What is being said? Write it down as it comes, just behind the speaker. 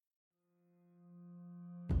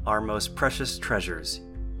our most precious treasures,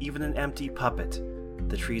 even an empty puppet,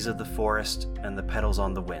 the trees of the forest and the petals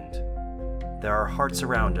on the wind. There are hearts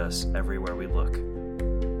around us everywhere we look.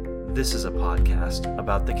 This is a podcast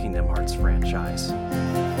about the Kingdom Hearts franchise.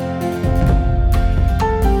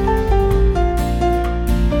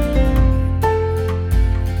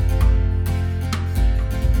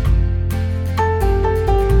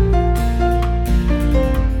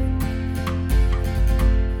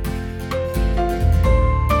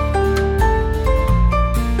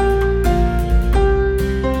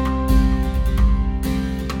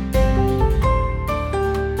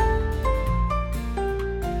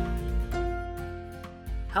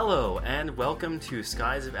 Welcome to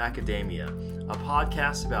Skies of Academia, a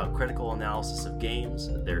podcast about critical analysis of games,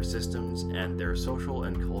 their systems, and their social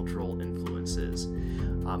and cultural influences.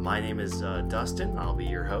 My name is Dustin. I'll be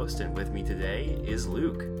your host, and with me today is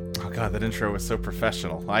Luke. Oh god, that intro was so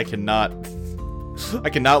professional. I cannot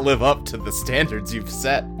live up to the standards you've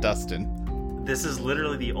set, Dustin. This is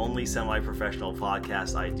literally the only semi-professional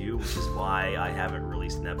podcast I do, which is why I haven't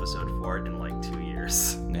released an episode for it in like 2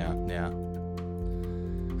 years. Yeah.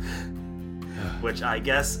 Which I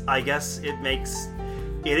guess it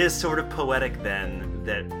is sort of poetic then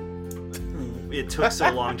that it took so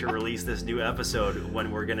long to release this new episode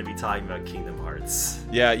when we're going to be talking about Kingdom Hearts.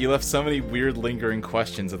 Yeah, you left so many weird lingering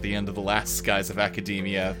questions at the end of the last Skies of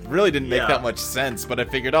Academia. Really didn't make that much sense, but I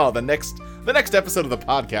figured, the next episode of the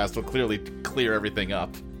podcast will clearly clear everything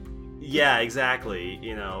up. Yeah, exactly.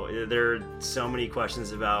 You know, there are so many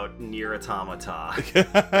questions about Nier Automata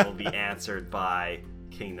that will be answered by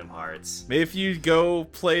Kingdom Hearts. Maybe if you go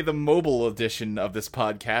play the mobile edition of this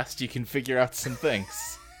podcast, you can figure out some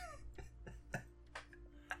things.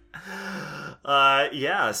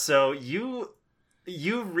 So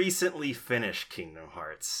you recently finished Kingdom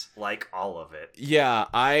Hearts, like all of it. Yeah,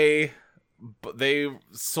 they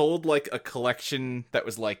sold like a collection that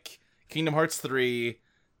was like Kingdom Hearts 3,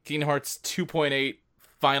 Kingdom Hearts 2.8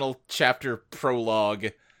 Final Chapter Prologue.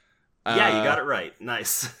 Yeah, you got it right.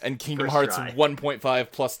 Nice. And Kingdom Hearts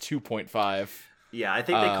 1.5 plus 2.5. Yeah, I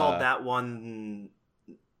think they called that one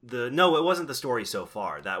No, it wasn't the story so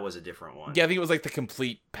far. That was a different one. Yeah, I think it was like the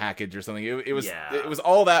complete package or something. It was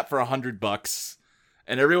all that for $100,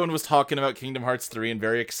 and everyone was talking about Kingdom Hearts 3 and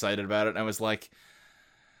very excited about it. And I was like,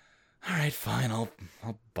 all right, fine, I'll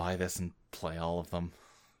buy this and play all of them.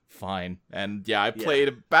 Fine. And yeah, I played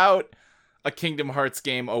about a Kingdom Hearts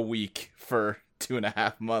game a week for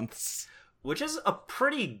 2.5 months, which is a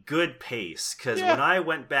pretty good pace, because when I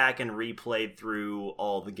went back and replayed through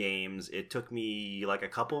all the games, it took me like a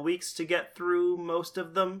couple weeks to get through most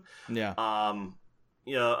of them. I'd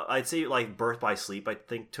say like Birth by Sleep I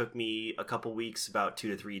think took me a couple weeks, about 2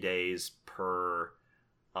 to 3 days per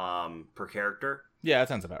character. Yeah, that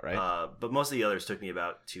sounds about right. But most of the others took me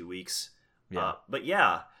about 2 weeks. So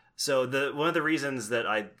one of the reasons that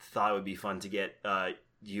I thought it would be fun to get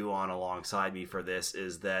you on alongside me for this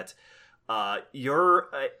is that you're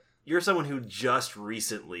someone who just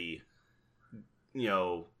recently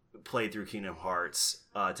played through Kingdom Hearts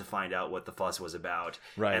to find out what the fuss was about,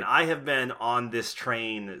 right? And I have been on this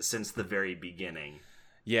train since the very beginning.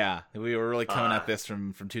 Yeah, we were really coming at this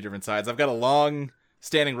from two different sides. I've got a long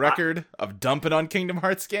standing record of dumping on Kingdom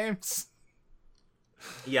Hearts games.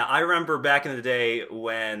 Yeah, I remember back in the day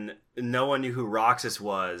when no one knew who Roxas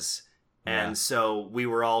was. And so we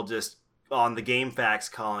were all just on the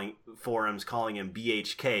GameFAQs forums calling him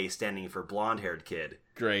BHK, standing for blonde-haired kid.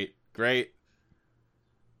 Great.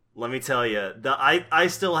 Let me tell you, I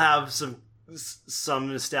still have some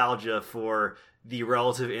nostalgia for the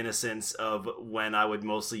relative innocence of when I would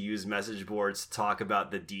mostly use message boards to talk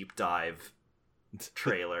about the Deep Dive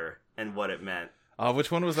trailer and what it meant.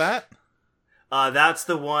 Which one was that? That's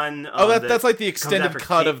the one. That's like the extended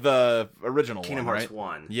cut of the original Kingdom one, Hearts right?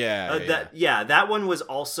 1. Yeah. That one was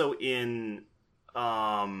also in.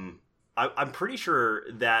 I'm pretty sure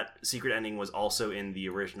that secret ending was also in the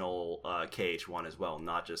original KH1 as well,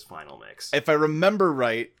 not just Final Mix. If I remember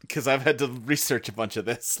right, because I've had to research a bunch of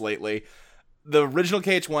this lately, the original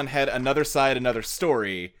KH1 had Another Side, Another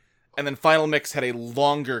Story, and then Final Mix had a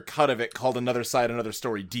longer cut of it called Another Side, Another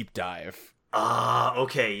Story Deep Dive.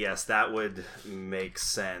 Okay, yes, that would make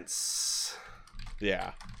sense.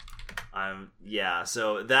 Yeah.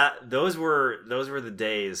 So those were the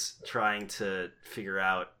days trying to figure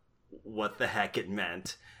out what the heck it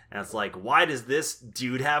meant. And it's like, why does this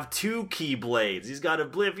dude have 2 Keyblades? He's got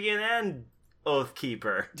Oblivion and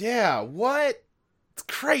Oathkeeper. Yeah, what? It's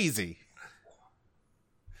crazy.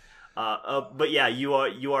 But yeah, you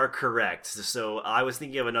are correct. So I was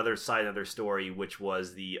thinking of Another Side, Another Story, which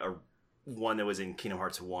was the one that was in Kingdom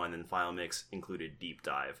Hearts 1, and Final Mix included Deep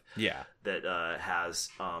Dive. Yeah. That has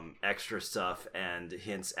extra stuff and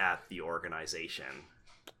hints at the organization.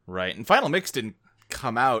 Right. And Final Mix didn't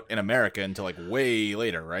come out in America until like way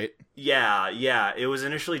later, right? Yeah. It was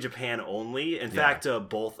initially Japan only. In fact,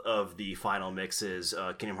 both of the Final Mixes,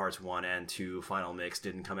 Kingdom Hearts 1 and 2 Final Mix,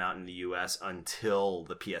 didn't come out in the US until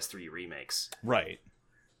the PS3 remakes. Right.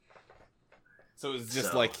 So it was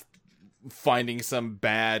just like finding some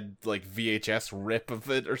bad like VHS rip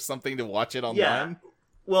of it or something to watch it online. Yeah.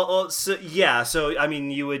 Well, so I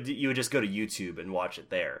mean, you would just go to YouTube and watch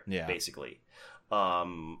it there, basically,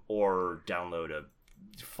 or download a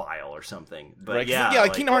file or something. But right,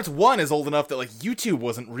 like Kingdom Hearts 1 is old enough that like YouTube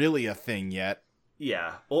wasn't really a thing yet.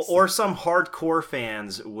 Yeah, or some hardcore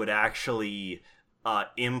fans would actually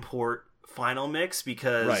import Final Mix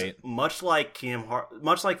because much like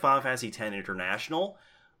Final Fantasy X International.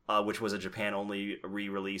 Which was a Japan-only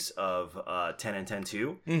re-release of 10 and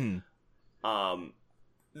 10-2. Mm-hmm.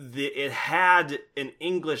 It had an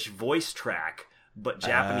English voice track, but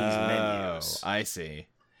Japanese menus. I see.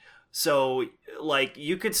 So, like,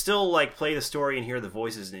 you could still, like, play the story and hear the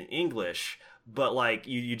voices in English, but, like,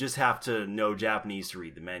 you just have to know Japanese to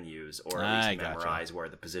read the menus, or at least memorize where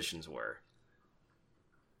the positions were.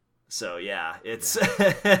 So, yeah, it's...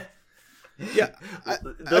 Yeah, I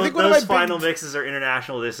think those Final Mixes or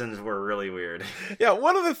international editions were really weird. Yeah,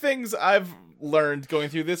 one of the things I've learned going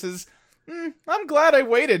through this is I'm glad I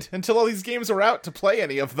waited until all these games were out to play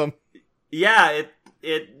any of them. Yeah,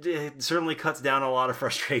 it certainly cuts down a lot of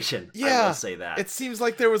frustration. Yeah, I will say that. It seems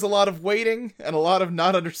like there was a lot of waiting and a lot of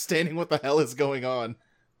not understanding what the hell is going on.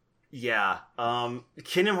 Yeah,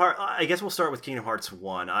 Kingdom Hearts. I guess we'll start with Kingdom Hearts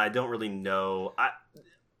 1. I don't really know.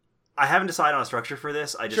 I haven't decided on a structure for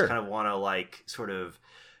this. I just kind of want to, like, sort of...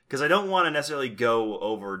 Because I don't want to necessarily go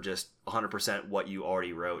over just 100% what you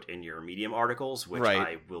already wrote in your Medium articles, which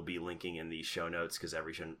I will be linking in the show notes, because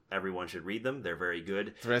everyone should read them. They're very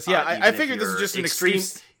good. I figured this is just an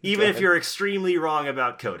excuse... Even if you're extremely wrong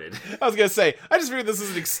about Coded. I was going to say, I just figured this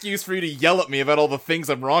is an excuse for you to yell at me about all the things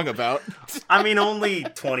I'm wrong about. I mean, only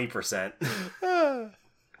 20%.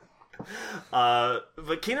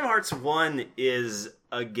 But Kingdom Hearts 1 is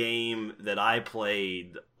a game that I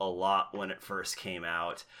played a lot when it first came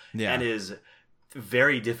out, and is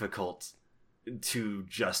very difficult to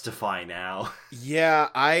justify now. Yeah,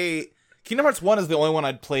 Kingdom Hearts 1 is the only one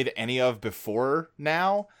I'd played any of before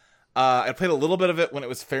now. I played a little bit of it when it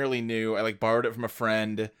was fairly new. I borrowed it from a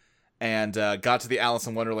friend and got to the Alice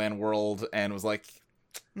in Wonderland world and was like,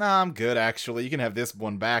 nah, I'm good actually. You can have this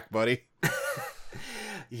one back, buddy.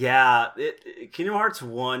 Yeah, Kingdom Hearts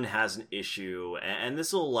 1 has an issue, and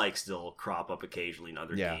this will still crop up occasionally in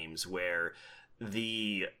other games, where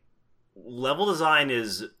the level design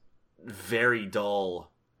is very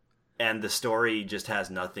dull, and the story just has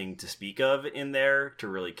nothing to speak of in there to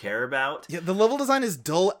really care about. Yeah, the level design is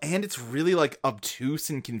dull, and it's really obtuse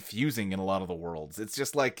and confusing in a lot of the worlds. It's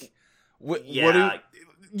just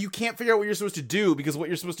you can't figure out what you're supposed to do, because what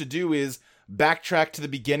you're supposed to do is backtrack to the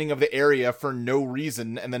beginning of the area for no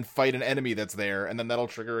reason and then fight an enemy that's there, and then that'll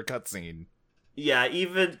trigger a cutscene. Yeah,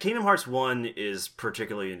 even Kingdom Hearts 1 is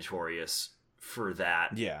particularly notorious for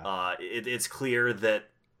that. Yeah. It's clear that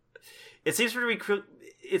it seems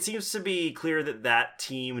to be clear that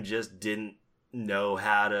team just didn't know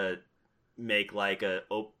how to make a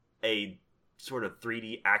sort of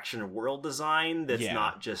 3D action world design that's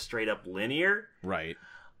not just straight up linear. Right.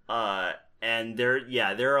 And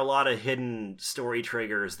there are a lot of hidden story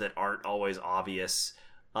triggers that aren't always obvious.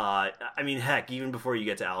 I mean, heck, even before you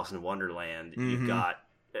get to Alice in Wonderland, you've got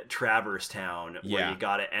Traverse Town, where you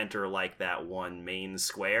gotta enter that one main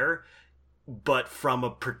square, but from a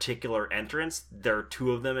particular entrance. There are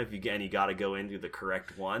two of them you gotta go into the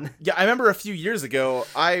correct one. Yeah, I remember a few years ago,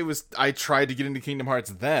 I tried to get into Kingdom Hearts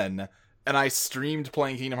then, and I streamed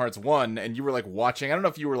playing Kingdom Hearts 1, and you were watching. I don't know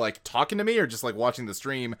if you were talking to me or just watching the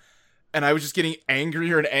stream. And I was just getting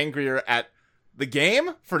angrier and angrier at the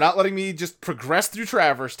game for not letting me just progress through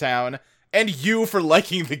Traverse Town, and you for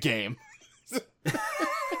liking the game.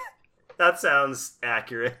 That sounds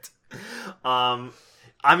accurate.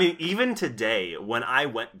 I mean, even today, when I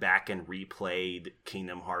went back and replayed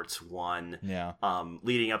Kingdom Hearts 1,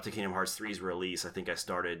 leading up to Kingdom Hearts 3's release, I think I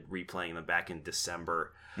started replaying them back in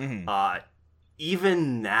December. Mm-hmm.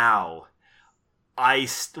 Even now,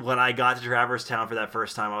 when I got to Traverse Town for that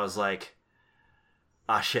first time, I was like,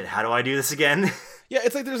 shit, how do I do this again? Yeah,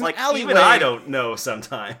 it's there's an alleyway. Even I don't know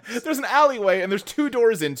sometimes. There's an alleyway, and there's 2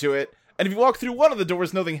 doors into it, and if you walk through one of the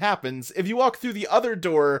doors, nothing happens. If you walk through the other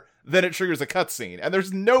door, then it triggers a cutscene, and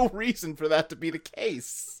there's no reason for that to be the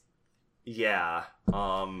case. Yeah,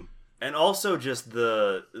 And also just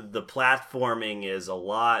the platforming is a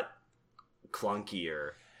lot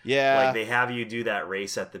clunkier. Yeah. Like, they have you do that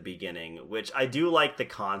race at the beginning, which I do like the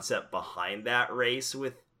concept behind that race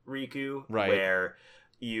with Riku. Right. Where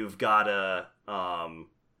you've got to,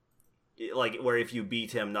 like, where if you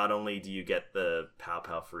beat him, not only do you get the Pow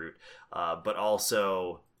Pow fruit, but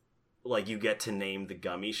also, like, you get to name the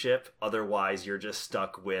gummy ship. Otherwise, you're just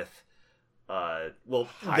stuck with,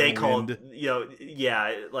 they call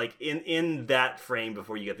it, like, in that frame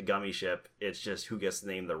before you get the gummy ship, it's just who gets to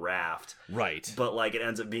name the raft. Right. But, like, it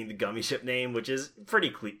ends up being the gummy ship name, which is pretty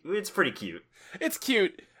cute. It's pretty cute. It's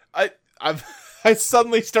cute. I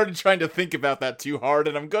suddenly started trying to think about that too hard,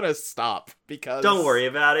 and I'm gonna stop because... Don't worry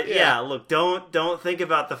about it. Yeah, look, don't think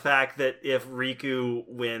about the fact that if Riku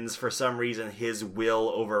wins, for some reason, his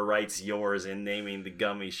will overwrites yours in naming the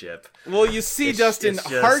gummy ship. Well, you see, Justin,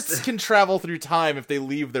 hearts can travel through time if they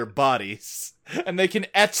leave their bodies, and they can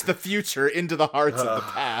etch the future into the hearts of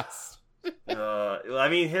the past. I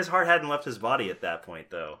mean, his heart hadn't left his body at that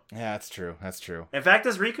point, though. Yeah, that's true. That's true. In fact,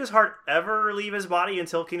 does Riku's heart ever leave his body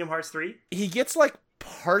until Kingdom Hearts 3? He gets, like,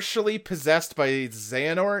 partially possessed by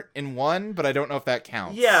Xehanort in 1, but I don't know if that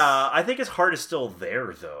counts. Yeah, I think his heart is still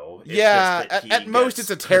there, though. It's at most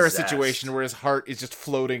it's a Terra situation where his heart is just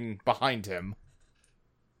floating behind him.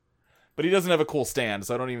 But he doesn't have a cool stand,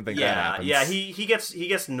 so I don't even think that happens. Yeah, he gets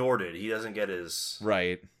Norted. He doesn't get his...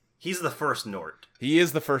 Right. He's the first Nort. He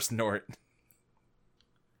is the first Nort.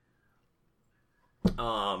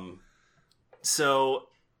 So,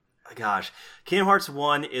 gosh, Kingdom Hearts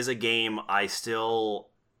 1 is a game I still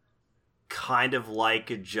kind of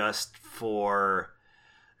like just for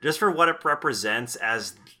what it represents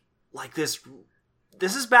as, like, this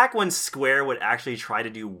is back when Square would actually try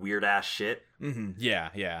to do weird ass shit. Mm-hmm.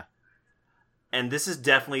 Yeah. And this is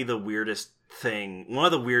definitely the weirdest thing, one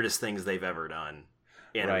of the weirdest things they've ever done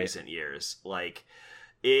in recent years. Like,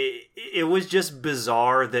 it was just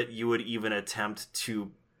bizarre that you would even attempt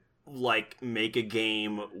to, like, make a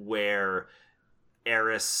game where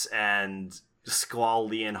Aeris and Squall,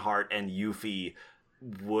 Leonhart, and Yuffie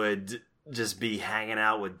would just be hanging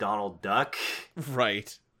out with Donald Duck.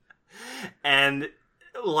 Right. And,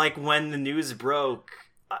 like, when the news broke,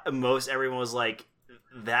 most everyone was like,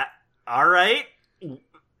 that, alright?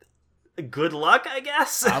 Good luck, I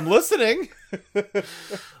guess? I'm listening.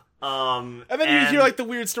 And then you hear, like, the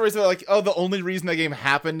weird stories about, like, oh, the only reason that game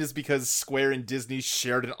happened is because Square and Disney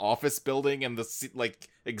shared an office building and the, like,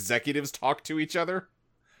 executives talked to each other.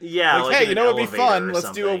 Yeah, like hey, you know what'd be fun?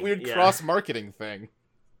 Let's do a weird cross-marketing thing.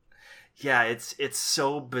 Yeah, it's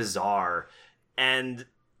so bizarre. And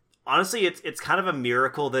honestly, it's kind of a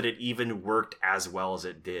miracle that it even worked as well as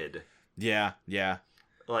it did. Yeah.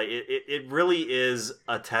 Like, it really is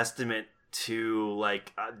a testament to,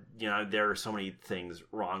 like, there are so many things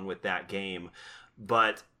wrong with that game,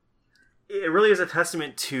 but it really is a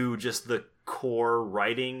testament to just the core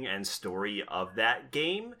writing and story of that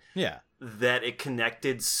game. Yeah. That it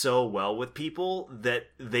connected so well with people that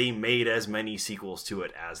they made as many sequels to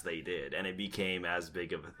it as they did, and it became as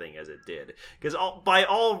big of a thing as it did. Because by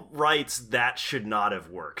all rights, that should not have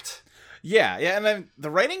worked. Yeah, and then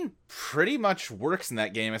the writing pretty much works in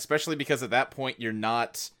that game, especially because at that point you're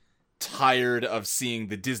not tired of seeing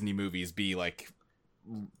the Disney movies be, like,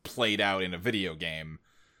 played out in a video game.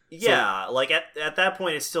 Yeah, so, like, at that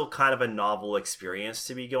point it's still kind of a novel experience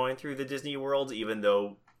to be going through the Disney world, even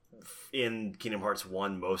though in Kingdom Hearts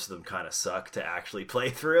 1 most of them kind of suck to actually play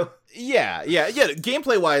through. Yeah.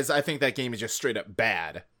 Gameplay-wise, I think that game is just straight up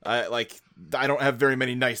bad. I don't have very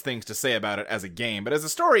many nice things to say about it as a game, but as a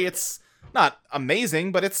story, it's not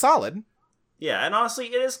amazing, but it's solid. Yeah, and honestly,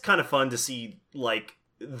 it is kind of fun to see, like,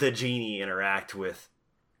 the genie interact with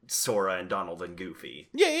Sora and Donald and Goofy.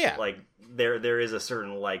 Yeah. Like, there is a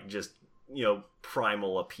certain, like, just,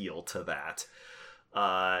 primal appeal to that.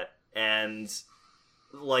 And,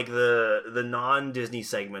 like, the non-Disney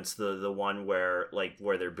segments, the one where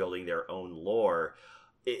they're building their own lore,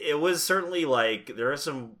 it was certainly, like, there was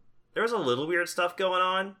a little weird stuff going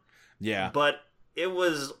on. Yeah. But it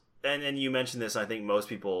was, and you mentioned this, I think most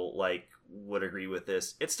people, like, would agree with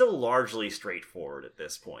this, it's still largely straightforward at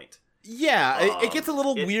this point. Yeah, it gets a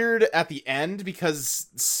little weird at the end because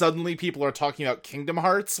suddenly people are talking about Kingdom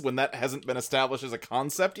Hearts when that hasn't been established as a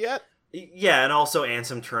concept yet. Yeah, and also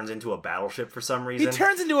Ansem turns into a battleship for some reason. He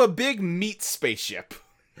turns into a big meat spaceship.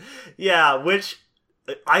 Yeah, which,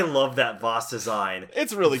 I love that boss design.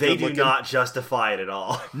 It's really good looking. They do not justify it at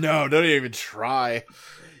all. No, don't even try.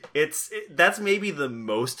 That's maybe the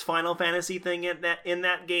most Final Fantasy thing in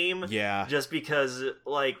that game. Yeah. Just because,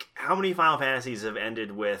 like, how many Final Fantasies have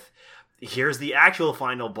ended with here's the actual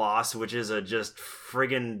final boss, which is a just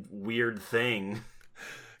friggin' weird thing.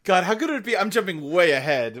 God, how good would it be? I'm jumping way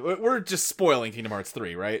ahead. We're just spoiling Kingdom Hearts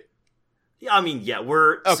 3, right? Yeah, I mean, yeah,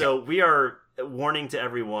 we are warning to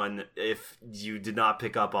everyone, if you did not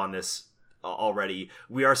pick up on this already,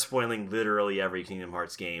 we are spoiling literally every Kingdom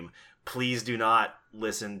Hearts game. Please do not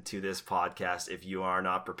listen to this podcast if you are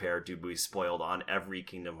not prepared to be spoiled on every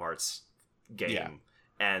Kingdom Hearts game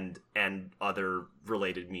and other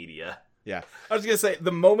related media. Yeah. I was going to say,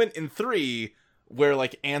 the moment in 3 where,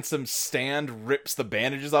 like, Ansem's stand rips the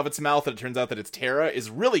bandages off its mouth and it turns out that it's Terra is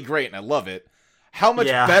really great, and I love it. How much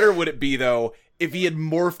better would it be, though, if he had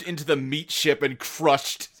morphed into the meat ship and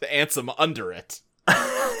crushed Ansem under it?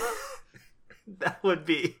 That would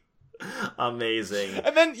be amazing.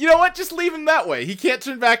 And then, you know what? Just leave him that way. He can't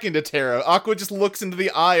turn back into Terra. Aqua just looks into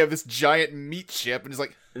the eye of this giant meat ship and is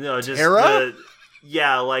like, no, just Terra?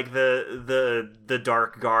 Like the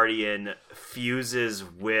Dark Guardian fuses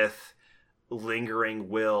with Lingering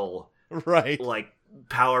Will, right? Like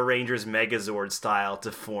Power Rangers Megazord style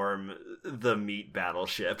to form the meat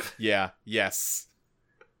battleship. Yeah. Yes.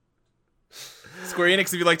 Square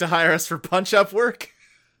Enix, if you'd like to hire us for punch-up work,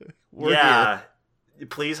 we're here.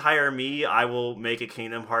 Please hire me. I will make a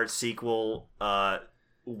Kingdom Hearts sequel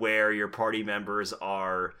where your party members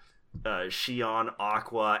are Xion,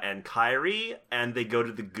 Aqua, and Kairi, and they go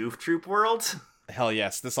to the Goof Troop world. Hell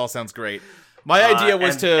yes, this all sounds great. My idea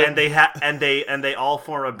was and they all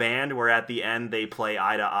form a band where at the end they play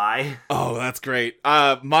Eye to Eye. Oh, that's great.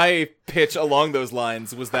 My pitch along those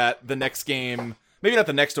lines was that the next game, maybe not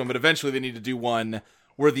the next one, but eventually they need to do one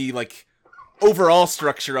where the like overall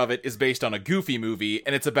structure of it is based on a Goofy movie,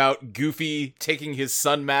 and it's about Goofy taking his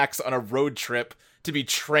son Max on a road trip to be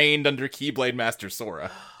trained under Keyblade Master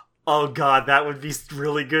Sora. Oh god, that would be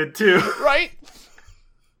really good too. Right?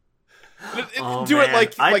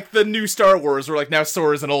 It like the new Star Wars, where like now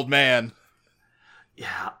Sora's an old man.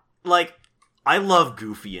 Yeah, like I love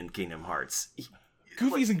Goofy in Kingdom Hearts.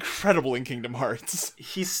 Goofy's incredible in Kingdom Hearts.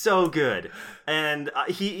 He's so good, and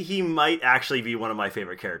he might actually be one of my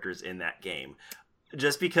favorite characters in that game,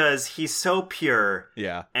 just because he's so pure.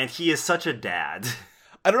 Yeah, and he is such a dad.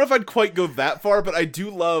 I don't know if I'd quite go that far, but I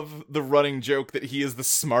do love the running joke that he is the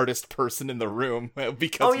smartest person in the room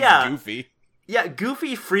because he's Goofy. Yeah,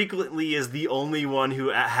 Goofy frequently is the only one who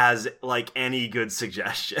has, like, any good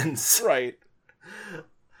suggestions. Right.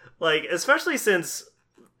 Like, especially since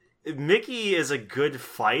Mickey is a good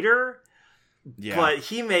fighter, but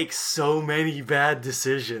he makes so many bad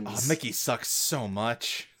decisions. Oh, Mickey sucks so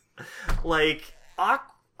much. Like,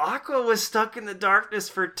 Aqua was stuck in the darkness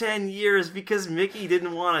for 10 years because Mickey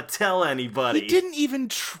didn't want to tell anybody. He didn't even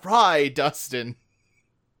try, Dustin.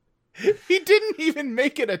 He didn't even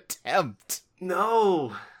make an attempt.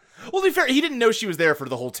 No. Well, to be fair, he didn't know she was there for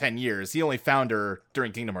the whole 10 years. He only found her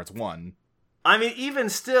during Kingdom Hearts 1. I mean, even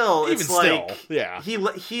still,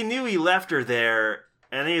 he knew he left her there,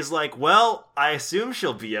 and he's like, well, I assume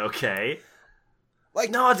she'll be okay.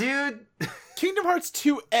 Like, no, dude. Kingdom Hearts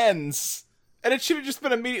 2 ends, and it should have just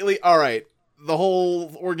been immediately, alright, the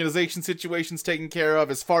whole organization situation's taken care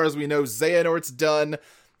of. As far as we know, Xehanort's done.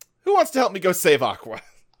 Who wants to help me go save Aqua?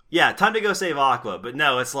 Yeah, time to go save Aqua. But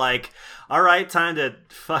no, it's like, alright, time to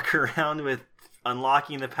fuck around with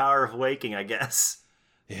unlocking the power of waking, I guess.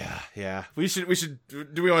 Yeah. We should.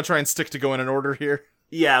 Do we want to try and stick to going in order here?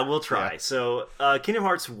 Yeah, we'll try. Yeah. So, Kingdom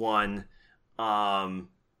Hearts 1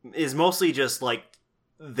 is mostly just, like,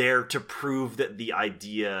 there to prove that the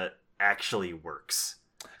idea actually works.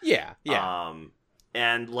 Yeah.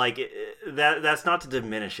 And like that's not to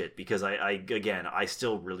diminish it, because I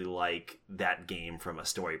still really like that game from a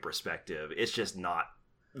story perspective. It's just not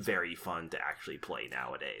very fun to actually play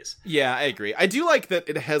nowadays. Yeah, I agree. I do like that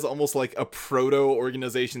it has almost like a proto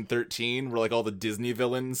Organization 13 where like all the Disney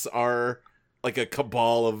villains are like a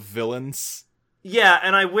cabal of villains. Yeah,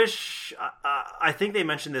 and I wish I think they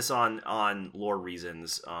mentioned this on Lore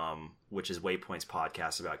Reasons, which is Waypoint's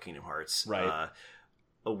podcast about Kingdom Hearts. Right.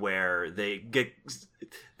 Where they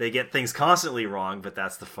get things constantly wrong, but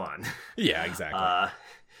that's the fun. Yeah, exactly.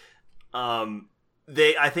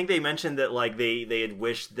 I think they mentioned that like they had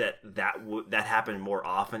wished that happened more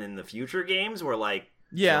often in the future games, where like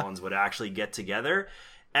villains would actually get together,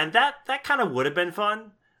 and that kind of would have been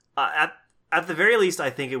fun. At the very least,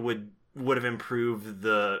 I think it would have improved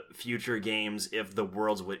the future games if the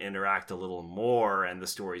worlds would interact a little more and the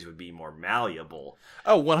stories would be more malleable.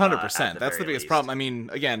 Oh, 100%. That's the biggest problem. I mean,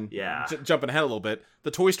 again, jumping ahead a little bit,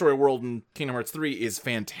 the Toy Story world in Kingdom Hearts 3 is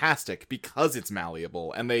fantastic because it's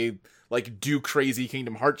malleable, and they like do crazy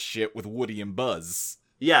Kingdom Hearts shit with Woody and Buzz.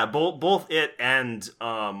 Yeah, both it and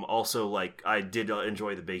also like I did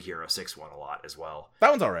enjoy the Big Hero 6 one a lot as well.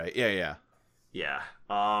 That one's all right. Yeah.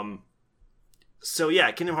 So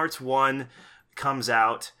yeah, Kingdom Hearts 1 comes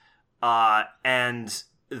out, and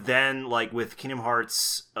then like with Kingdom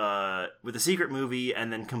Hearts with the secret movie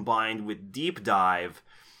and then combined with Deep Dive,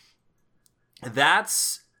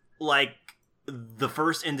 that's like the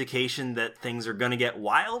first indication that things are gonna get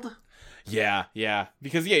wild. Yeah.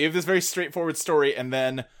 Because, you have this very straightforward story, and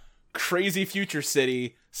then crazy future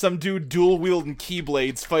city, some dude dual-wielding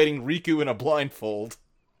keyblades fighting Riku in a blindfold.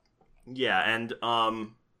 Yeah, and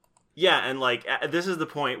like, this is the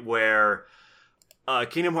point where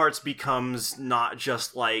Kingdom Hearts becomes not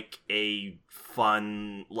just, like, a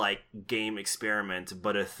fun, like, game experiment,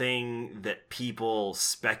 but a thing that people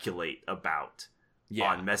speculate about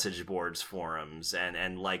on message boards, forums,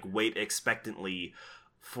 and like, wait expectantly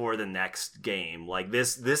for the next game. Like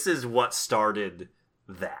this is what started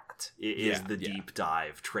that. The Deep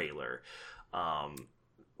Dive trailer.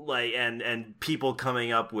 Like and people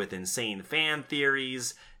coming up with insane fan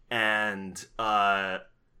theories and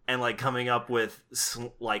like coming up with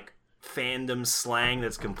like fandom slang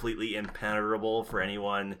that's completely impenetrable for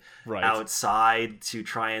anyone outside to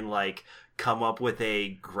try and like come up with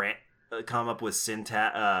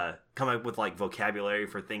syntax, come up with like vocabulary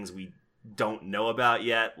for things we don't know about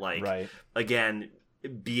yet. Like, again,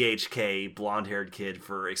 BHK, blonde-haired kid,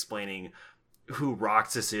 for explaining who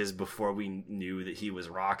Roxas is before we knew that he was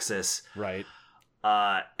Roxas. Right.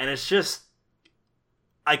 And it's just,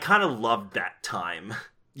 I kind of loved that time.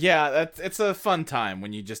 Yeah, it's a fun time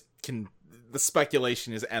when you just can, the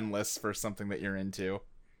speculation is endless for something that you're into.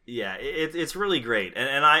 Yeah, it's really great.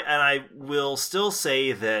 And I will still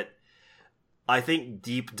say that I think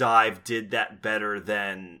Deep Dive did that better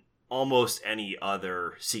than almost any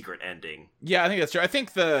other secret ending. Yeah, I think that's true. I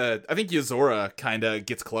think Yozora kind of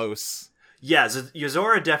gets close. Yeah,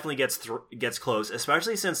 Yozora definitely gets close,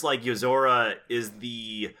 especially since like Yozora is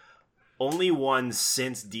the only one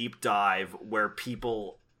since Deep Dive where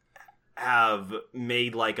people have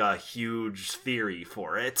made like a huge theory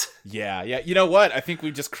for it. Yeah. You know what? I think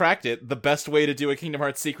we just cracked it. The best way to do a Kingdom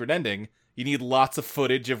Hearts secret ending, you need lots of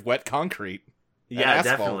footage of wet concrete. Yeah,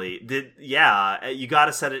 definitely. You got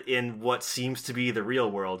to set it in what seems to be the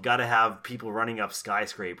real world. Got to have people running up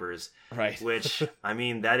skyscrapers. Right. Which, I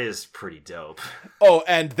mean, that is pretty dope. Oh,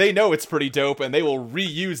 and they know it's pretty dope, and they will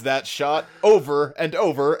reuse that shot over and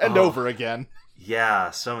over and over again.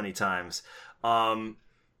 Yeah, so many times.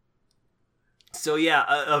 So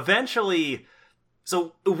yeah, eventually...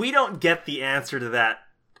 So we don't get the answer to that.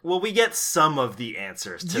 Well, we get some of the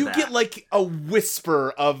answers to that. You get, like, a whisper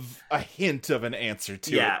of a hint of an answer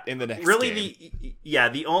to it in the next game.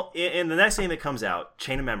 In the next game that comes out,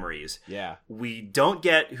 Chain of Memories, we don't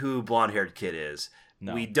get who blonde-haired kid is.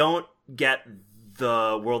 No. We don't get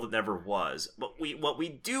the world that never was. But what we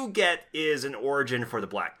do get is an origin for the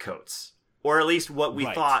Black Coats. Or at least what we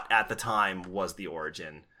thought at the time was the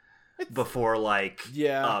origin. Before, like,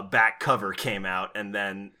 back cover came out, and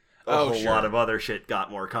then... a whole lot of other shit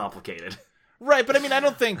got more complicated. Right, but I mean, I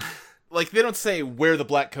don't think... Like, they don't say where the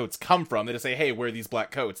black coats come from. They just say, hey, where are these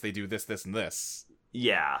black coats? They do this, this, and this.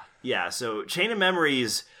 Yeah. So Chain of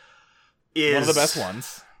Memories is... one of the best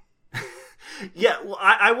ones. Yeah, well,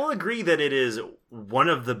 I will agree that it is one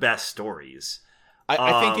of the best stories.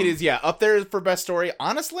 I think it is, up there for best story.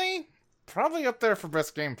 Honestly, probably up there for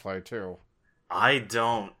best gameplay, too. I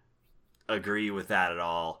don't agree with that at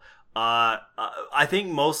all. I think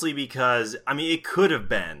mostly because, I mean, it could have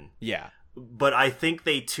been. Yeah. But I think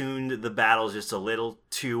they tuned the battles just a little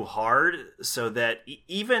too hard so that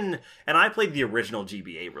even... And I played the original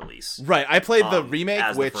GBA release. Right, I played the remake,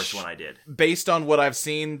 as which, the first one I did. Based on what I've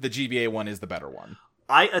seen, the GBA one is the better one.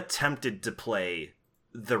 I attempted to play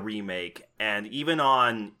the remake, and even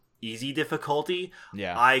on easy difficulty,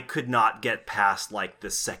 I could not get past, like, the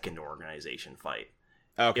second organization fight.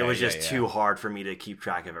 Okay, it was just too hard for me to keep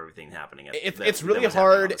track of everything happening. It's really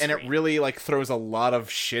hard, and it really like throws a lot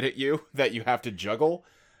of shit at you that you have to juggle.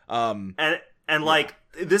 Like,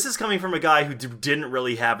 this is coming from a guy who didn't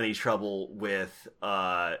really have any trouble with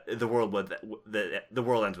the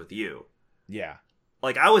world ends with you. Yeah,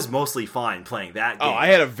 like I was mostly fine playing that game. Oh, I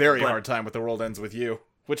had a very hard time with the world ends with you,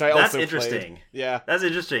 which I also played. That's interesting. Yeah, that's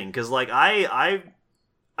interesting because like I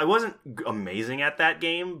wasn't amazing at that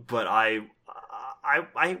game, but I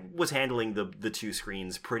was handling the two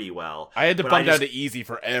screens pretty well. I had to bump down to easy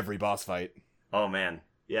for every boss fight. Oh man,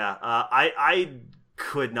 yeah. I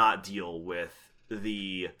could not deal with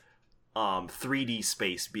the 3D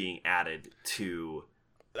space being added to.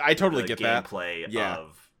 I totally get gameplay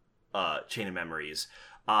of Chain of Memories.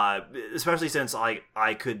 Especially since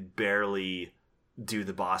I could barely do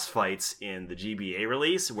the boss fights in the GBA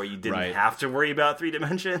release where you didn't have to worry about 3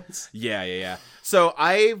 dimensions. Yeah. So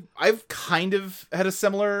I've kind of had a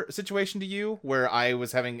similar situation to you where I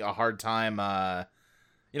was having a hard time. I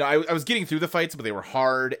was getting through the fights, but they were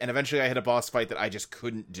hard, and eventually I hit a boss fight that I just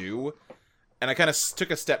couldn't do, and I kind of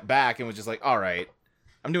took a step back and was just like, all right,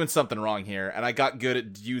 I'm doing something wrong here, and I got good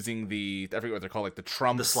at using I forget what they're called, like the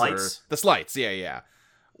trumps, the slights. The slights, yeah.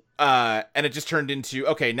 And it just turned into,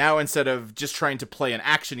 okay, now instead of just trying to play an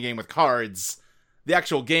action game with cards, the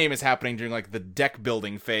actual game is happening during, like, the deck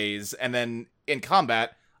building phase, and then in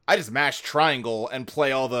combat, I just mash triangle and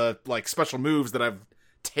play all the, like, special moves that I've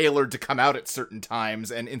tailored to come out at certain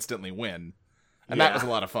times and instantly win. And that was a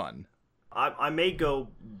lot of fun. I may go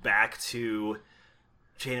back to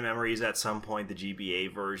Chain of Memories at some point, the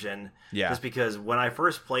GBA version. Yeah. Just because when I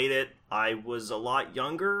first played it, I was a lot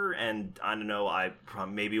younger, and I don't know,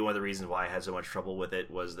 maybe one of the reasons why I had so much trouble with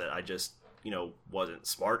it was that I just, wasn't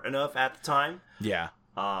smart enough at the time. Yeah.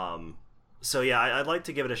 So yeah, I'd like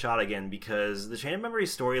to give it a shot again, because the Chain of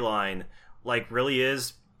Memories storyline, like, really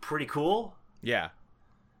is pretty cool. Yeah.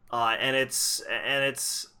 And it's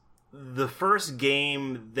the first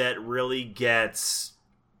game that really gets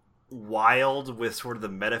wild with sort of the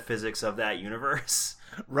metaphysics of that universe.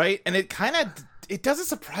 Right, and it does a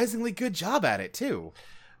surprisingly good job at it too.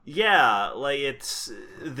 Yeah, like, it's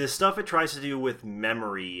the stuff it tries to do with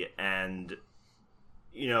memory and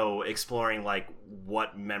exploring, like,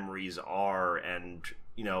 what memories are, and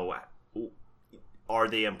are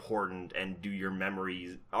they important, and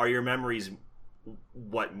are your memories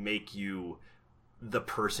what make you the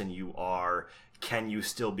person you are? Can you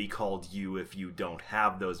still be called you if you don't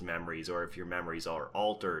have those memories, or if your memories are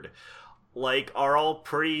altered? Like, are all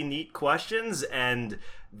pretty neat questions, and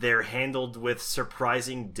they're handled with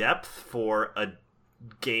surprising depth for a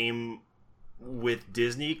game with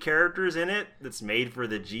Disney characters in it that's made for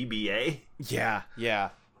the GBA. Yeah.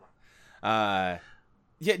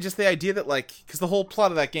 Just the idea that, like, because the whole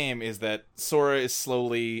plot of that game is that Sora is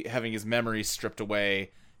slowly having his memories stripped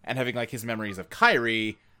away and having, like, his memories of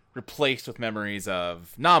Kairi replaced with memories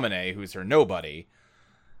of Naminé, who's her nobody.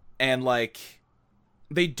 And, like,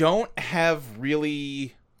 they don't have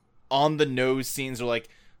really on-the-nose scenes where, like,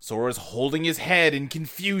 Sora's holding his head in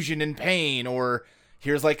confusion and pain, or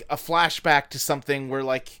here's, like, a flashback to something where,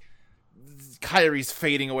 like, Kairi's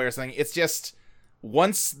fading away or something. It's just,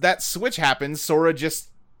 once that switch happens, Sora just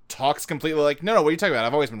talks completely like, no, what are you talking about?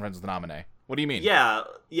 I've always been friends with Naminé. What do you mean?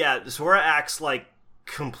 Yeah, Sora acts, like,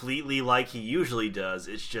 completely like he usually does.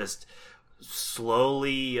 It's just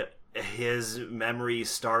slowly his memories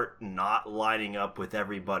start not lining up with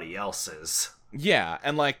everybody else's. Yeah,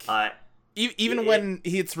 and, like, even when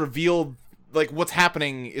it's revealed, like, what's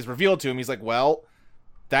happening is revealed to him, he's like, well,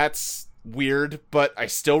 that's weird, but I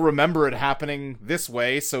still remember it happening this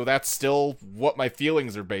way, so that's still what my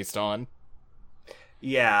feelings are based on.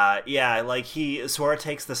 Yeah, like, Sora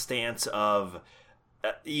takes the stance of,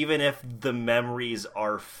 even if the memories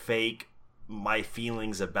are fake, my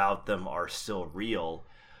feelings about them are still real.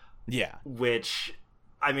 Yeah. Which,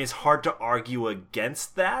 I mean, it's hard to argue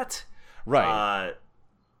against that. Right.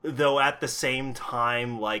 Though at the same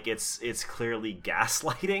time, like, it's clearly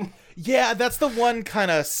gaslighting. Yeah, that's the one kind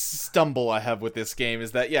of stumble I have with this game,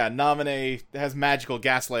 is that, yeah, Naminé has magical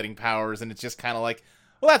gaslighting powers, and it's just kind of like,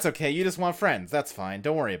 well, that's okay, you just want friends, that's fine,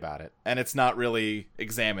 don't worry about it. And it's not really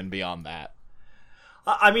examined beyond that.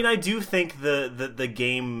 I mean, I do think the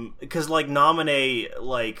game, because, like, Naminé,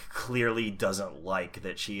 like, clearly doesn't like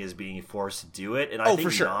that she is being forced to do it, and I think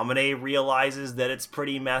Naminé realizes that it's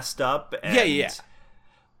pretty messed up. And, yeah.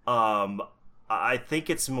 I think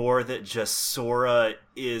it's more that just Sora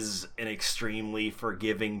is an extremely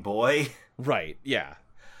forgiving boy. Right, yeah.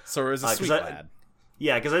 Sora's a sweet lad.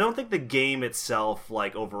 Yeah, because I don't think the game itself,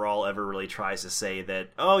 like, overall ever really tries to say that,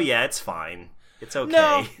 oh yeah, it's fine. It's okay.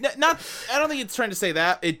 No, I don't think it's trying to say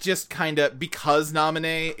that. It just kind of, because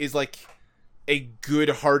Naminé is, like, a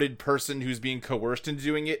good-hearted person who's being coerced into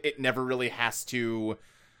doing it, it never really has to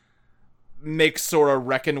make Sora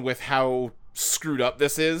reckon with how screwed up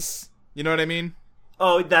this is. You know what I mean?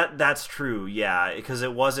 Oh, that's true, yeah.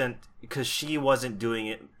 Because she wasn't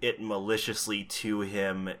doing it maliciously to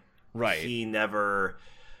him. Right. He never...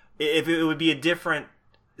 If it would be a different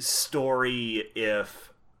story if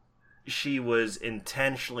she was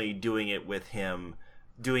intentionally doing it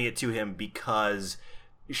to him because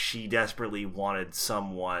she desperately wanted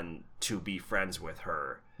someone to be friends with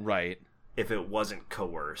her. Right. If it wasn't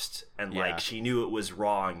coerced, and like, she knew it was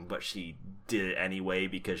wrong, but she did it anyway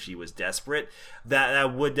because she was desperate,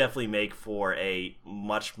 that would definitely make for a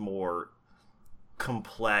much more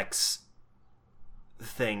complex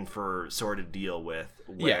thing for Sora to deal with,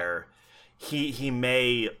 where he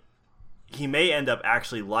may end up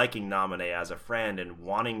actually liking Naminé as a friend and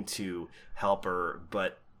wanting to help her,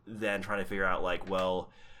 but then trying to figure out, like, well,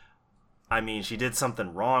 I mean, she did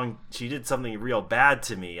something wrong. She did something real bad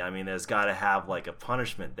to me. I mean, there's got to have, like, a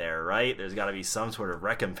punishment there, right? There's got to be some sort of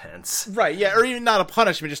recompense. Right, yeah, or even not a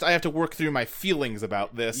punishment, just I have to work through my feelings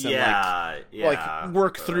about this and, like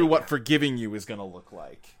work through what forgiving you is going to look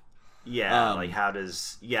like. Yeah, like, how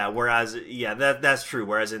does... Yeah, whereas... Yeah, that's true.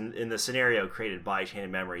 Whereas in the scenario created by Chain of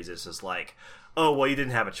Memories, it's just like, oh, well, you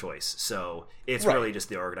didn't have a choice, so it's really just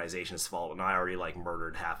the organization's fault, and I already, like,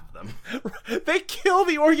 murdered half of them. They kill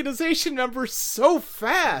the organization members so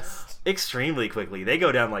fast! Extremely quickly. They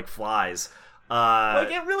go down like flies.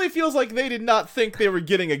 Like, it really feels like they did not think they were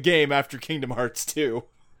getting a game after Kingdom Hearts 2.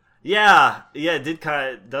 Yeah, it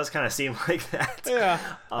does kind of seem like that. Yeah.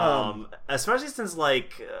 Especially since,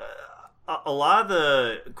 like... a lot of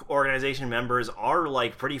the organization members are,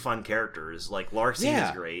 like, pretty fun characters. Like, Larxene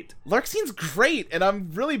is great. Larxene's great, and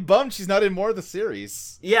I'm really bummed she's not in more of the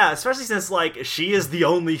series. Yeah, especially since, like, she is the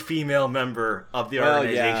only female member of the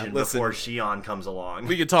organization before Xion comes along.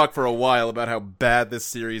 We could talk for a while about how bad this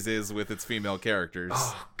series is with its female characters.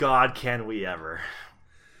 Oh, God, can we ever.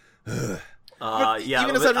 Even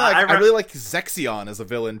as I really like Zexion as a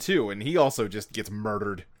villain, too, and he also just gets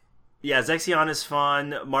murdered. Yeah, Zexion is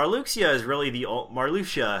fun. Marluxia is really the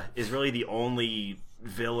only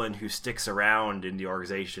villain who sticks around in the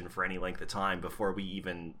organization for any length of time before we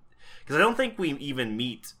even... Because I don't think we even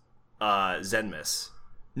meet Zenmus.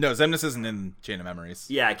 No, Zenmus isn't in Chain of Memories.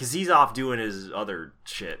 Yeah, because he's off doing his other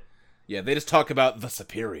shit. Yeah, they just talk about the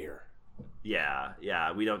Superior. Yeah,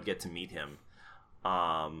 we don't get to meet him.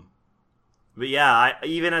 But yeah,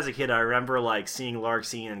 even as a kid, I remember, like, seeing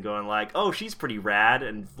Larxene and going, like, oh, she's pretty rad,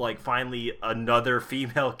 and, like, finally another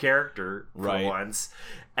female character for once.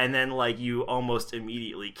 And then, like, you almost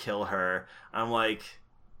immediately kill her. I'm like,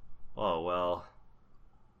 oh, well,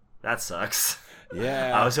 that sucks.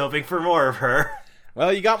 Yeah. I was hoping for more of her.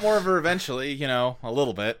 Well, you got more of her eventually, a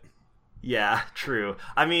little bit. Yeah, true.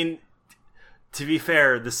 I mean, to be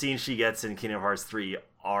fair, the scenes she gets in Kingdom Hearts 3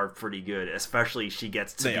 are pretty good, especially she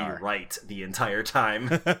gets to be right the entire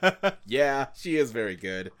time. Yeah, she is very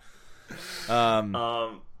good.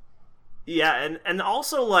 Yeah, and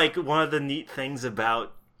also, like, one of the neat things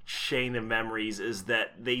about Chain of Memories is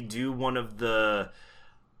that they do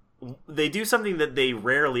something that they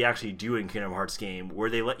rarely actually do in Kingdom Hearts game,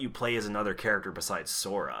 where they let you play as another character besides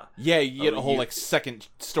Sora. Yeah, you get a whole like second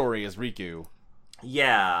story as Riku.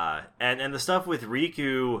 Yeah, and the stuff with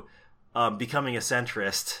Riku becoming a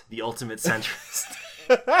centrist, the ultimate centrist.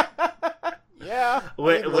 Yeah,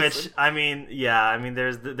 which I mean,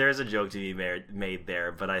 there's a joke to be made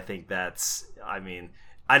there, but I think that's, I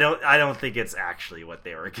don't think it's actually what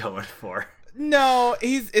they were going for. No,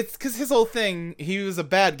 it's because his whole thing, he was a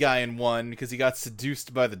bad guy in 1 because he got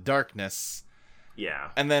seduced by the darkness. Yeah,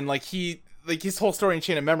 and then his whole story in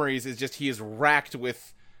Chain of Memories is just he is racked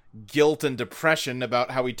with guilt and depression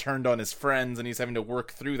about how he turned on his friends, and he's having to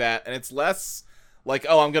work through that, and it's less like,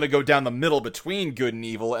 oh, I'm gonna go down the middle between good and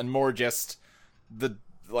evil, and more just the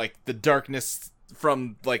darkness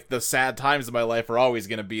from, like, the sad times of my life are always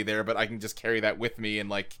gonna be there, but I can just carry that with me, and,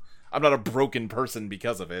 like, I'm not a broken person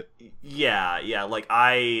because of it. Yeah, like,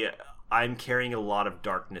 I'm carrying a lot of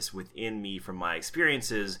darkness within me from my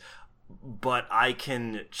experiences, but I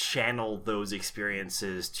can channel those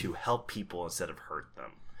experiences to help people instead of hurt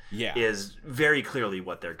them. Yeah. Is very clearly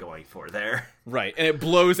what they're going for there. Right, and it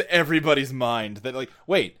blows everybody's mind that, like,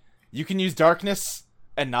 wait, you can use darkness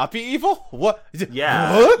and not be evil? What?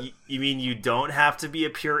 Yeah. What? You mean you don't have to be a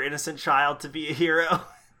pure innocent child to be a hero?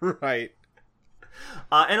 Right.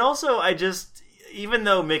 And also, even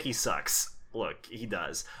though Mickey sucks, look, he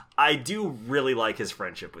does, I do really like his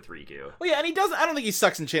friendship with Riku. Well, yeah, and I don't think he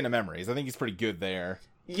sucks in Chain of Memories. I think he's pretty good there.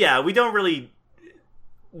 Yeah, we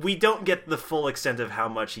don't get the full extent of how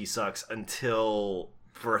much he sucks until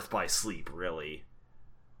Birth by Sleep, really.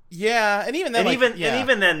 Yeah, and even then,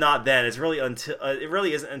 even then, not then. It's really it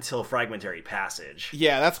really isn't until Fragmentary Passage.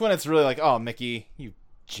 Yeah, that's when it's really like, oh, Mickey, you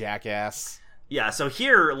jackass. Yeah, so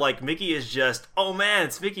here, like, Mickey is just, oh man,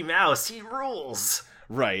 it's Mickey Mouse, he rules.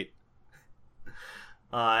 Right.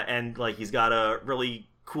 And, like, he's got a really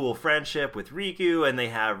cool friendship with Riku, and they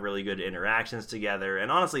have really good interactions together, and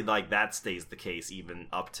honestly, like, that stays the case even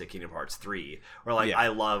up to Kingdom Hearts 3, where, like, I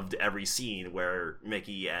loved every scene where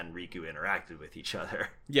Mickey and Riku interacted with each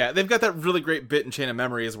other. Yeah, they've got that really great bit in Chain of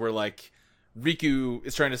Memories where, like, Riku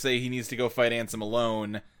is trying to say he needs to go fight Ansem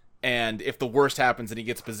alone, and if the worst happens and he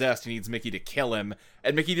gets possessed, he needs Mickey to kill him,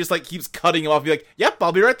 and Mickey just, like, keeps cutting him off, be like, yep,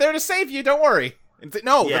 I'll be right there to save you, don't worry. And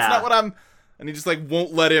no, that's not what I'm... And he just, like,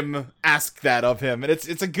 won't let him ask that of him, and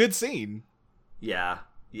it's a good scene. Yeah.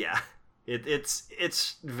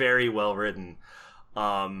 It's very well written.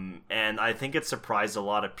 And I think it surprised a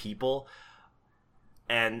lot of people.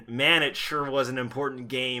 And man, it sure was an important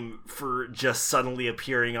game for just suddenly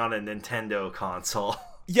appearing on a Nintendo console.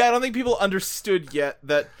 Yeah, I don't think people understood yet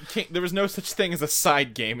that there was no such thing as a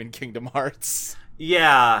side game in Kingdom Hearts.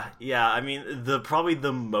 Yeah. I mean, probably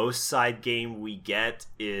the most side game we get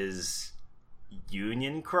is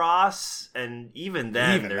Union Cross, and even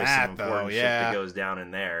then, there's some important shit that goes down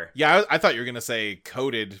in there. Yeah, I thought you were gonna say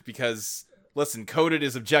Coded, because listen, Coded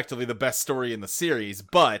is objectively the best story in the series,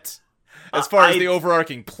 but as far as the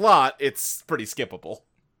overarching plot, it's pretty skippable.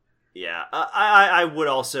 Yeah, I would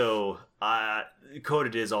also...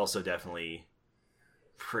 Coded is also definitely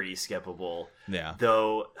pretty skippable. Yeah.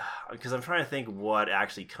 Though, because I'm trying to think what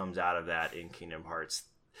actually comes out of that in Kingdom Hearts.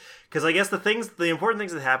 Because I guess the important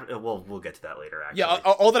things that happen... Well, we'll get to that later, actually. Yeah,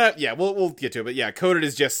 all that... we'll get to it, but yeah, Coded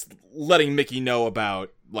is just letting Mickey know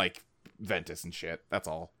about, like, Ventus and shit. That's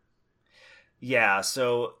all. Yeah,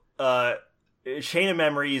 so, Chain of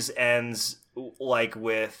Memories ends, like,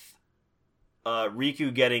 with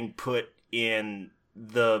Riku getting put in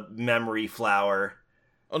the memory flower.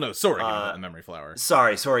 Oh no, Sora getting put in the memory flower.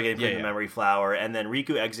 Sora getting put in the memory flower, and then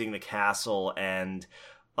Riku exiting the castle and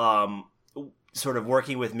sort of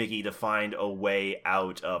working with Mickey to find a way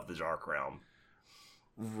out of the Dark Realm.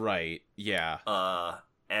 Right, yeah.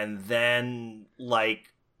 And then,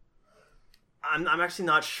 like, I'm actually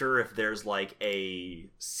not sure if there's, like, a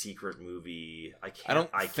secret movie. I cannot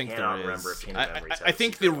remember if Chain of Memories I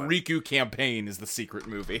think the Riku campaign is the secret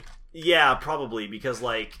movie. Yeah, probably, because,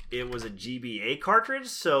 like, it was a GBA cartridge,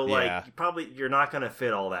 so, like, you're not going to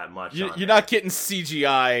fit all that much on You're not getting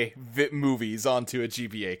CGI movies onto a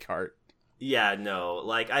GBA cart. Yeah, no.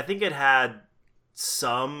 Like, I think it had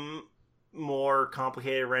some more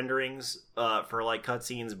complicated renderings for, like,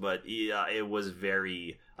 cutscenes, but it was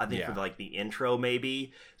very... I think for, like, the intro,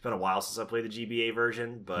 maybe. It's been a while since I played the GBA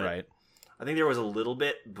version, but... Right. I think there was a little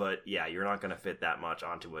bit, but yeah, you're not going to fit that much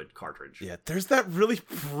onto a cartridge. Yeah, there's that really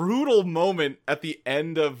brutal moment at the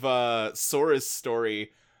end of Sora's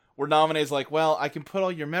story where Naminé's like, well, I can put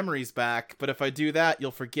all your memories back, but if I do that, you'll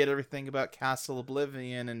forget everything about Castle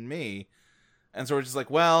Oblivion and me. And Sora's just like,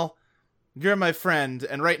 well, you're my friend,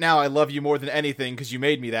 and right now I love you more than anything because you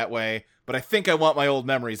made me that way, but I think I want my old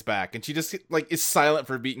memories back. And she just, like, is silent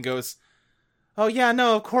for a beat and goes... Oh, yeah,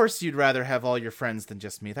 no, of course you'd rather have all your friends than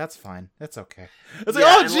just me. That's fine. That's okay. It's like,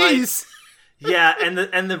 oh, jeez! Like, yeah, and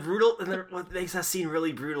the brutal... And what makes that scene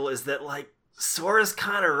really brutal is that, like, Sora's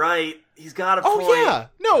kind of right. He's got a point. Oh, yeah!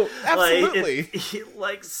 No, absolutely.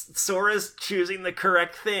 Like Sora's choosing the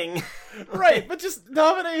correct thing. Right, but just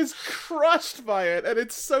Naminé is crushed by it, and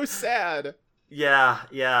it's so sad. Yeah.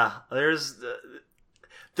 There's...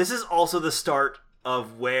 this is also the start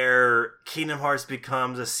of where Kingdom Hearts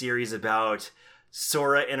becomes a series about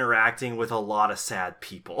Sora interacting with a lot of sad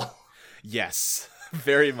people. Yes,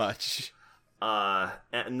 very much.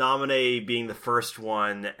 Naminé being the first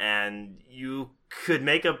one, and you could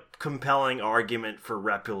make a compelling argument for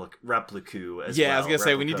Repliku as well. Yeah, I was gonna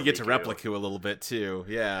say, we need to get to Repliku a little bit, too.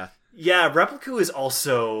 Yeah. Yeah, Repliku is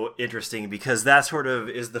also interesting, because that sort of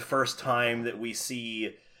is the first time that we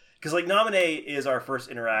see... Because, like, Naminé is our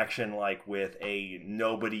first interaction, like, with a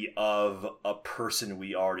nobody of a person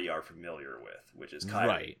we already are familiar with, which is Kairi.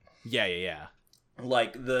 Right. Yeah.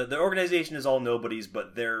 Like, the organization is all nobodies,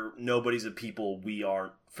 but they're nobodies of people we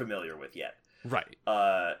aren't familiar with yet. Right.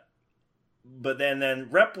 But then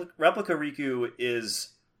Replica Riku is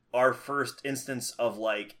our first instance of,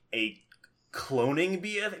 like, a cloning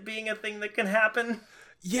being a thing that can happen.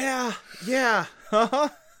 Yeah.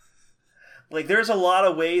 Like, there's a lot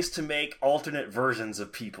of ways to make alternate versions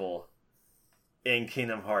of people in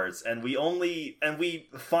Kingdom Hearts, and we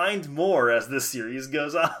find more as this series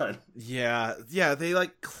goes on. Yeah, they,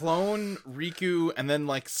 like, clone Riku and then,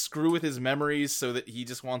 like, screw with his memories so that he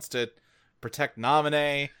just wants to protect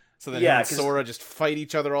Naminé, so that him and Sora just fight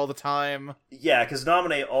each other all the time. Yeah, because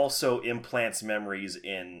Naminé also implants memories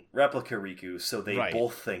in Replica Riku, so they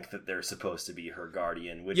both think that they're supposed to be her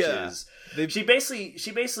guardian, which is... She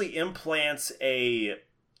basically implants a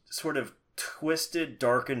sort of twisted,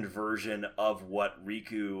 darkened version of what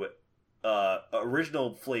Riku...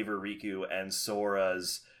 original flavor Riku and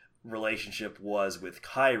Sora's relationship was with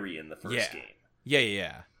Kairi in the first game.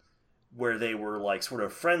 Yeah. Where they were, like, sort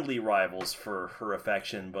of friendly rivals for her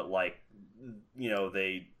affection, but, like, you know,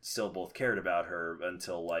 they still both cared about her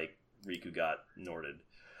until, like, Riku got Norded.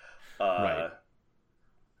 Right.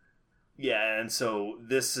 Yeah, and so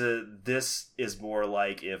this is more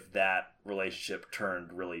like if that relationship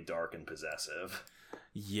turned really dark and possessive.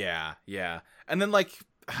 Yeah. And then like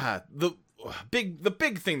the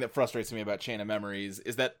big thing that frustrates me about Chain of Memories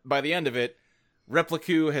is that by the end of it,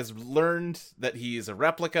 Repliku has learned that he's a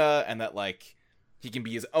replica and that like he can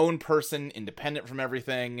be his own person, independent from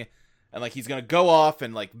everything, and like he's gonna go off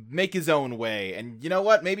and like make his own way. And you know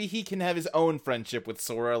what? Maybe he can have his own friendship with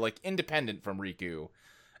Sora, like independent from Riku.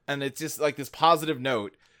 And it's just like this positive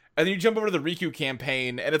note. And then you jump over to the Riku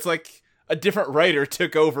campaign, and it's like a different writer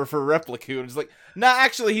took over for Repliku, and it's like, nah,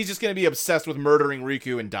 actually, he's just gonna be obsessed with murdering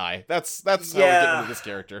Riku and die. That's how we're getting into this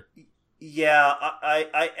character. Yeah,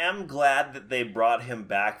 I am glad that they brought him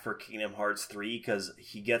back for Kingdom Hearts 3, because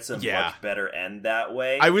he gets a much better end that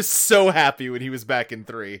way. I was so happy when he was back in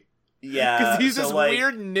 3. Yeah, because he's this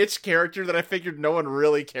weird niche character that I figured no one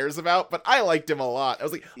really cares about, but I liked him a lot. I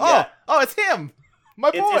was like, oh, it's him! My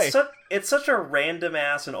boy! It's such a random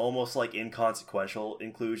ass and almost like inconsequential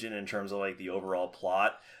inclusion in terms of like the overall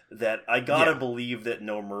plot that I gotta believe that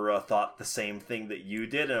Nomura thought the same thing that you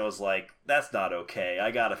did, and it was like, that's not okay, I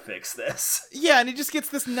gotta fix this. Yeah, and he just gets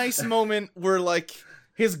this nice moment where like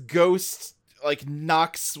his ghost like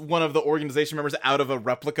knocks one of the organization members out of a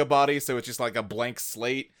replica body, so it's just like a blank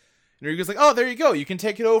slate. And Riku's like, oh, there you go, you can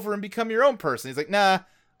take it over and become your own person. He's like, nah,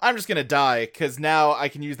 I'm just gonna die, because now I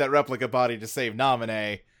can use that replica body to save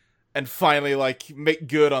Naminé, and finally, like, make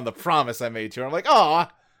good on the promise I made to her. I'm like, aw,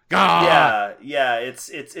 God. Yeah,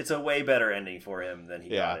 it's a way better ending for him than he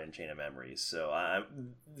got in Chain of Memories. So,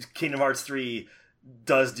 Kingdom Hearts 3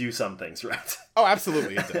 does do some things right. Oh,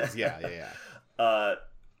 absolutely it does, yeah.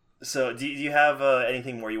 So, do you have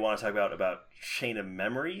anything more you want to talk about Chain of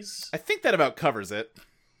Memories? I think that about covers it.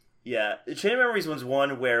 Yeah, Chain of Memories was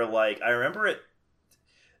one where, like, I remember it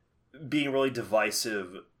being really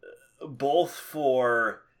divisive, both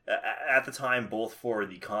for, at the time, both for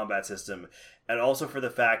the combat system, and also for the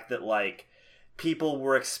fact that, like, people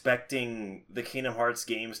were expecting the Kingdom Hearts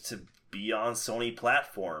games to be on Sony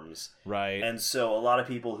platforms. Right. And so a lot of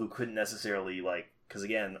people who couldn't necessarily, like, because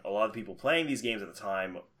again, a lot of people playing these games at the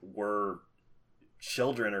time were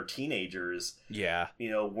children or teenagers,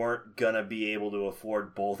 weren't gonna be able to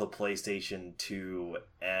afford both a PlayStation 2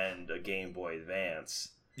 and a Game Boy Advance.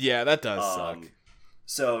 Yeah, that does suck.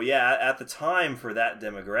 So yeah, at the time for that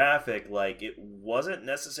demographic, like, it wasn't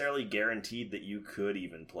necessarily guaranteed that you could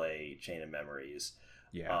even play Chain of Memories.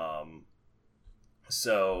 Yeah.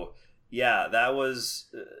 So yeah,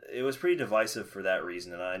 it was pretty divisive for that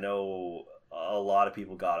reason, and I know a lot of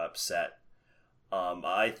people got upset.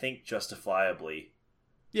 I think justifiably.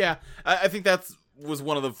 Yeah, I think that was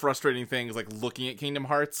one of the frustrating things, like, looking at Kingdom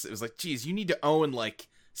Hearts. It was like, geez, you need to own, like,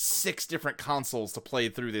 6 different consoles to play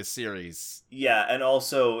through this series. Yeah, and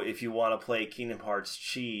also, if you want to play Kingdom Hearts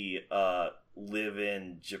Chi, live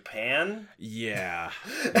in Japan. Yeah.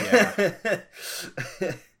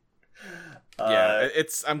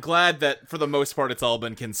 I'm glad that, for the most part, it's all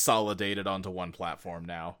been consolidated onto one platform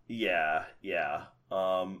now. Yeah.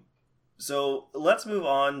 So let's move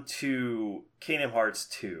on to Kingdom Hearts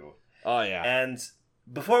 2. Oh, yeah. And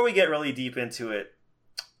before we get really deep into it,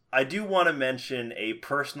 I do want to mention a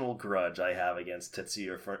personal grudge I have against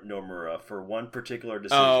Tetsuya Nomura for one particular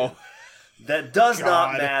decision that does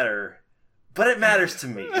not matter, but it matters to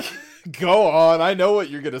me. Go on, I know what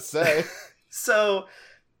you're going to say. So,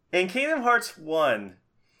 in Kingdom Hearts 1,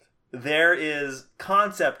 there is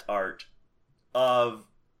concept art of,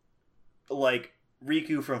 like,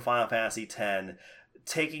 Riku from Final Fantasy X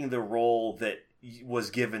taking the role that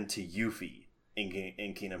was given to Yuffie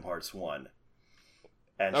in Kingdom Hearts 1.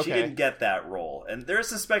 And she didn't get that role. And there's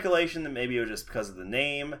some speculation that maybe it was just because of the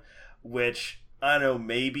name, which, I don't know,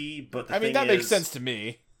 maybe, but the thing is... that makes sense to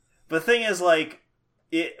me. But the thing is, like,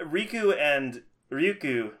 Riku and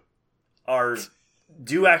Ryuku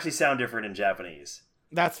do actually sound different in Japanese.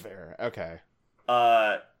 That's fair. Okay.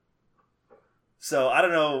 So, I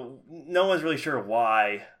don't know. No one's really sure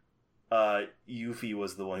why Yuffie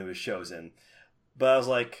was the one who was chosen. But I was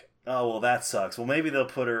like, oh, well, that sucks. Well, maybe they'll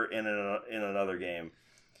put her in another game.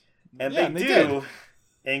 And they do did.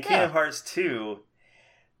 In Kingdom Hearts 2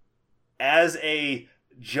 as a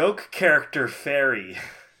joke character fairy.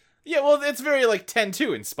 Yeah, well, it's very, like,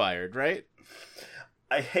 10-2 inspired, right?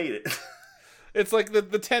 I hate it. It's like the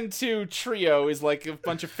 10-2 trio is like a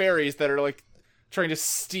bunch of fairies that are, like, trying to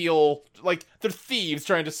steal, like, they're thieves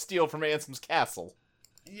trying to steal from Ansem's castle.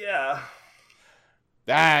 Yeah.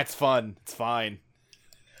 That's fun. It's fine.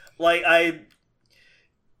 Like,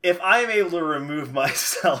 if I'm able to remove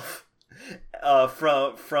myself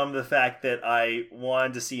from the fact that I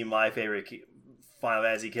wanted to see my favorite Final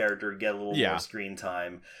Fantasy character get a little more screen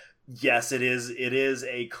time. Yes, it is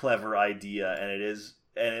a clever idea, and it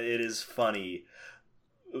is funny.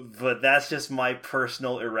 But that's just my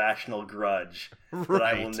personal irrational grudge that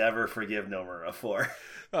I will never forgive Nomura for.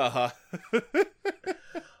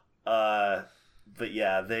 But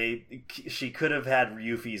yeah, she could have had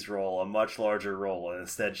Yuffie's role, a much larger role, and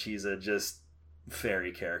instead she's a just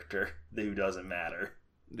fairy character who doesn't matter.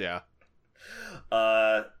 Yeah.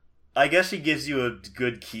 I guess she gives you a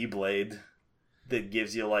good Keyblade that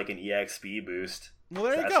gives you like an EXP boost. Well,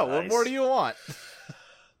 there you go. Nice. What more do you want?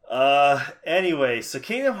 Anyway, so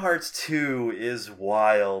Kingdom Hearts 2 is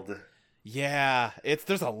wild. Yeah,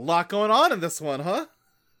 there's a lot going on in this one, huh?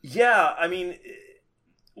 Yeah, I mean,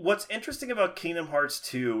 what's interesting about Kingdom Hearts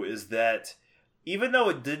 2 is that even though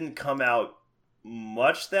it didn't come out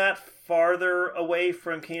much that farther away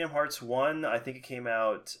from Kingdom Hearts 1, I think it came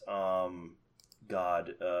out,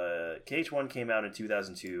 KH1 came out in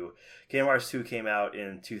 2002, Kingdom Hearts 2 came out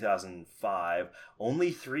in 2005,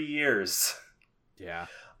 only 3 years. Yeah.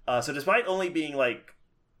 So despite only being like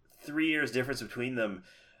 3 years difference between them,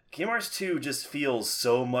 Kingdom Hearts 2 just feels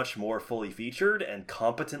so much more fully featured and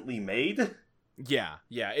competently made. Yeah.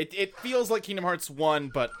 It feels like Kingdom Hearts 1,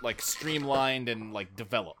 but like streamlined and like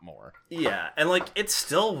developed more. Yeah, and like it's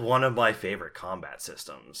still one of my favorite combat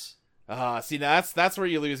systems. See, that's where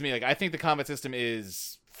you lose me. Like, I think the combat system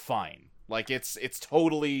is fine. Like, it's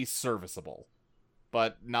totally serviceable,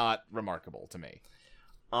 but not remarkable to me.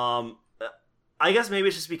 I guess maybe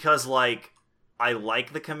it's just because, like, I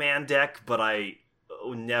like the command deck, but I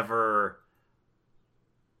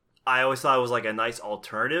always thought it was, like, a nice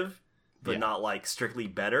alternative, but not, like, strictly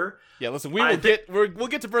better. Yeah, listen, we'll get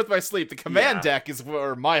to Birth by Sleep. The command deck is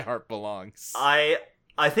where my heart belongs.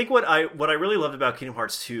 I think what I really loved about Kingdom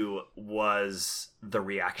Hearts 2 was the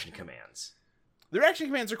reaction commands. The reaction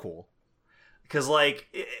commands are cool. Because, like,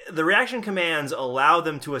 the reaction commands allow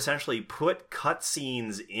them to essentially put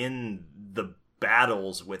cutscenes in the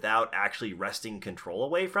battles without actually wresting control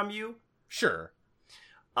away from you. Sure.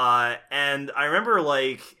 And I remember,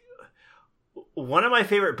 like, one of my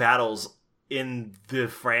favorite battles in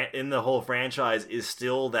the whole franchise is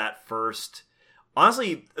still that first...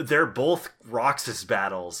 Honestly, they're both Roxas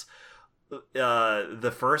battles.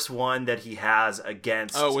 The first one that he has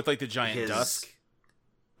against... Oh, with, like, the giant Dusk?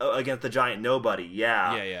 Against the giant Nobody,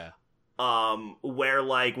 yeah. Yeah. Where,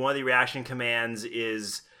 like, one of the reaction commands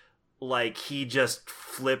is... like, he just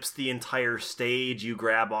flips the entire stage, you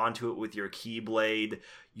grab onto it with your Keyblade,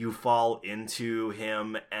 you fall into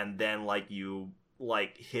him, and then, like, you,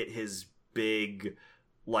 like, hit his big,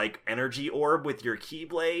 like, energy orb with your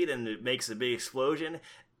Keyblade, and it makes a big explosion.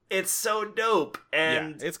 It's so dope,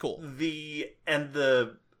 and... yeah, it's cool. The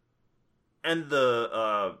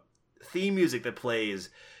theme music that plays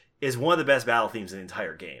is one of the best battle themes in the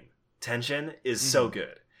entire game. Tension is so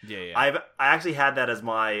good. Yeah. I actually had that as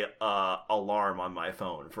my alarm on my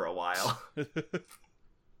phone for a while.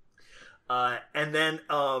 And then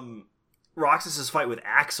Roxas's fight with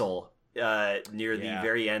Axel near the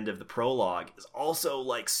very end of the prologue is also,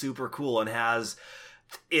 like, super cool and has...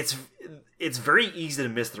 It's very easy to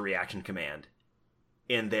miss the reaction command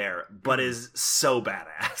in there, but is so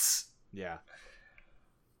badass. Yeah.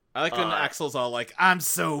 I like when Axel's all like, "I'm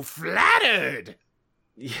so flattered!"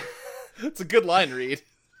 Yeah. It's a good line read.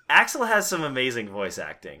 Axel has some amazing voice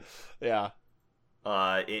acting. Yeah.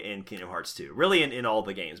 In Kingdom Hearts 2. Really in all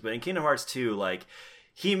the games. But in Kingdom Hearts 2, like,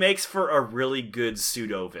 he makes for a really good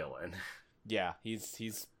pseudo-villain. Yeah,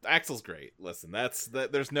 he's Axel's great. Listen,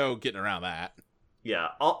 there's no getting around that. Yeah.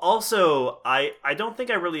 Also, I don't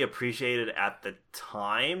think I really appreciated it at the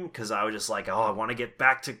time, because I was just like, oh, I want to get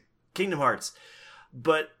back to Kingdom Hearts.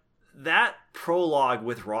 But that prologue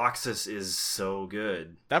with Roxas is so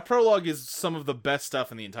good. That prologue is some of the best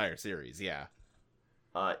stuff in the entire series, yeah.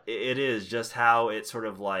 It is just how it sort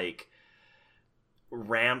of, like,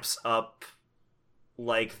 ramps up,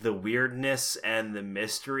 like, the weirdness and the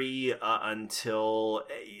mystery until...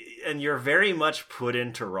 And you're very much put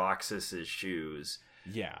into Roxas's shoes.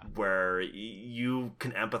 Yeah. Where you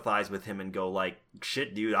can empathize with him and go, like,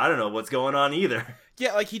 shit, dude, I don't know what's going on either.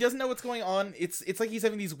 Yeah, like, he doesn't know what's going on. It's like he's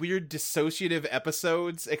having these weird dissociative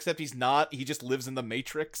episodes, except he's not. He just lives in the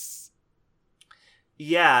Matrix.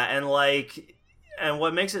 Yeah, and, like... And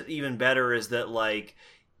what makes it even better is that, like,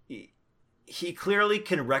 he clearly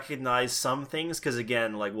can recognize some things, because,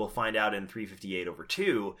 again, like, we'll find out in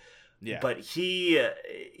 358/2... Yeah. But he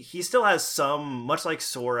still has some, much like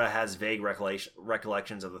Sora has vague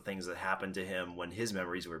recollections of the things that happened to him when his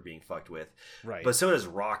memories were being fucked with. Right. But so does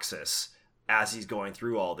Roxas. as he's going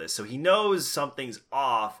through all this. So he knows something's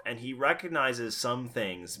off, and he recognizes some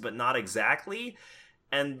things, but not exactly.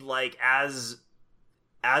 And, like, as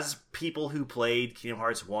people who played Kingdom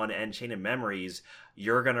Hearts 1 and Chain of Memories,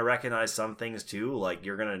 you're going to recognize some things too. Like,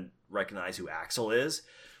 you're going to recognize who Axel is,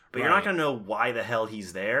 but you're not going to know why the hell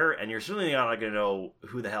he's there, and you're certainly not going to know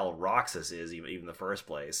who the hell Roxas is, even in the first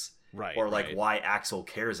place. Right. Or, like, why Axel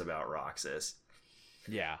cares about Roxas.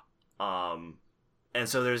 Yeah. And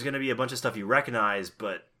so there's going to be a bunch of stuff you recognize,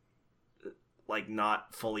 but, like,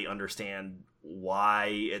 not fully understand why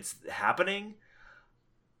it's happening.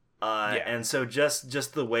 And so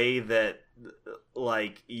just the way that,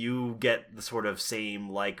 like, you get the sort of same,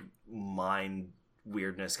 like, mind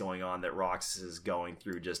weirdness going on that Roxas is going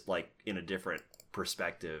through, just, like, in a different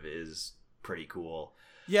perspective, is pretty cool.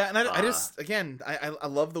 Yeah, and I just, again, I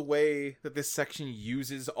love the way that this section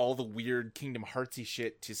uses all the weird Kingdom Heartsy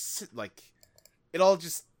shit to, like, it all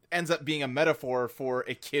just ends up being a metaphor for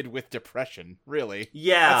a kid with depression, really.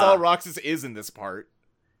 Yeah. That's all Roxas is in this part.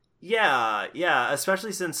 Yeah,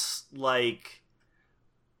 especially since, like,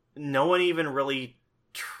 no one even really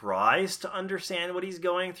tries to understand what he's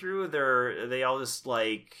going through. They all just,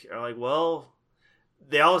 like, are like, well,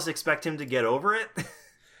 they all just expect him to get over it.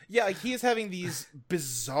 Yeah, like, he is having these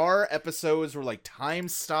bizarre episodes where, like, time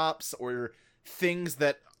stops or things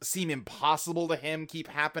that seem impossible to him keep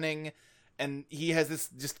happening, and he has this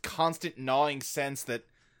just constant gnawing sense that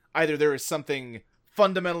either there is something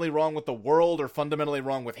fundamentally wrong with the world or fundamentally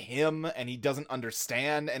wrong with him, and he doesn't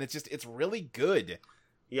understand, and it's really good.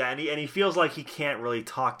 Yeah, and he feels like he can't really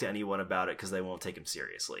talk to anyone about it because they won't take him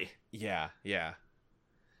seriously. Yeah.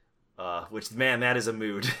 Which, man, that is a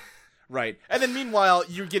mood. Right. And then meanwhile,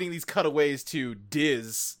 you're getting these cutaways to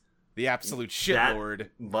Diz, the absolute shitlord.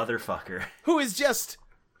 Motherfucker. Who is just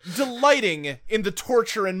delighting in the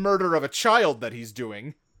torture and murder of a child that he's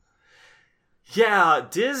doing. Yeah,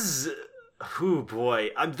 Diz... Oh boy,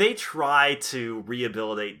 they try to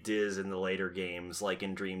rehabilitate Diz in the later games, like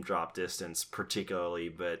in Dream Drop Distance particularly,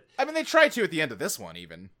 but... I mean, they try to at the end of this one,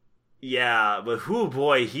 even. Yeah, but oh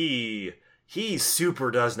boy, he super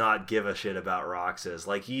does not give a shit about Roxas.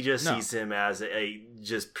 Like, he just sees him as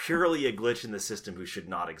just purely a glitch in the system who should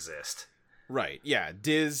not exist. Right, yeah,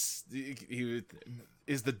 Diz he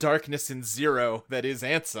is the darkness in Zero that is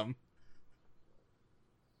Ansem.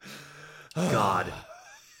 God.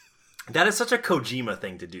 That is such a Kojima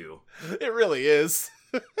thing to do. It really is.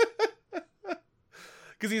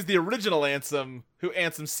 Because he's the original Ansem, who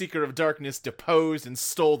Ansem Seeker of Darkness deposed and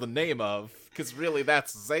stole the name of. Because really,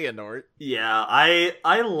 that's Xehanort. Yeah,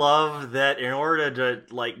 I love that in order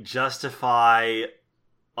to, like, justify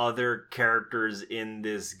other characters in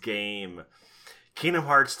this game, Kingdom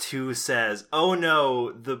Hearts 2 says, oh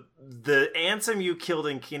no, the Ansem you killed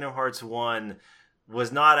in Kingdom Hearts 1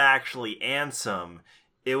 was not actually Ansem.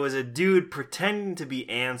 It was a dude pretending to be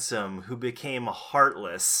Ansem who became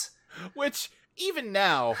Heartless. Which, even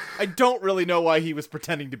now, I don't really know why he was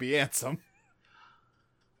pretending to be Ansem.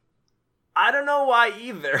 I don't know why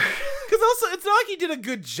either. Because also, it's not like he did a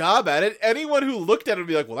good job at it. Anyone who looked at it would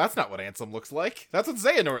be like, well, that's not what Ansem looks like. That's what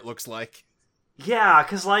Xehanort looks like. Yeah,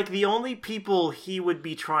 because, like, the only people he would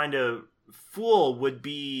be trying to fool would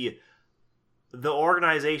be the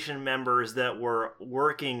organization members that were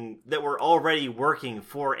already working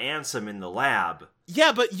for Ansem in the lab.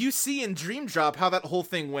 Yeah, but you see in Dream Drop how that whole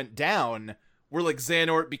thing went down, where, like,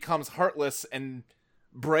 Xehanort becomes Heartless, and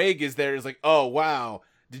Braig is there, is like, oh, wow,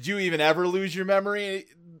 did you even ever lose your memory,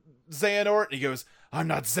 Xehanort? And he goes, I'm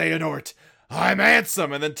not Xehanort, I'm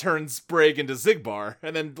Ansem, and then turns Braig into Xigbar,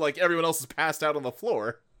 and then, like, everyone else is passed out on the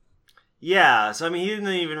floor. Yeah, so, I mean, he didn't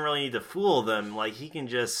even really need to fool them, like, he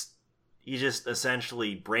just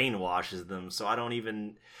essentially brainwashes them, so I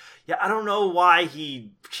don't know why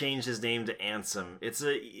he changed his name to Ansem. It's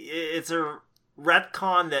a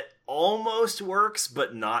retcon that almost works,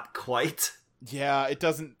 but not quite. Yeah, it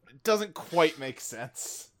doesn't quite make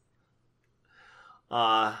sense.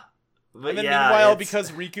 But and then meanwhile,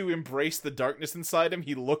 because Riku embraced the darkness inside him,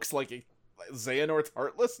 he looks like Xehanort's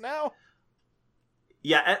Heartless now?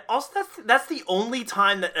 Yeah, and also that's the only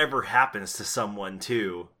time that ever happens to someone,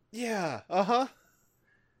 too. Yeah, uh-huh.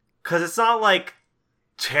 Because it's not like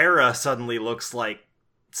Terra suddenly looks like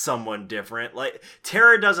someone different. Like,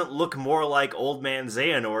 Terra doesn't look more like Old Man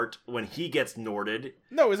Xehanort when he gets Norded.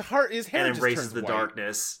 No, his hair and embraces just the white.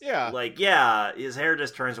 Darkness. Yeah. Like, yeah, his hair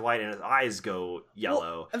just turns white and his eyes go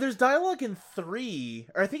yellow. Well, and there's dialogue in 3,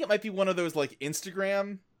 or I think it might be one of those, like,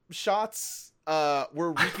 Instagram shots,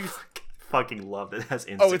 where Riku's... fucking love that it has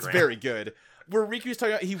Instagram. Oh, it's very good. Where Riku's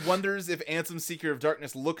talking about, he wonders if Ansem Seeker of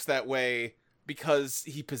Darkness looks that way because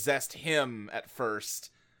he possessed him at first.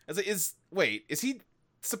 Is he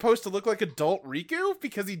supposed to look like adult Riku?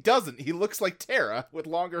 Because he doesn't. He looks like Terra with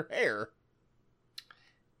longer hair.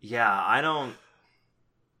 Yeah, I don't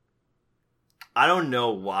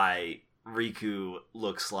know why Riku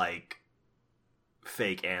looks like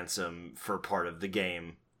fake Ansem for part of the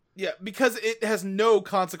game. Yeah, because it has no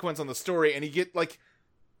consequence on the story, and you get, like,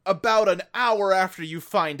 about an hour after you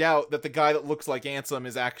find out that the guy that looks like Ansem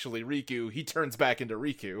is actually Riku, he turns back into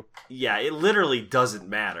Riku. Yeah, it literally doesn't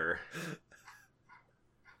matter.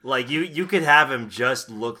 Like, you could have him just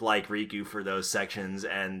look like Riku for those sections,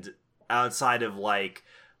 and outside of, like,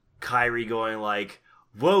 Kairi going like,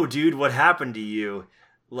 whoa, dude, what happened to you?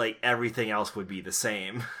 Like, everything else would be the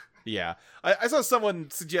same. Yeah. I saw someone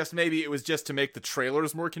suggest maybe it was just to make the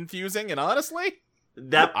trailers more confusing, and honestly,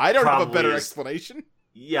 I don't have a better explanation.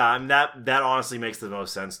 Yeah, that honestly makes the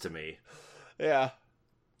most sense to me. Yeah.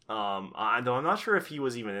 Though I'm not sure if he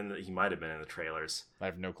was even he might have been in the trailers. I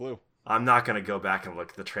have no clue. I'm not going to go back and look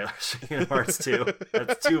at the trailers for Kingdom Hearts 2.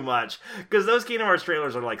 That's too much. Because those Kingdom Hearts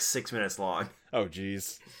trailers are like 6 minutes long. Oh,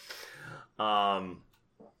 jeez. But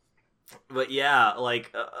yeah,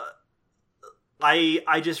 like,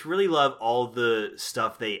 I just really love all the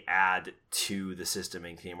stuff they add to the system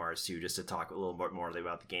in Kingdom Hearts 2, just to talk a little bit more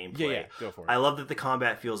about the gameplay. Yeah, go for it. I love that the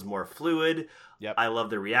combat feels more fluid. Yep. I love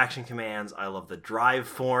the reaction commands. I love the drive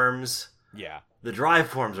forms. Yeah. The drive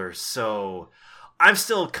forms are so... I'm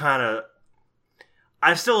still a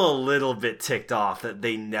little bit ticked off that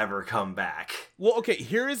they never come back. Well, okay,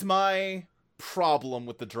 here is my problem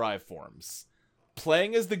with the drive forms.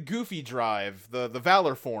 Playing as the Goofy drive, the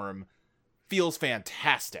Valor form, feels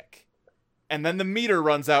fantastic. And then the meter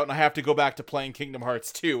runs out and I have to go back to playing Kingdom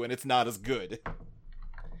Hearts 2 and it's not as good.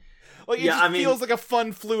 Like, it feels like a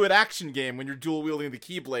fun, fluid action game when you're dual-wielding the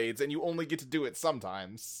Keyblades and you only get to do it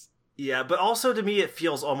sometimes. Yeah, but also to me it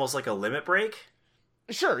feels almost like a limit break.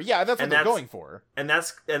 Sure, yeah, that's what they're going for. And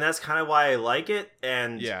that's kind of why I like it.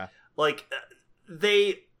 And yeah, like,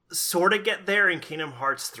 they sort of get there in Kingdom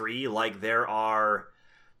Hearts 3. Like, there are,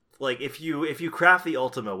 like, if you craft the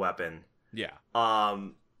Ultima weapon, yeah,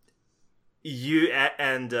 you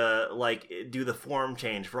like, do the form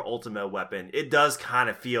change for Ultima weapon, it does kind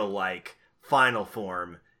of feel like final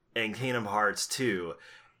form in Kingdom Hearts 2,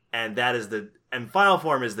 and final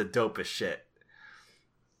form is the dopest shit.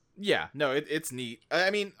 Yeah, no, it's neat.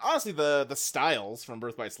 I mean, honestly, the styles from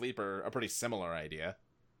Birth by Sleep are a pretty similar idea.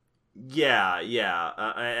 Yeah,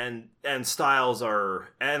 and styles are,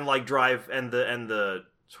 and like drive, and the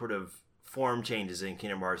sort of form changes in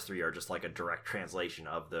Kingdom Hearts 3 are just like a direct translation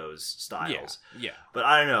of those styles. Yeah. But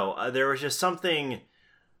I don't know, there was just something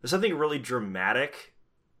really dramatic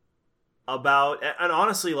about, and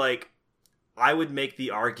honestly, like, I would make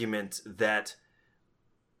the argument that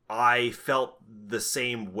I felt the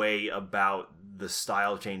same way about the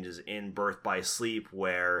style changes in Birth by Sleep,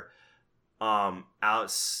 where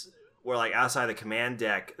outside the command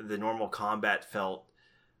deck, the normal combat felt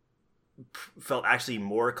actually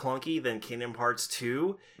more clunky than Kingdom Hearts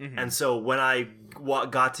 2. Mm-hmm. And so when I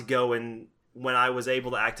got to go and when I was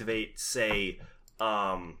able to activate, say,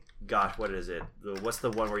 what is it? What's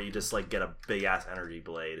the one where you just like get a big ass energy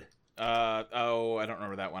blade? I don't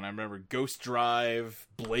remember that one. I remember Ghost Drive,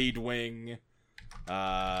 Blade Wing.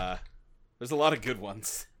 There's a lot of good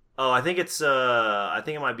ones. Oh, I think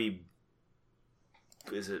it might be.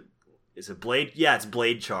 Is it Blade? Yeah, it's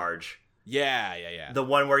Blade Charge. Yeah. The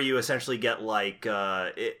one where you essentially get like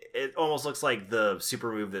it almost looks like the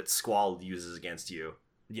super move that Squall uses against you.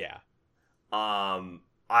 Yeah.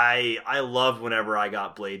 I loved whenever I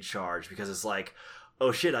got Blade Charge, because it's like,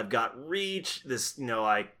 oh shit, I've got reach. This,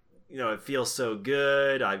 it feels so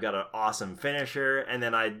good. I've got an awesome finisher, and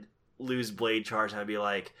then I'd lose Blade Charge, and I'd be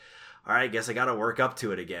like, all right, guess I got to work up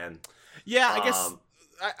to it again. Yeah, I guess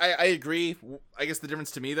I agree. I guess the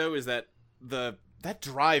difference to me though is that that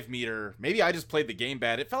drive meter, maybe I just played the game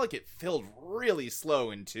bad. It felt like it filled really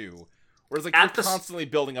slow in 2, whereas like you're constantly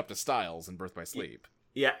building up to styles in Birth by Sleep.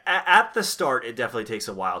 Yeah, at the start, it definitely takes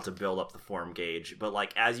a while to build up the form gauge, but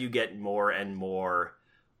like as you get more and more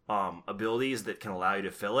abilities that can allow you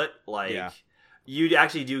to fill it, like you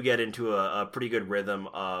actually do get into a pretty good rhythm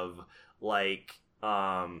of like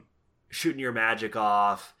shooting your magic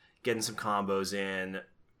off, getting some combos in,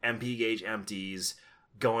 MP gauge empties,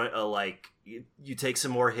 going like you take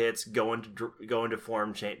some more hits, go into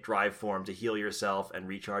form drive form to heal yourself and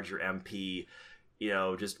recharge your MP.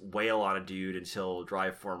 Just wail on a dude until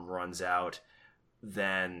drive form runs out,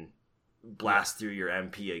 then blast through your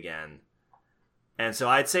MP again. And so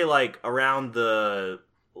I'd say like around the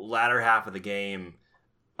latter half of the game,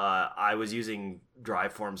 I was using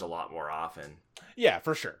drive forms a lot more often. Yeah,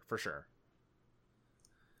 for sure.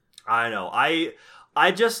 I know.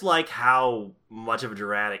 I just like how much of a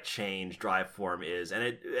dramatic change Drive Form is, and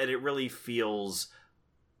it really feels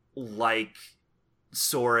like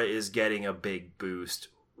Sora is getting a big boost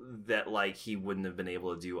that like he wouldn't have been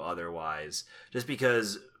able to do otherwise. Just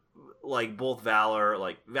because like both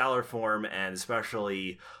Valor Form and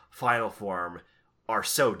especially Final Form are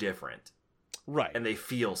so different. Right. And they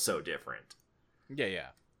feel so different. Yeah.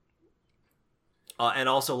 And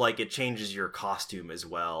also, like, it changes your costume as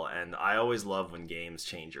well. And I always love when games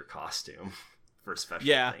change your costume for special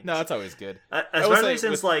things. No, that's always good. Especially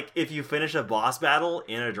since, like, if you finish a boss battle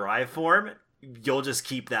in a Drive Form, you'll just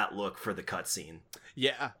keep that look for the cutscene.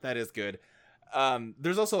 Yeah, that is good.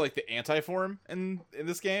 There's also, like, the anti-form in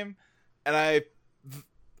this game. And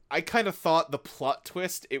I kind of thought the plot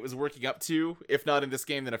twist it was working up to, if not in this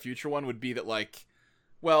game, then a future one, would be that, like,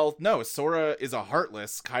 well, no, Sora is a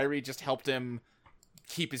Heartless. Kairi just helped him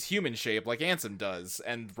keep his human shape like Ansem does,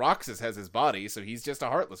 and Roxas has his body, so he's just a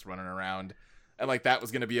Heartless running around, and like that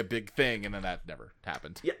was gonna be a big thing, and then that never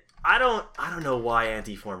happened. Yeah, I don't know why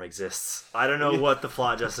Anti-Form exists. I don't know what the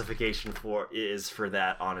plot justification is for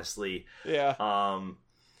that, honestly. Yeah.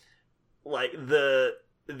 Like the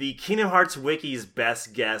Kingdom Hearts Wiki's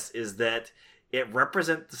best guess is that it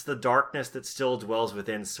represents the darkness that still dwells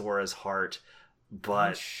within Sora's heart,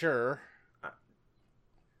 but sure.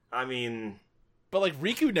 I mean, but like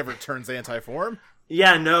Riku never turns anti-form.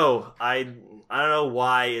 Yeah, no. I don't know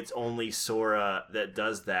why it's only Sora that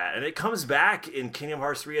does that. And it comes back in Kingdom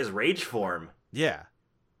Hearts 3 as Rage Form. Yeah.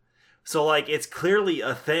 So like it's clearly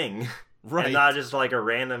a thing. Right. And not just like a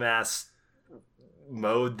random ass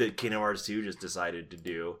mode that Kingdom Hearts 2 just decided to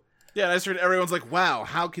do. Yeah, and I started everyone's like, wow,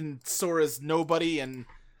 how can Sora's nobody and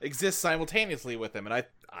exist simultaneously with him? And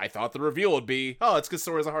I thought the reveal would be, oh, it's because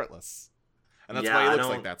Sora's a Heartless. And that's why he looks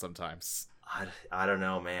like that sometimes. I don't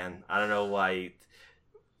know, man. I don't know why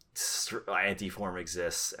Anti-Form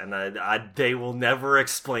exists, and they will never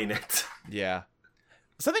explain it. Yeah.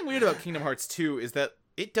 Something weird about Kingdom Hearts 2 is that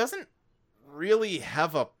it doesn't really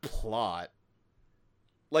have a plot.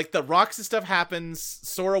 Like, the Roxas stuff happens,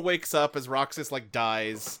 Sora wakes up as Roxas, like,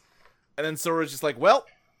 dies, and then Sora's just like, well,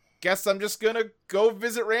 guess I'm just gonna go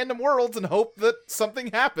visit random worlds and hope that something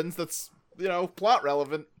happens that's, plot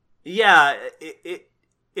relevant. Yeah,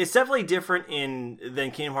 it's definitely different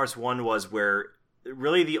than Kingdom Hearts 1 was, where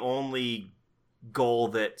really the only goal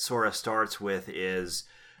that Sora starts with is,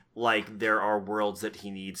 like, there are worlds that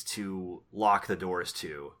he needs to lock the doors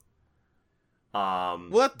to.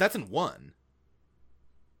 Well, that's in 1.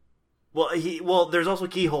 Well, there's also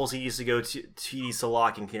keyholes he needs to go to. He needs to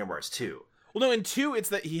lock in Kingdom Hearts 2. Well, no, in 2, it's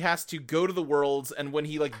that he has to go to the worlds, and when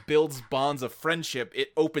he, like, builds bonds of friendship, it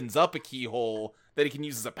opens up a keyhole that he can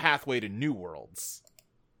use as a pathway to new worlds.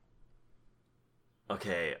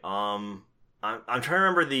 Okay, I'm trying to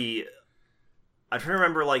remember the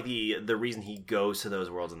reason he goes to those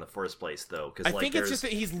worlds in the first place, though. Because I think it's just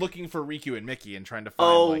that he's looking for Riku and Mickey and trying to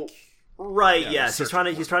find right. Yes, he's trying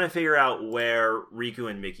to figure out where Riku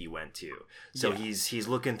and Mickey went to. So he's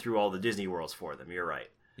looking through all the Disney worlds for them. You're right.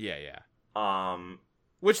 Yeah.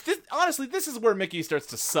 Which honestly, this is where Mickey starts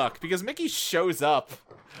to suck, because Mickey shows up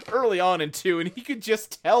early on in 2, and he could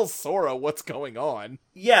just tell Sora what's going on.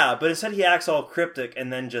 Yeah, but instead he acts all cryptic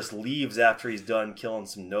and then just leaves after he's done killing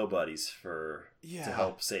some nobodies to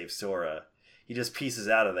help save Sora. He just pieces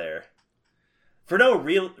out of there for no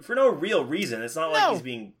real reason. It's not like he's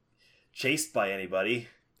being chased by anybody.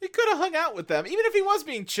 He could have hung out with them, even if he was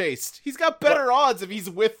being chased. He's got better odds if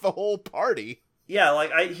he's with the whole party. Yeah,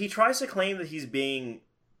 like he tries to claim that he's being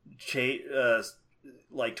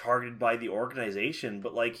targeted by the organization,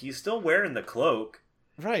 but like he's still wearing the cloak,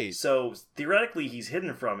 right? So theoretically, he's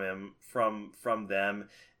hidden from them,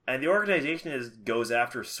 and the organization goes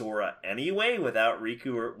after Sora anyway without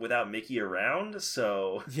Riku or without Mickey around.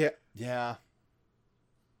 So yeah.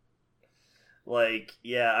 Like,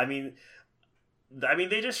 yeah, I mean,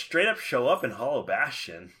 they just straight up show up in Hollow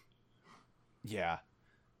Bastion. Yeah,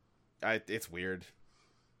 it's weird.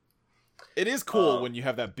 It is cool when you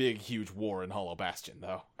have that big, huge war in Hollow Bastion,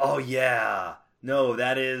 though. Oh yeah, no,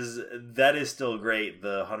 that is still great.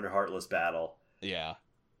 The 100 Heartless battle. Yeah.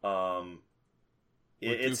 Where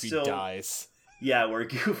Goofy dies. Yeah, where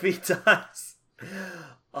Goofy dies.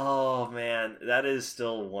 Oh man, that is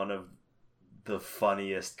still one of the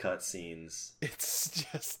funniest cutscenes. It's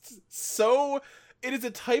just so. It is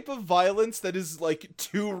a type of violence that is like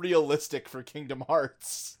too realistic for Kingdom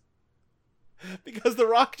Hearts. Because the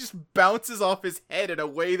rock just bounces off his head in a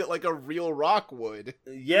way that, like, a real rock would.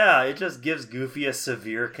 Yeah, it just gives Goofy a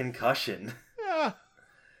severe concussion. Yeah.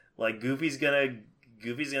 Like, Goofy's gonna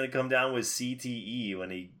Goofy's gonna come down with CTE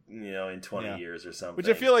when he, in 20 years or something. Which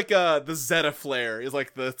I feel like the Zeta Flare is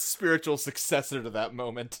like the spiritual successor to that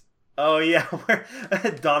moment. Oh yeah, where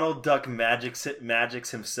Donald Duck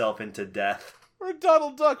magics himself into death. Where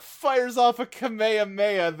Donald Duck fires off a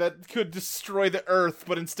Kamehameha that could destroy the Earth,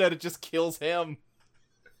 but instead it just kills him.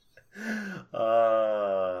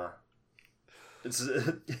 It's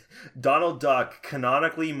Donald Duck,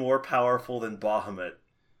 canonically more powerful than Bahamut.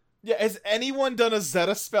 Yeah, has anyone done a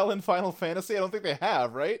Zeta spell in Final Fantasy? I don't think they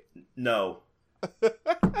have, right? No. No.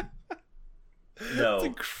 It's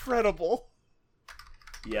incredible.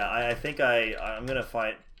 Yeah, I think I'm gonna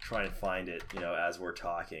try and find it, as we're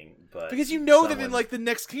talking. But because that in like the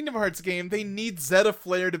next Kingdom Hearts game, they need Zeta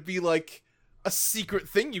Flare to be like a secret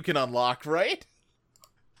thing you can unlock, right?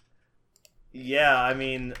 Yeah, I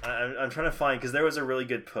mean, I'm trying to find, because there was a really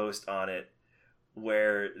good post on it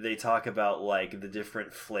where they talk about like the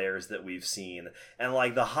different flares that we've seen, and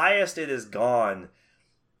like the highest it has gone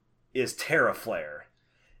is Terra Flare,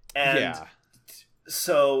 and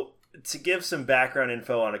so to give some background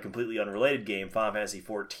info on a completely unrelated game, Final Fantasy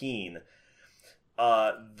XIV,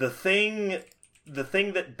 the thing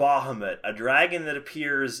that Bahamut, a dragon that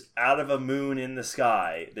appears out of a moon in the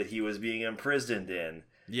sky that he was being imprisoned in,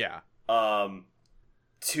 to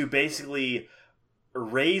basically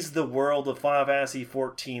raise the world of Final Fantasy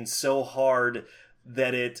XIV so hard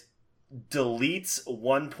that it deletes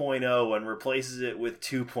 1.0 and replaces it with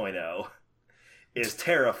 2.0 is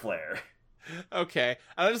Terra Flare. Okay,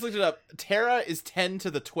 I just looked it up. Terra is 10 to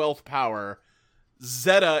the 12th power.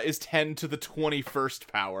 Zeta is 10 to the 21st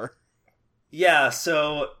power. Yeah,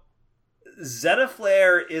 so Zeta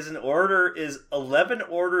Flare is 11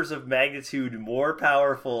 orders of magnitude more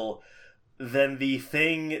powerful than the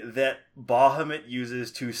thing that Bahamut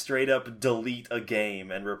uses to straight up delete a game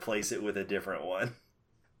and replace it with a different one.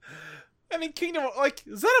 I mean,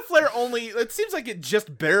 Zeta Flare it seems like it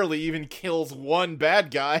just barely even kills one bad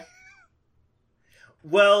guy.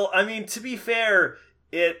 Well, I mean, to be fair,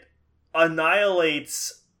 it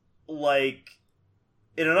annihilates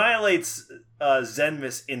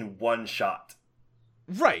Zenmus in one shot.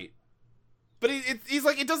 Right. But he's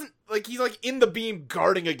like, it doesn't, like, he's like in the beam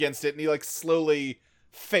guarding against it, and he like slowly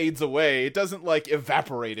fades away. It doesn't like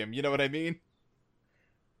evaporate him, you know what I mean?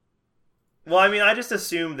 Well, I mean, I just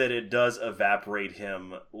assume that it does evaporate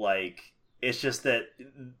him, like, it's just that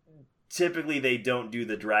typically they don't do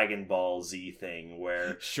the Dragon Ball Z thing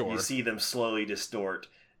where you see them slowly distort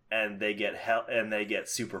and they get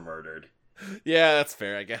super murdered. Yeah, that's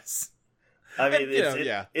fair, I guess. I mean,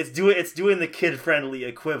 it's doing the kid-friendly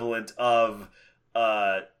equivalent of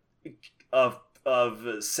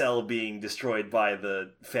Cell being destroyed by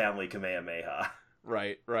the family Kamehameha.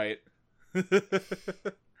 Right.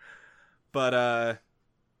 But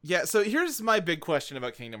yeah, so here's my big question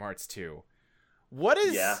about Kingdom Hearts 2.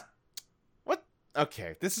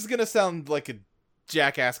 Okay, this is gonna sound like a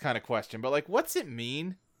jackass kind of question, but like, what's it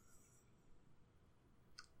mean?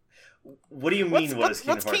 What do you mean? What's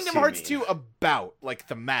Kingdom Hearts 2 about, like,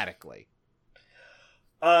 thematically?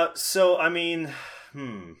 So I mean,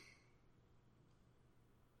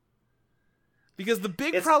 because the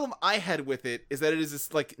big problem I had with it is that it is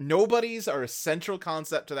this, like, nobodies are a central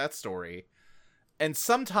concept to that story, and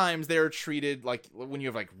sometimes they're treated like when you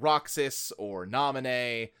have like Roxas or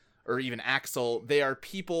Naminé or even Axel, they are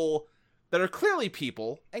people that are clearly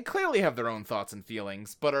people and clearly have their own thoughts and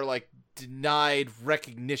feelings, but are like denied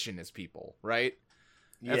recognition as people, right?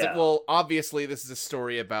 Yeah. It's like, well, obviously this is a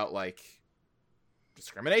story about like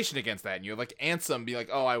discrimination against that, and you have like Ansem be like,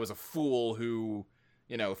 oh, I was a fool who,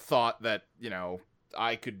 thought that,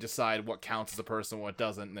 I could decide what counts as a person, what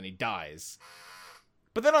doesn't, and then he dies.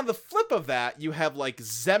 But then on the flip of that, you have like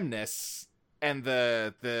Xemnas and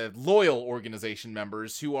the loyal organization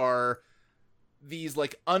members who are these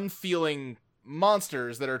like unfeeling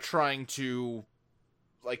monsters that are trying to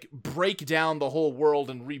like break down the whole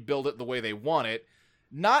world and rebuild it the way they want it.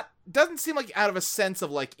 Doesn't seem like out of a sense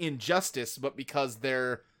of like injustice, but because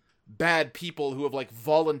they're bad people who have like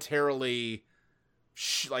voluntarily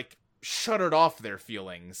shuttered off their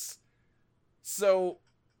feelings. So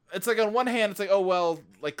it's like on one hand, it's like, oh, well,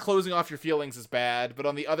 like closing off your feelings is bad. But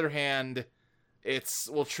on the other hand, it's,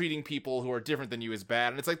 well, treating people who are different than you is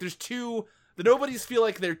bad. And it's like the nobodies feel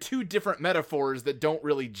like they're two different metaphors that don't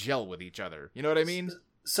really gel with each other. You know what I mean?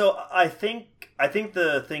 So I think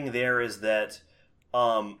the thing there is that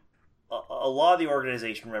a lot of the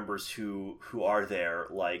organization members who are there,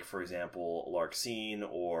 like, for example, Larxene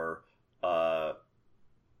or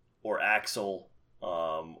Axel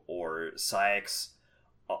or Saïx,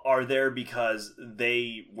 are there because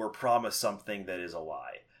they were promised something that is a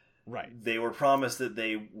lie. Right. They were promised that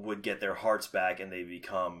they would get their hearts back and they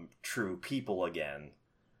become true people again.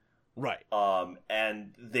 Right.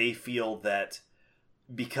 And they feel that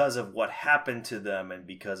because of what happened to them and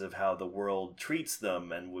because of how the world treats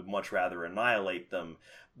them and would much rather annihilate them,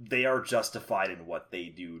 they are justified in what they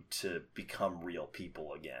do to become real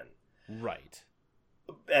people again. Right.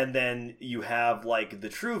 And then you have, like, the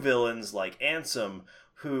true villains, like Ansem,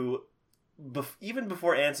 who, even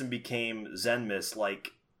before Ansem became Zenmis,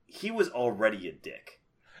 like, he was already a dick.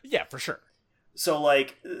 Yeah, for sure. So,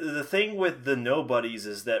 like, the thing with the nobodies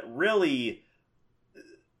is that really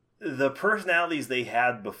the personalities they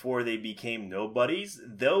had before they became nobodies,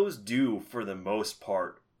 those do, for the most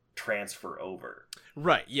part, transfer over.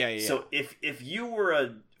 Right, yeah. So if you were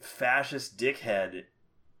a fascist dickhead,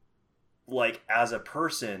 like, as a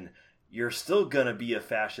person, you're still gonna be a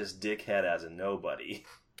fascist dickhead as a nobody.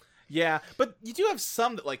 Yeah, but you do have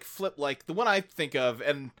some that, like, flip, like, the one I think of,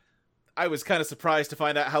 and I was kind of surprised to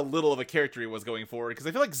find out how little of a character he was going forward, because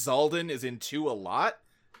I feel like Zaldin is in 2 a lot,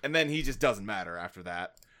 and then he just doesn't matter after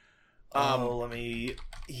that. I don't he's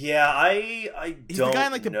the guy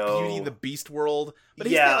in, like, the know. Beauty and the Beast world. But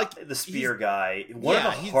he's yeah, got, like, the spear guy. One of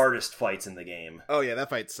the hardest fights in the game. Oh, yeah, that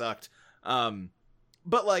fight sucked.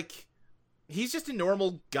 But, like, he's just a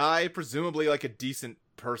normal guy, presumably, like, a decent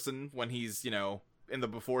person when he's, you know, in the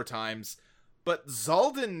before times. But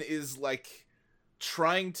Zaldin is, like,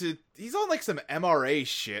 he's on, like, some MRA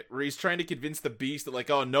shit, where he's trying to convince the Beast that, like,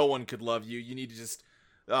 oh, no one could love you. You need to just,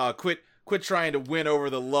 quit trying to win over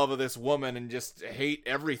the love of this woman and just hate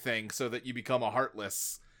everything so that you become a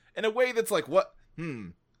Heartless. In a way that's like, what?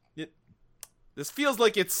 This feels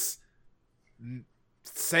like it's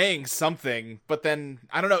saying something, but then,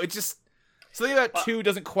 I don't know, it just, something about 2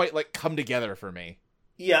 doesn't quite, like, come together for me.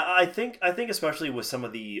 Yeah, I think especially with some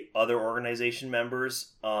of the other organization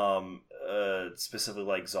members, specifically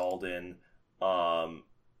like Zaldin,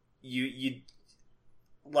 you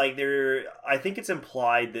like, I think it's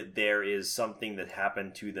implied that there is something that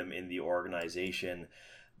happened to them in the organization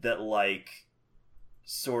that, like,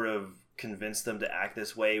 sort of convinced them to act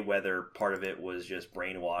this way, whether part of it was just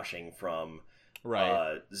brainwashing from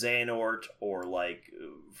Xehanort, or, like,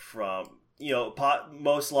 from, you know,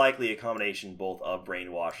 most likely a combination both of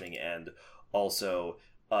brainwashing and also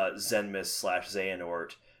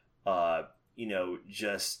Zenmis/Xehanort, you know,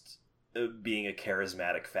 just being a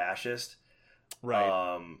charismatic fascist.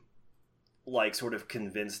 Right. Like, sort of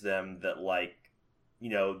convince them that, like, you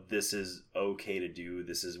know, this is okay to do,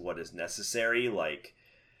 this is what is necessary, like,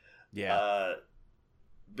 yeah.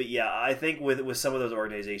 But yeah, I think with some of those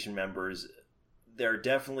organization members, there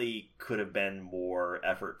definitely could have been more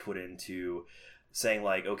effort put into saying,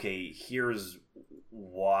 like, okay, here's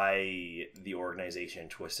why the organization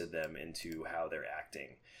twisted them into how they're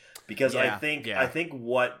acting. Because I think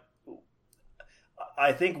what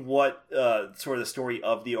sort of the story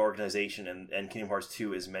of the organization and Kingdom Hearts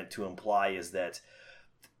 2 is meant to imply is that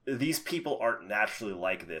these people aren't naturally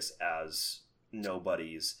like this as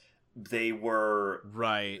nobodies. They were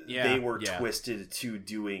twisted to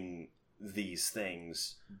doing these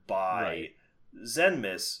things by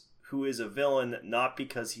Zenmis, who is a villain not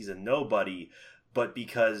because he's a nobody, but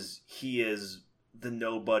because he is the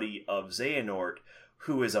nobody of Xehanort,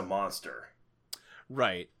 who is a monster.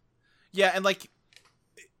 Right. Yeah, and, like,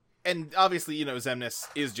 and obviously, you know, Zenmis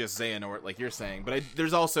is just Xehanort, like you're saying, but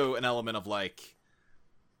there's also an element of, like,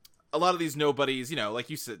 a lot of these nobodies, you know,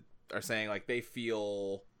 like you said, are saying, like, they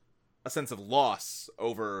feel a sense of loss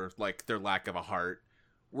over, like, their lack of a heart,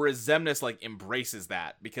 whereas Xemnas, like, embraces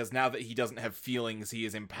that, because now that he doesn't have feelings, he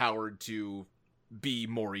is empowered to be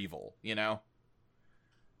more evil, you know?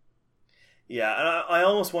 Yeah, and I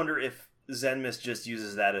almost wonder if Zenmis just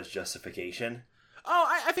uses that as justification. Oh,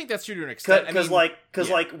 I think that's true to an extent. Because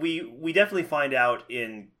we definitely find out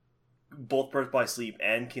in both Birth by Sleep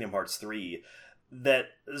and Kingdom Hearts 3 that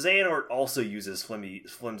Xehanort also uses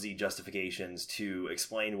flimsy justifications to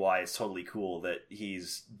explain why it's totally cool that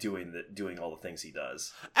he's doing all the things he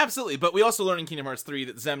does. Absolutely, but we also learn in Kingdom Hearts 3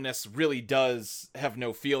 that Xemnas really does have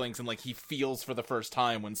no feelings, and, like, he feels for the first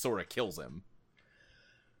time when Sora kills him.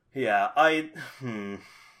 Yeah,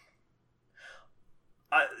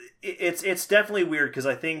 it's definitely weird, because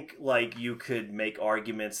I think, like, you could make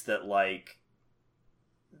arguments that, like,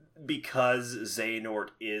 because Xehanort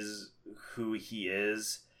is who he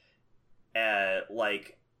is,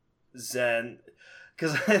 like, Zen,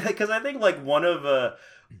 because I think, like, one of the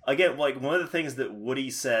things that Woody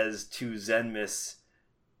says to Zenmis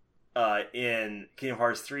in Kingdom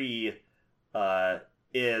Hearts 3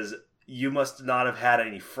 is, "You must not have had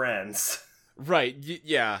any friends." Right,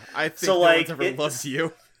 yeah, I think so, no like, one's ever loved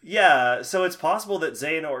you. Yeah, so it's possible that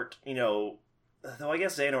Xehanort, though I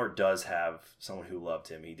guess Xehanort does have someone who loved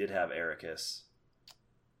him. He did have Ericus.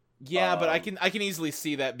 Yeah, but I can easily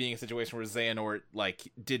see that being a situation where Xehanort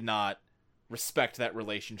did not respect that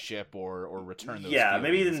relationship or return those. Yeah,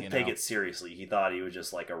 maybe he didn't take it seriously. He thought he was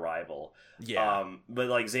just a rival. Yeah. But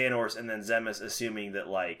Xehanort and then Xemnas assuming that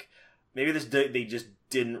maybe they just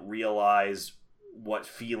didn't realize what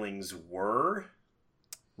feelings were.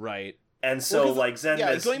 Right. And so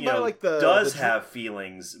Xemnas does have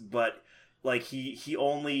feelings, but he's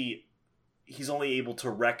only able to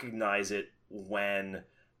recognize it when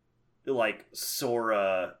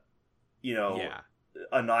Sora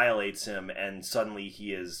annihilates him and suddenly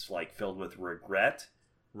he is filled with regret.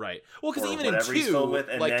 Right. Well, because even whatever in 2, he's filled with,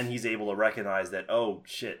 and then he's able to recognize that, oh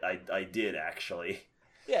shit, I did actually.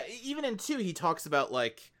 Yeah, even in 2 he talks about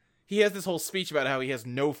he has this whole speech about how he has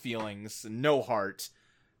no feelings, no heart.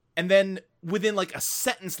 And then within a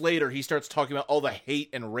sentence later, he starts talking about all the hate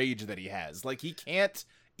and rage that he has. He can't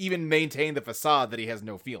even maintain the facade that he has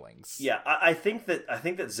no feelings. Yeah, I think that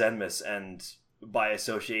Xemnas and by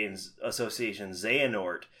association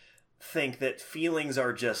Xehanort think that feelings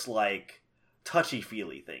are just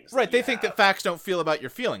touchy-feely things. Right, they think that facts don't feel about your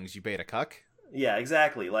feelings, you beta cuck. Yeah,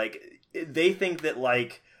 exactly. They think that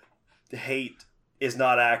hate is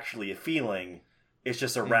not actually a feeling. It's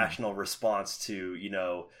just a rational response to,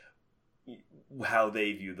 how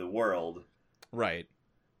they view the world. Right.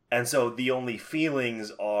 And so the only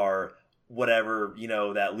feelings are whatever,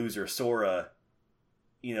 that loser Sora,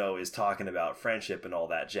 is talking about, friendship and all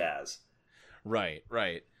that jazz. Right.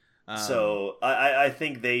 So I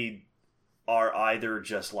think they are either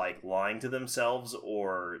just lying to themselves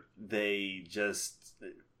or they just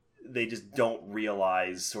don't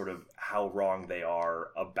realize sort of how wrong they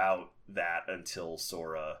are about that until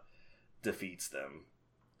Sora defeats them.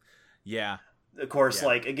 Yeah. Of course,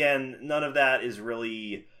 again, none of that is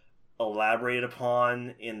really elaborated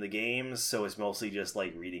upon in the games, so it's mostly just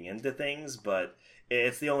reading into things, but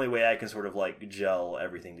it's the only way I can sort of gel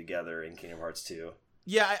everything together in Kingdom Hearts 2.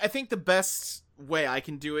 Yeah, I think the best way I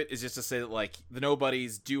can do it is just to say that the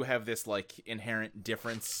nobodies do have this inherent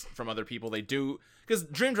difference from other people. They do, because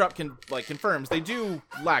Dream Drop confirms they do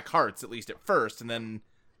lack hearts, at least at first, and then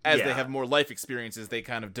as they have more life experiences, they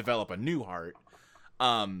kind of develop a new heart.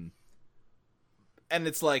 And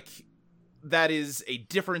it's that is a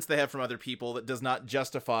difference they have from other people that does not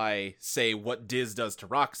justify, say, what Diz does to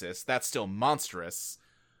Roxas. That's still monstrous.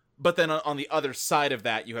 But then on the other side of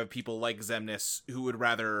that, you have people like Xemnas who would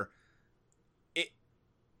rather...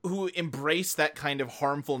 who embrace that kind of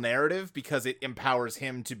harmful narrative because it empowers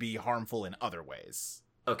him to be harmful in other ways.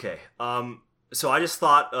 Okay, so I just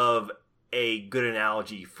thought of a good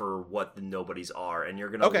analogy for what the nobodies are, and you're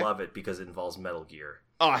gonna love it because it involves Metal Gear.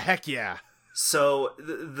 Oh, heck yeah. So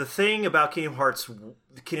the thing about Kingdom Hearts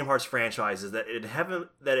franchise is that it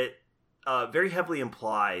very heavily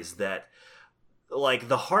implies that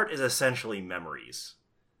the heart is essentially memories.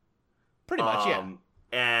 Pretty much, yeah.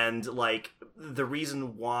 And the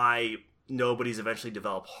reason why nobodies eventually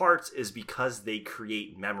develop hearts is because they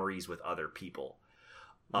create memories with other people.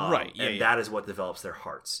 Right, yeah. And that is what develops their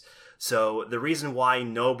hearts. So the reason why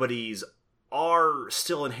nobodies are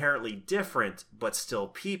still inherently different but still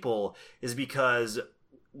people is because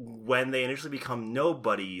when they initially become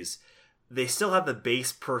nobodies, they still have the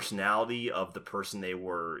base personality of the person they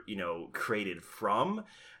were, created from.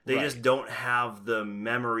 They just don't have the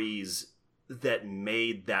memories that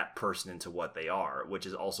made that person into what they are, which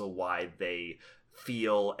is also why they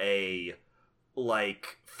feel a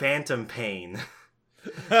phantom pain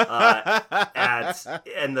in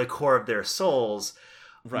the core of their souls.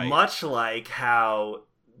 Right. Much like how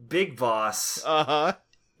Big Boss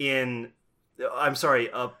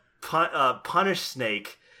Punish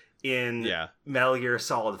Snake in Metal Gear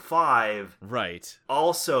Solid 5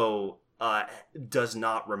 also does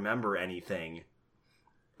not remember anything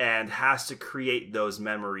and has to create those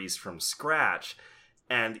memories from scratch.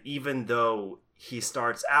 And even though he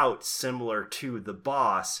starts out similar to the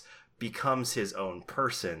boss, becomes his own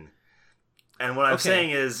person. And what I'm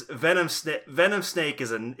saying is, Venom Snake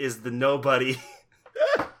is the nobody.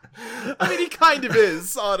 I mean, he kind of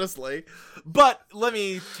is, honestly. But let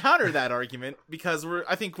me counter that argument, because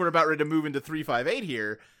I think we're about ready to move into 358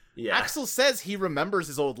 here. Yeah. Axel says he remembers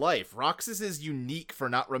his old life. Roxas is unique for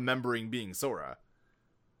not remembering being Sora.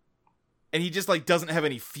 And he just, doesn't have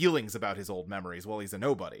any feelings about his old memories while he's a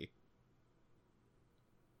nobody.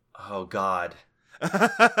 Oh, God.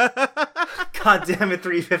 God damn it,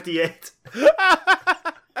 358.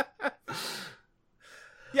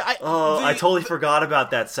 Yeah, I totally forgot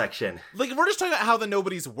about that section. Like, if we're just talking about how the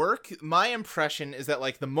nobodies work, my impression is that,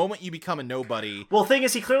 like, the moment you become a nobody... Well, the thing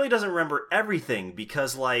is, he clearly doesn't remember everything,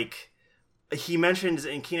 because, like, he mentions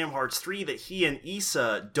in Kingdom Hearts 3 that he and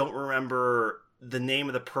Issa don't remember the name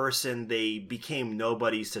of the person they became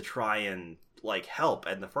nobodies to try and, like, help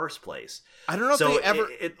in the first place. I don't know if they ever...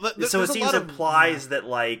 So it seems implies that,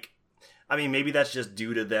 like... I mean, maybe that's just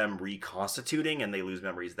due to them reconstituting and they lose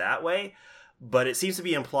memories that way. But it seems to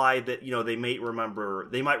be implied that, you know, they might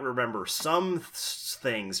remember some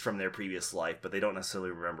things from their previous life, but they don't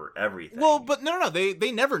necessarily remember everything. Well, but no.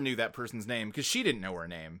 They never knew that person's name because she didn't know her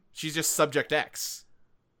name. She's just Subject X.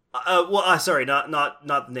 Sorry, not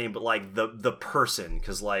the name, but like the person,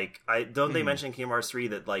 because like they mention in Kingdom Hearts 3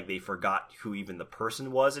 that like they forgot who even the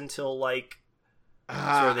person was until like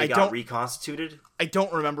they got reconstituted. I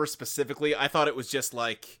don't remember specifically. I thought it was just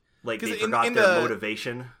like they forgot their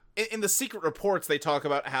motivation. In the secret reports, they talk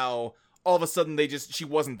about how all of a sudden she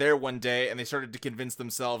wasn't there one day, and they started to convince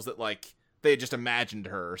themselves that like they had just imagined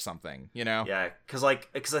her or something, you know? Yeah, because I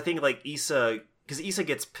think like Issa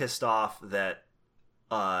gets pissed off that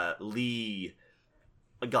Lee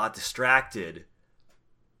got distracted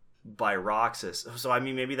by Roxas. So I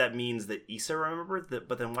mean, maybe that means that Issa remembered that,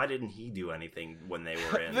 but then why didn't he do anything when they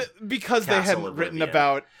were in because Castle they hadn't Oblivion? Written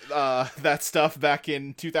about that stuff back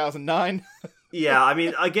in 2009. Yeah, I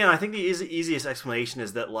mean, again, I think the easiest explanation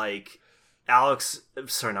is that like Axel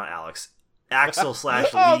 / Lee.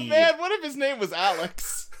 Oh man, what if his name was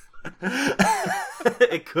Alex?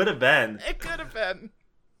 It could have been.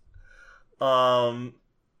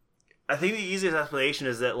 I think the easiest explanation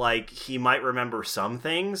is that, like, he might remember some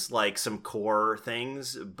things, like some core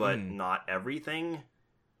things, but not everything.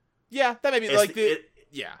 Yeah, that may be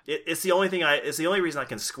It's the only thing it's the only reason I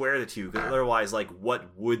can square the two, because otherwise, like,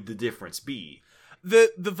 what would the difference be?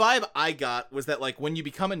 The vibe I got was that, like, when you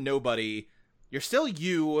become a nobody, you're still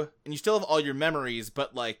you, and you still have all your memories,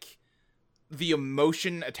 but, like, the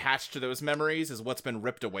emotion attached to those memories is what's been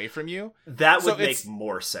ripped away from you. That would make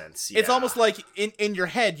more sense. Yeah. It's almost like in your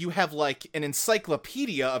head you have like an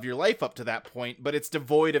encyclopedia of your life up to that point, but it's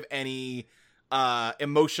devoid of any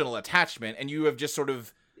emotional attachment, and you have just sort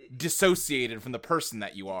of dissociated from the person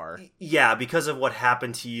that you are. Yeah, because of what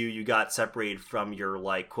happened to you, you got separated from your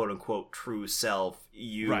like quote unquote true self.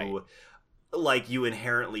 You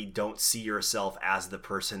inherently don't see yourself as the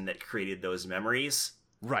person that created those memories.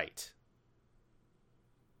 Right.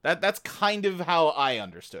 That's kind of how I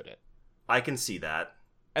understood it. I can see that.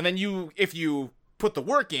 And then if you put the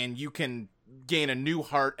work in, you can gain a new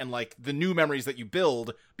heart, and like the new memories that you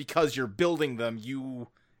build, because you're building them, you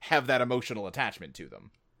have that emotional attachment to them.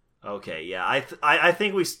 Okay, yeah, I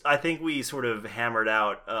think we sort of hammered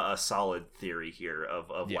out a solid theory here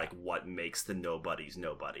of like what makes the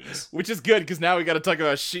nobodies. Which is good, because now we got to talk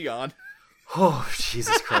about Xion. Oh,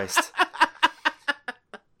 Jesus Christ.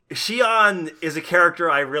 Xion is a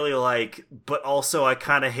character I really like, but also I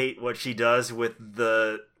kind of hate what she does with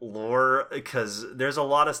the lore, because there's a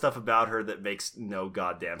lot of stuff about her that makes no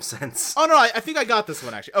goddamn sense. Oh no, I think I got this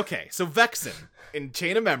one actually. Okay, so Vexen in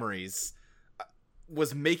Chain of Memories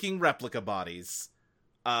was making replica bodies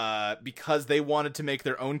because they wanted to make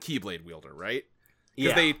their own Keyblade wielder, right?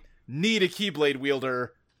 Because they need a Keyblade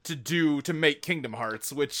wielder to make Kingdom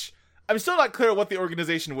Hearts, which I'm still not clear what the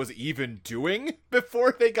organization was even doing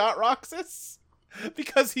before they got Roxas,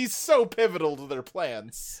 because he's so pivotal to their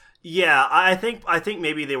plans. Yeah, I think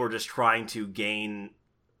maybe they were just trying to gain.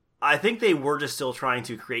 I think they were just still trying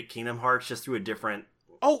to create Kingdom Hearts just through a different.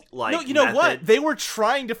 Oh, no, you know what? They were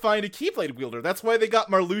trying to find a Keyblade wielder. That's why they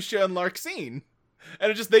got Marluxia and Larxene.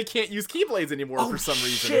 And they can't use Keyblades anymore for some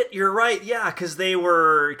reason. Shit, you're right. Yeah, because they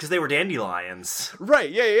were dandelions.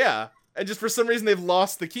 Right. Yeah. And just for some reason they've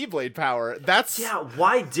lost the Keyblade power.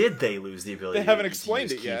 Why did they lose the ability? They haven't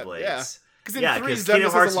explained it yet. Keyblades? Yeah. Because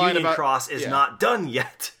Kingdom Hearts Union Cross is not done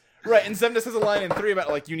yet. Right, and Xemnas has a line in 3 about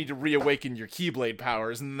like you need to reawaken your Keyblade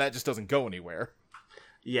powers, and that just doesn't go anywhere.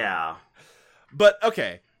 Yeah. But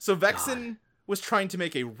okay, so Vexen was trying to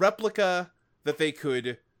make a replica that they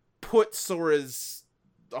could put Sora's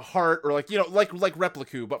heart, or like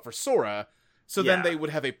Repliku, but for Sora. So then they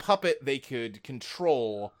would have a puppet they could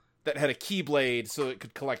control that had a Keyblade, so it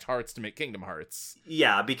could collect hearts to make Kingdom Hearts.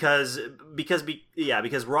 Yeah, because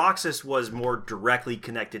Roxas was more directly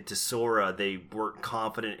connected to Sora. They weren't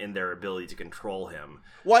confident in their ability to control him.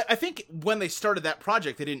 Well, I think when they started that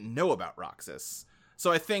project, they didn't know about Roxas.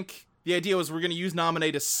 So I think the idea was we're going to use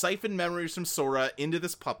Naminé to siphon memories from Sora into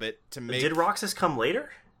this puppet to make... Did Roxas come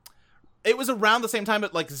later? It was around the same time,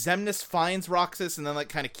 but like Xemnas finds Roxas and then like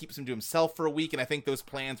kind of keeps him to himself for a week, and I think those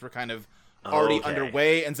plans were kind of already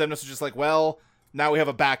underway, and Xemnas was just like, well, Now we have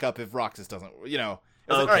a backup if Roxas doesn't, It was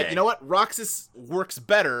like, all right, you know what? Roxas works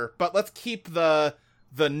better, but let's keep the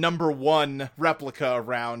number 1 replica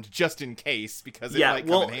around just in case, because it might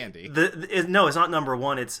come in handy. No, it's not number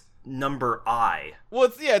 1, it's number I.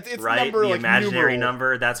 Well, it's right? number, the like, imaginary numeral.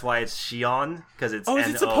 number, that's why it's Xion, because it's is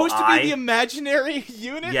it supposed to be the imaginary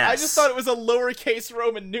unit? Yes. I just thought it was a lowercase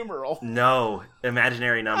Roman numeral. No,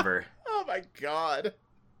 imaginary number. Oh my god.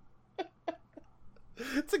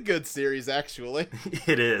 It's a good series, actually.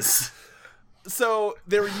 It is. So,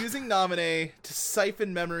 they were using Naminé to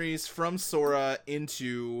siphon memories from Sora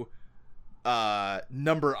into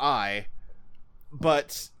number I,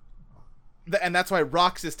 but... and that's why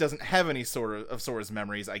Roxas doesn't have any of Sora's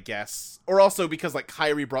memories, I guess. Or also because, like,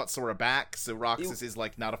 Kairi brought Sora back, so Roxas is,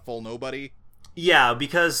 like, not a full nobody. Yeah,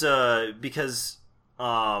 because Roxas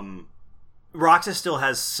still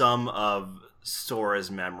has some of Sora's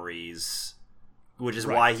memories, which is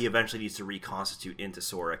why he eventually needs to reconstitute into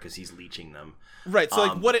Sora, because he's leeching them. Right, so,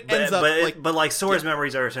 like, what it ends up... But Sora's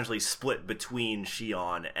memories are essentially split between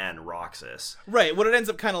Xion and Roxas. Right, what it ends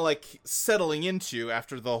up kind of, like, settling into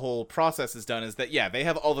after the whole process is done is that, they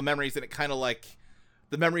have all the memories, and it kind of, like...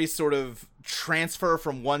 The memories sort of transfer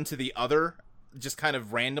from one to the other, just kind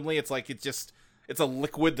of randomly. It's like, it's a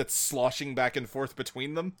liquid that's sloshing back and forth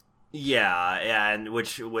between them. Yeah, and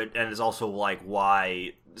and is also, like,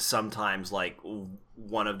 why sometimes, like,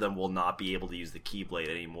 one of them will not be able to use the Keyblade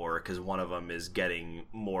anymore, because one of them is getting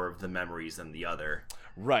more of the memories than the other.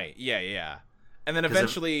 Right, yeah. And then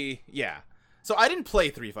eventually, So I didn't play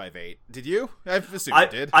 358. Did you? I assume you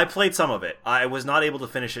did. I played some of it. I was not able to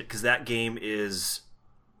finish it, because that game is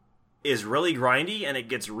really grindy, and it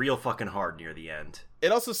gets real fucking hard near the end.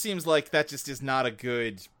 It also seems like that just is not a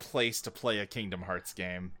good place to play a Kingdom Hearts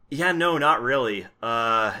game. Yeah, no, not really.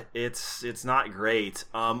 It's not great.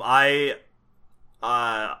 I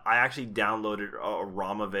actually downloaded a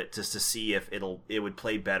ROM of it just to see if it would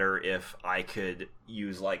play better if I could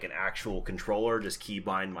use, like, an actual controller, just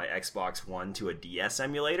keybind my Xbox One to a DS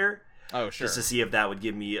emulator. Oh, sure. Just to see if that would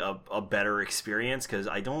give me a better experience, because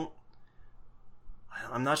I'm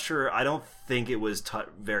not sure. I don't think it was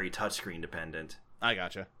very touchscreen dependent. I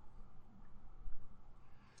gotcha.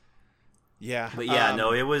 Yeah, but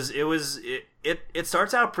no, it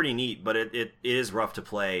starts out pretty neat, but it is rough to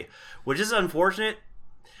play, which is unfortunate.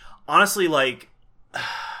 Honestly, like,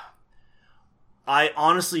 I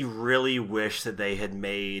honestly really wish that they had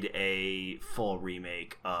made a full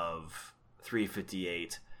remake of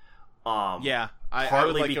 358.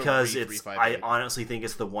 Partly because I honestly think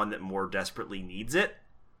it's the one that more desperately needs it.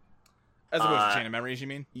 As opposed to Chain of Memories, you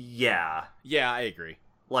mean? Yeah. Yeah, I agree.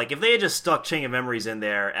 Like, if they had just stuck Chain of Memories in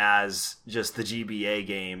there as just the GBA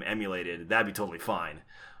game emulated, that'd be totally fine.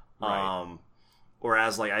 Right.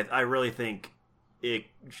 Whereas, like, I really think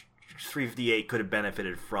 358 could have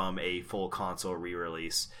benefited from a full console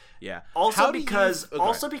re-release. Yeah. Also because a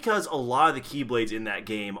lot of the Keyblades in that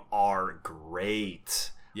game are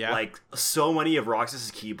great. Yeah. Like, so many of Roxas's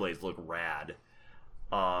Keyblades look rad.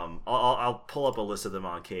 I'll pull up a list of them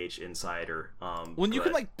on KH Insider. You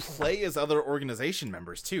can, like, play as other organization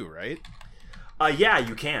members too, right? Yeah,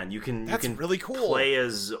 you can. That's really cool. Play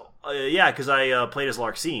as because I played as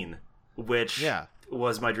Larxene, which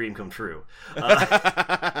was my dream come true.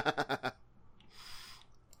 But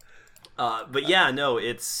yeah, no,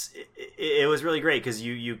 it was really great because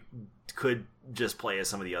you could just play as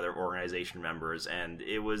some of the other organization members, and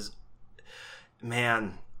it was,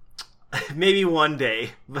 man. Maybe one day,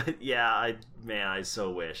 but yeah, I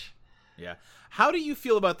so wish. Yeah. How do you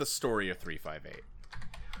feel about the story of 358?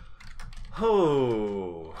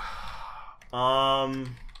 Oh,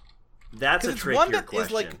 that's a trickier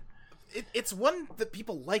question. Like, it's one that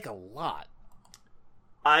people like a lot.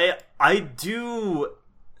 I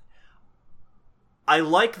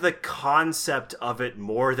like the concept of it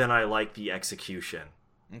more than I like the execution.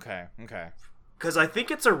 Okay. Because I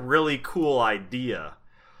think it's a really cool idea.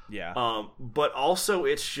 Yeah. But also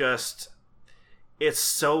it's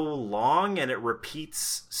so long and it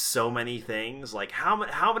repeats so many things. Like,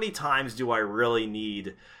 how many times do I really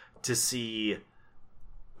need to see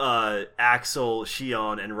Axel,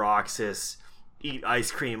 Xion, and Roxas eat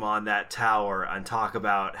ice cream on that tower and talk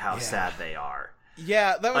about how sad they are?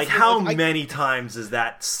 Yeah, that was like, how many times does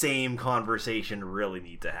that same conversation really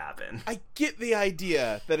need to happen? I get the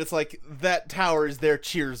idea that it's like that tower is their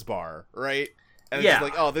Cheers bar, right? And it's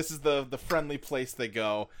like, oh, this is the friendly place they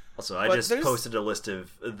go. Also, I just posted a list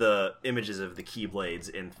of the images of the Keyblades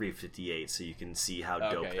in 358 so you can see how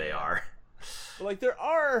dope they are. But, like, there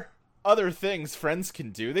are other things friends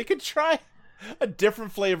can do. They could try a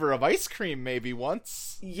different flavor of ice cream maybe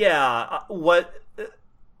once. Yeah,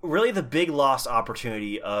 really the big lost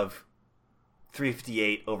opportunity of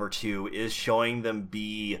 358 over 2 is showing them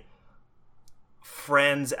be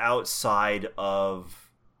friends outside of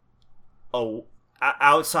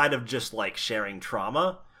just like sharing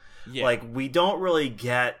trauma. Yeah. Like, we don't really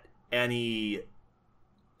get any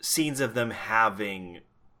scenes of them having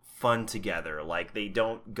fun together. Like, they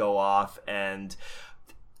don't go off and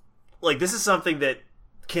like, this is something that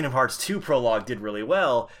Kingdom Hearts 2 prologue did really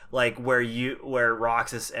well, like where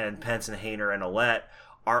Roxas and Pence and Hayner and Alette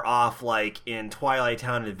are off like in Twilight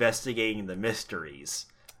Town investigating the mysteries.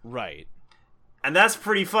 Right. And that's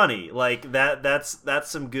pretty funny. Like, that's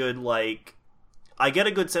some good, like, I get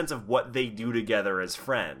a good sense of what they do together as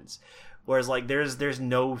friends. Whereas, like, there's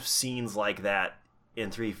no scenes like that in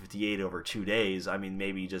 358 over 2 days. I mean,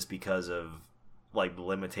 maybe just because of, like, the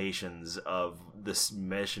limitations of this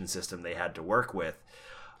mission system they had to work with.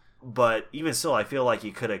 But even still, I feel like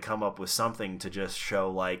you could have come up with something to just show,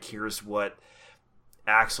 like, here's what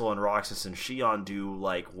Axel and Roxas and Shion do,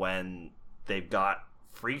 like, when they've got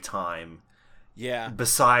free time. Yeah.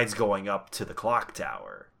 Besides going up to the clock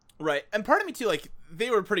tower. Right. And part of me, too, like, they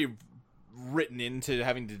were pretty written into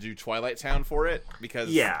having to do Twilight Town for it.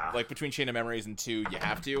 Because, like, between Chain of Memories and 2, you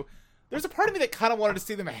have to. There's a part of me that kind of wanted to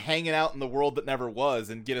see them hanging out in the world that never was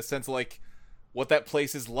and get a sense of, like, what that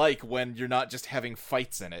place is like when you're not just having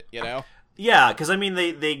fights in it, you know? Yeah, because, I mean,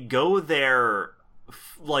 they go there,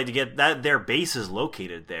 like, to get that, their base is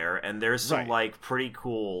located there, and there's some, like, pretty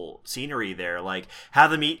cool scenery there. Like,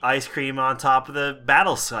 have them eat ice cream on top of the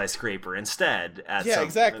battle skyscraper instead.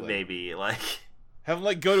 Exactly. Maybe, like... Have them,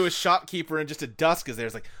 like, go to a shopkeeper and just a dusk is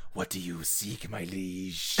there's like, what do you seek, my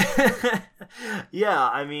liege? Yeah,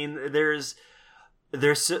 I mean, there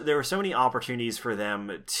were so many opportunities for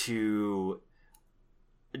them to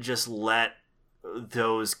just let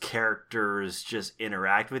those characters just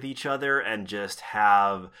interact with each other and just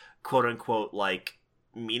have quote unquote like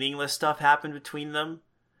meaningless stuff happen between them.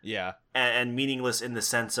 Yeah. And meaningless in the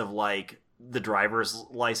sense of like the driver's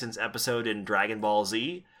license episode in Dragon Ball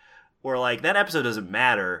Z, where like that episode doesn't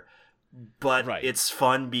matter, but it's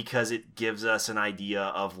fun because it gives us an idea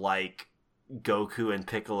of like Goku and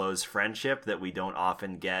Piccolo's friendship that we don't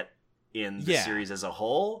often get in the series as a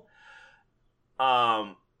whole.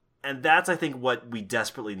 And that's, I think, what we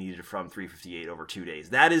desperately needed from 358 over 2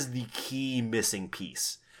 days. That is the key missing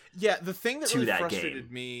piece. Yeah, the thing that really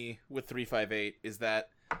frustrated me with 358 is that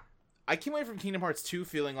I came away from Kingdom Hearts 2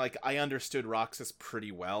 feeling like I understood Roxas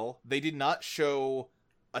pretty well. They did not show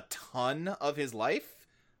a ton of his life.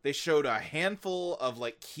 They showed a handful of,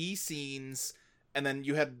 like, key scenes, and then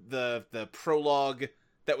you had the prologue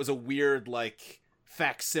that was a weird, like,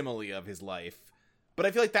 facsimile of his life. But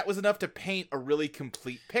I feel like that was enough to paint a really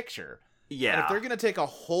complete picture. Yeah. And if they're going to take a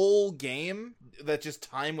whole game that's just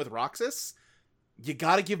time with Roxas, you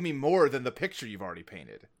got to give me more than the picture you've already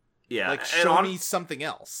painted. Yeah. Like, show me something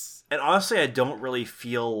else. And honestly, I don't really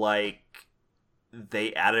feel like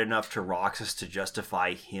they added enough to Roxas to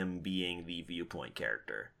justify him being the viewpoint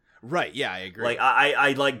character. Right, yeah, I agree. Like,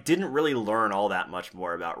 I like, didn't really learn all that much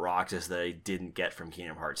more about Roxas that I didn't get from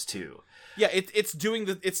Kingdom Hearts 2. Yeah, it's telling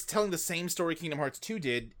the same story Kingdom Hearts 2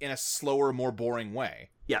 did in a slower, more boring way.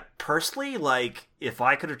 Yeah, personally, like, if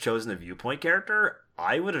I could have chosen a viewpoint character,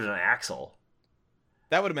 I would have done Axel.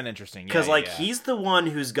 That would have been interesting, because he's the one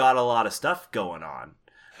who's got a lot of stuff going on.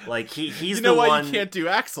 Like, he's you know the why one... you can't do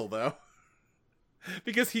Axel, though?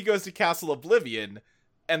 Because he goes to Castle Oblivion,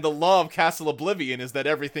 and the law of Castle Oblivion is that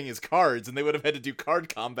everything is cards, and they would have had to do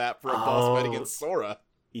card combat for a boss fight against Sora.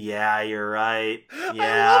 Yeah, you're right. Yeah.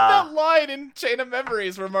 I love that line in Chain of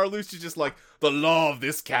Memories where Marluxia's just like, the law of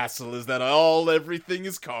this castle is that everything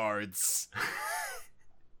is cards.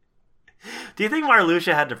 Do you think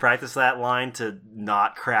Marluxia had to practice that line to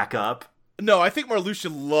not crack up? No, I think Marluxia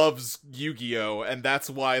loves Yu-Gi-Oh! And that's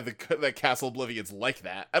why the Castle Oblivion's like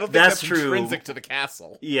that. I don't think that's true. Intrinsic to the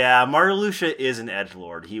castle. Yeah, Marluxia is an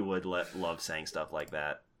edgelord. He would love saying stuff like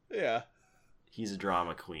that. Yeah. He's a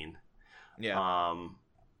drama queen. Yeah.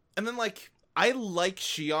 And then, like, I like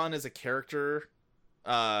Shion as a character.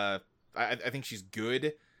 I think she's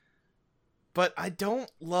good. But I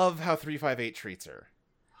don't love how 358 treats her.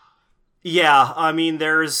 Yeah, I mean,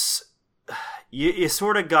 there's... You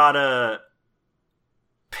sort of gotta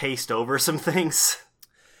paste over some things.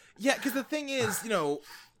 Yeah, because the thing is, you know,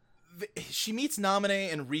 she meets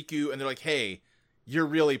Namine and Riku, and they're like, hey, you're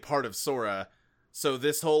really part of Sora. So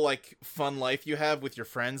this whole, like, fun life you have with your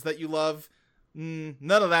friends that you love... none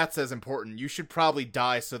of that's as important. You should probably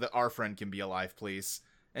die so that our friend can be alive, please.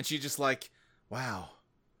 And she's just like, wow.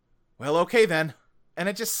 Well, okay then. And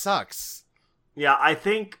it just sucks. Yeah, I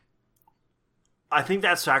think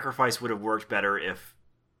that sacrifice would have worked better if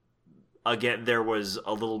again, there was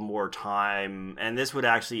a little more time, and this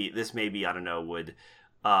maybe, I don't know,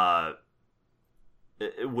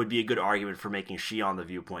 would be a good argument for making Shion the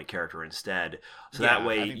viewpoint character instead. So that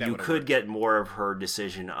way you could get more of her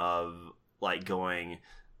decision of like going,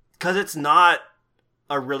 because it's not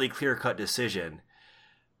a really clear-cut decision.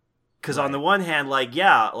 Because on the one hand, like,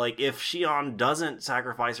 yeah, like if Shion doesn't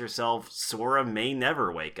sacrifice herself, Sora may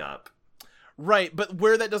never wake up. Right, but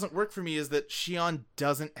where that doesn't work for me is that Shion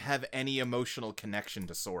doesn't have any emotional connection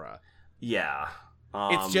to Sora. Yeah.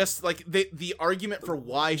 It's just like the argument for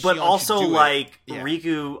why Shion but also should do like it, yeah.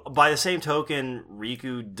 Riku, by the same token,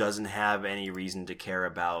 Riku doesn't have any reason to care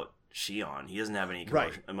about Shion. He doesn't have any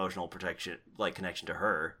emotional protection, like connection to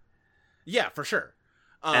her. Yeah, for sure.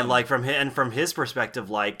 And like from his perspective,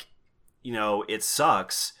 like, you know, it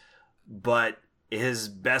sucks, but his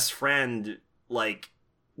best friend like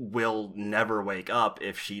will never wake up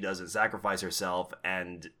if she doesn't sacrifice herself,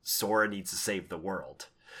 and Sora needs to save the world.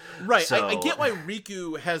 Right, so... I get why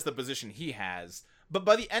Riku has the position he has, but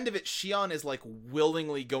by the end of it, Shion is like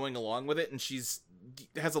willingly going along with it, and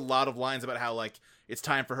has a lot of lines about how like it's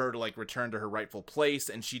time for her to like return to her rightful place,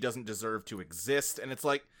 and she doesn't deserve to exist, and it's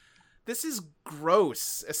like, this is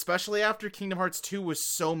gross, especially after Kingdom Hearts 2 was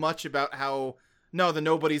so much about how, no, the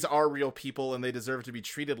nobodies are real people and they deserve to be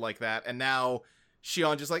treated like that, and now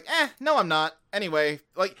Shion just like, no, I'm not. Anyway,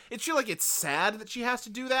 like, it's feel like it's sad that she has to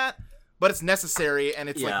do that, but it's necessary, and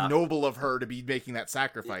it's like noble of her to be making that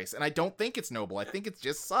sacrifice. And I don't think it's noble. I think it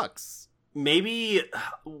just sucks. Maybe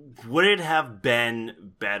would it have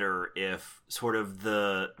been better if sort of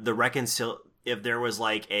if there was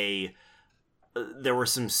like there were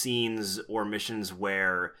some scenes or missions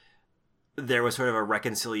where there was sort of a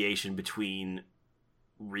reconciliation between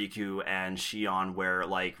Riku and Shion, where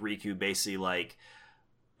like Riku basically like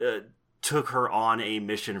took her on a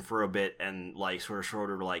mission for a bit and like sort of showed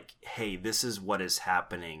her like, hey, this is what is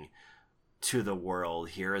happening to the world.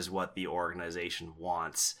 Here is what the organization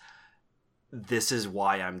wants. This is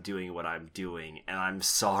why I'm doing what I'm doing, and I'm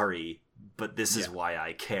sorry, but this is why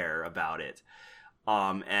I care about it.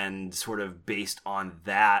 And sort of based on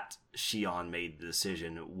that, Shion made the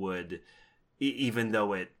decision. Even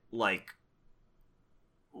though it like,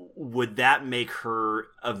 would that make her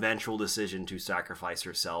eventual decision to sacrifice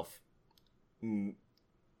herself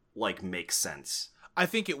like make sense? I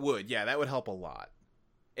think it would. Yeah, that would help a lot.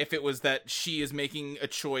 If it was that she is making a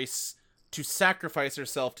choice to sacrifice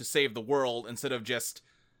herself to save the world instead of just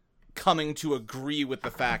coming to agree with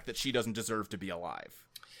the fact that she doesn't deserve to be alive.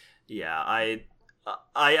 Yeah,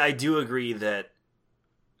 I do agree that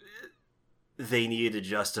they needed to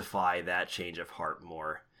justify that change of heart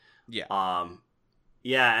more. Yeah.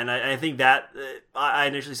 Yeah, and I think that I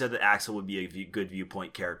initially said that Axel would be a good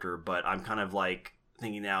viewpoint character, but I'm kind of like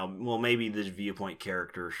thinking now, well, maybe the viewpoint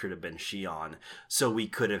character should have been Shion, so we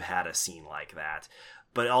could have had a scene like that.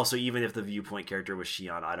 But also, even if the viewpoint character was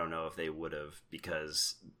Shion, I don't know if they would have,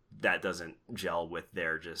 because that doesn't gel with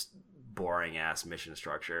their just boring-ass mission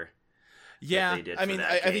structure. Yeah, I mean,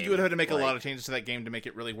 I think you would have had to make a lot of changes to that game to make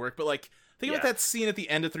it really work, but like, think about that scene at the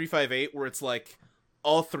end of 358 where it's like,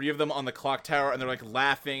 all three of them on the clock tower, and they're like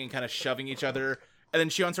laughing and kind of shoving each other, and then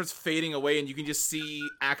Shion starts fading away, and you can just see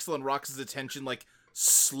Axel and Rox's attention like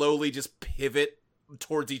slowly just pivot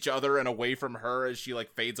towards each other and away from her as she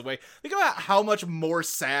like fades away. Think about how much more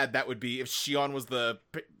sad that would be if Shion was the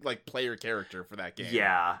like player character for that game.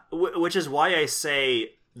 Yeah, which is why I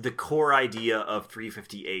say the core idea of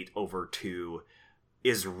 358 over 2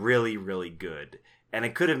 is really, really good, and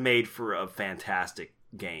it could have made for a fantastic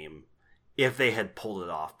game if they had pulled it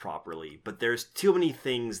off properly, but there's too many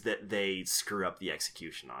things that they screw up the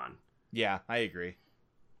execution on. Yeah, I agree.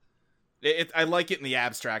 I like it in the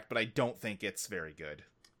abstract, but I don't think it's very good.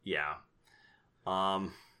 Yeah. I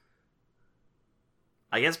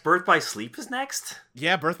guess Birth by Sleep is next?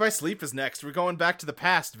 Yeah, Birth by Sleep is next. We're going back to the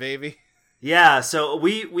past, baby. Yeah, so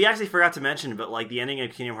we actually forgot to mention, but like the ending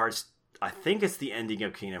of Kingdom Hearts, I think it's the ending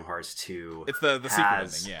of Kingdom Hearts 2. It's the secret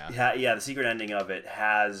ending, yeah. Yeah, the secret ending of it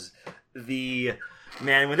has the...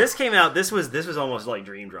 Man, when this came out, this was almost like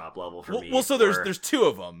Dream Drop level for me. Well, so there's two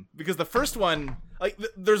of them, because the first one, like,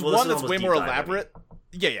 there's one that's way more elaborate.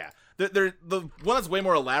 Yeah. The one that's way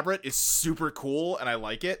more elaborate is super cool, and I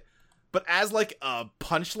like it. But as like a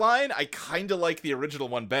punchline, I kind of like the original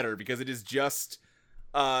one better, because it is just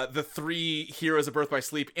the three heroes of Birth by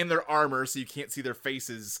Sleep in their armor, so you can't see their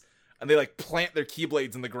faces, and they like plant their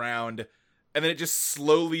Keyblades in the ground, and then it just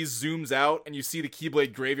slowly zooms out, and you see the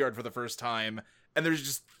Keyblade graveyard for the first time, and there's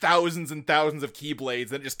just thousands and thousands of Keyblades,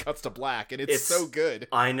 and it just cuts to black, and it's so good.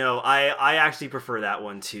 I know. I actually prefer that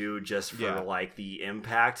one too, just for like the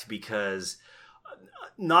impact, because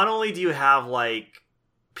not only do you have like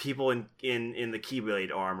people in the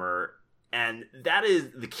Keyblade armor, and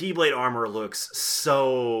the Keyblade armor looks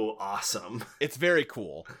so awesome. It's very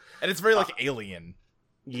cool, and it's very like alien.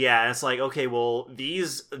 Yeah, it's like, okay, well,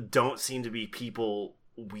 these don't seem to be people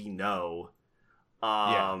we know.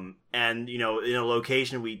 And, you know, in a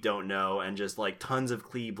location we don't know, and just, like, tons of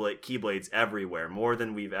Keyblades everywhere, more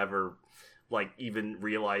than we've ever, like, even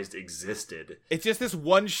realized existed. It's just this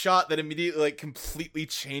one shot that immediately, like, completely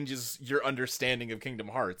changes your understanding of Kingdom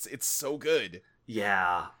Hearts. It's so good.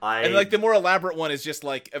 Yeah, And, like, the more elaborate one is just,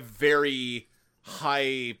 like, a very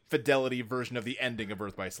high-fidelity version of the ending of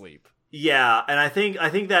Birth by Sleep. Yeah, and I think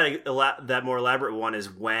that more elaborate one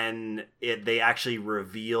is when they actually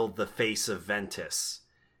reveal the face of Ventus.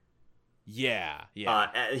 Yeah.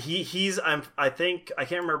 I think I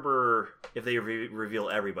can't remember if they reveal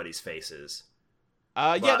everybody's faces.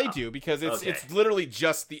 Yeah, they do, because it's literally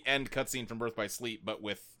just the end cutscene from Birth by Sleep, but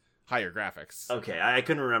with higher graphics. Okay, I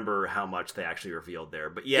couldn't remember how much they actually revealed there,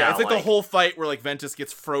 but yeah, it's like the whole fight where like Ventus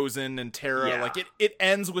gets frozen and Terra, like it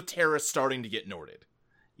ends with Terra starting to get Norded.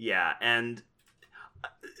 Yeah, and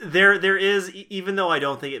there is, even though I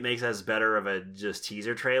don't think it makes as better of a just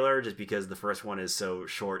teaser trailer, just because the first one is so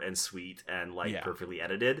short and sweet and like perfectly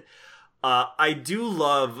edited. I did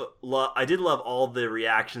love all the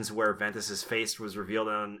reactions where Ventus's face was revealed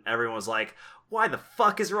and everyone was like, "Why the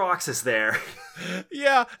fuck is Roxas there?"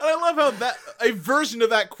 Yeah, and I love how that a version of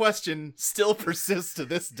that question still persists to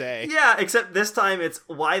this day. Yeah, except this time it's,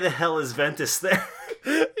 "Why the hell is Ventus there?"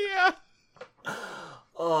 Yeah.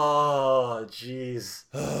 Oh, jeez.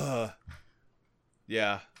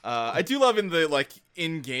 Yeah. I do love in the, like,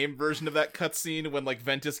 in-game version of that cutscene when, like,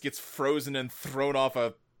 Ventus gets frozen and thrown off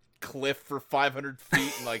a cliff for 500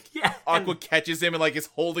 feet and, like, Aqua catches him and, like, is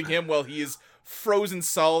holding him while he is frozen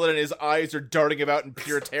solid and his eyes are darting about in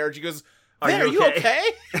pure terror. She goes, "Are you okay?"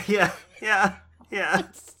 Yeah.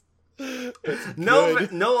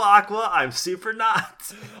 No Aqua, I'm super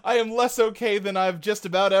not. I am less okay than I've just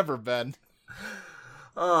about ever been.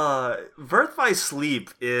 Birth by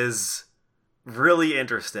Sleep is really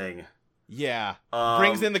interesting. Yeah.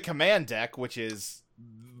 Brings in the command deck, which is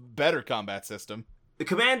better combat system. The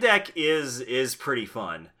command deck is pretty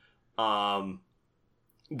fun.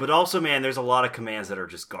 But also, man, there's a lot of commands that are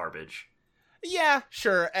just garbage. Yeah,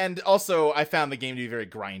 sure. And also, I found the game to be very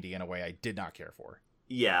grindy in a way I did not care for.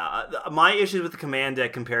 Yeah, my issues with the command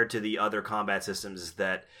deck compared to the other combat systems is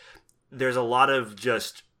that there's a lot of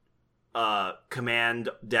just command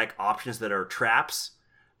deck options that are traps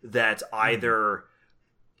that either,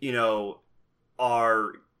 you know,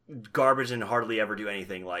 are garbage and hardly ever do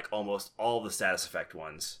anything, like almost all the status effect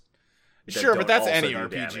ones. Sure, but that's any RPG.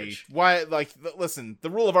 Damage. Why, like, listen, the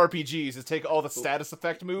rule of RPGs is take all the status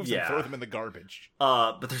effect moves and throw them in the garbage.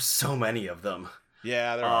 But there's so many of them.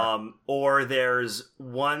 Yeah, there are. Or there's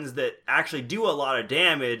ones that actually do a lot of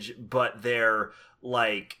damage, but they're,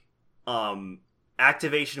 like,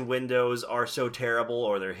 activation windows are so terrible,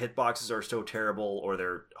 or their hitboxes are so terrible, or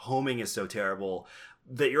their homing is so terrible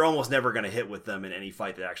that you're almost never going to hit with them in any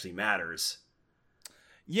fight that actually matters.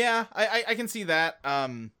 Yeah, I can see that.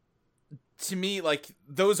 To me, like,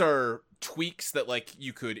 those are tweaks that, like,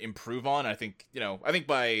 you could improve on. I think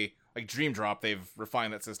by, like, Dream Drop, they've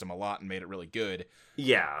refined that system a lot and made it really good.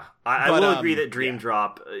 Yeah, I will agree that Dream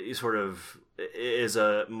Drop sort of is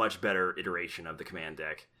a much better iteration of the command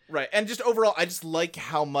deck. Right, and just overall, I just like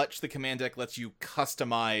how much the command deck lets you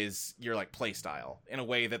customize your, like, playstyle in a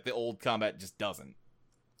way that the old combat just doesn't.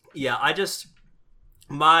 Yeah, I just...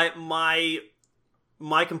 My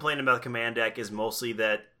complaint about the command deck is mostly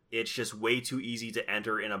that it's just way too easy to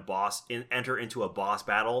enter into a boss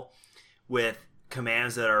battle with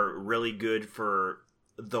commands that are really good for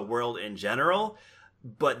the world in general,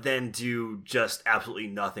 but then do just absolutely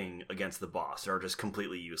nothing against the boss, or just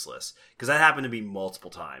completely useless. Because that happened to me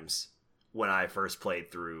multiple times when I first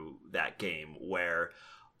played through that game, where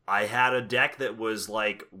I had a deck that was,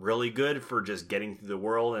 like, really good for just getting through the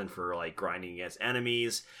world and for, like, grinding against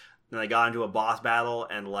enemies. And I got into a boss battle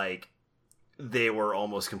and, like, they were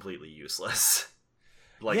almost completely useless.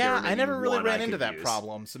 Like, yeah, I never really ran into that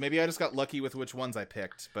problem, so maybe I just got lucky with which ones I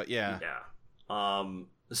picked, but yeah. Yeah.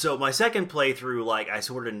 So my second playthrough, like, I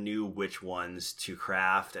sort of knew which ones to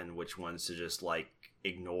craft and which ones to just, like,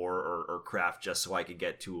 ignore or craft just so I could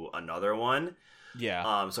get to another one.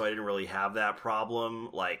 Yeah. So I didn't really have that problem.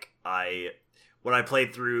 Like, when I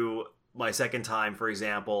played through my second time, for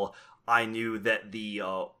example, I knew that the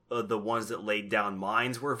ones that laid down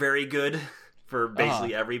mines were very good for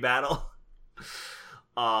basically every battle.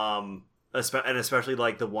 And especially,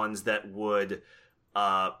 like, the ones that would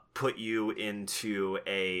put you into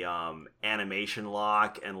a animation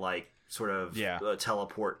lock and like sort of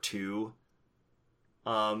teleport to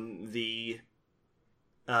the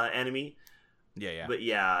enemy. Yeah. But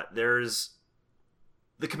yeah, there's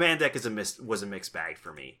the command deck was a mixed bag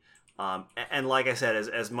for me. And like I said,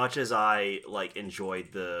 as much as I like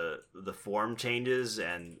enjoyed the form changes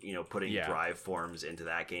and putting drive forms into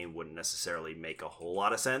that game wouldn't necessarily make a whole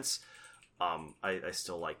lot of sense. I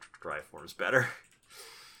still like drive forms better.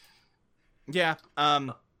 Yeah.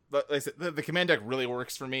 But like I said, the command deck really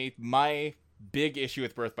works for me. My big issue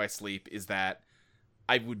with Birth by Sleep is that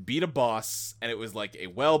I would beat a boss and it was like a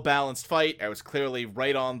well-balanced fight. I was clearly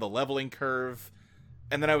right on the leveling curve.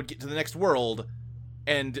 And then I would get to the next world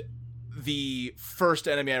and the first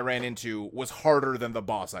enemy I ran into was harder than the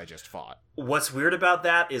boss I just fought. What's weird about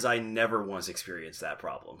that is I never once experienced that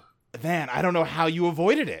problem. Man, I don't know how you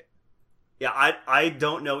avoided it. Yeah, I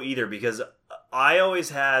don't know either, because I always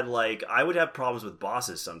had, like, I would have problems with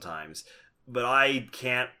bosses sometimes, but I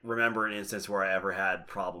can't remember an instance where I ever had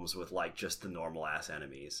problems with, like, just the normal-ass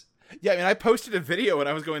enemies. Yeah, I mean, I posted a video when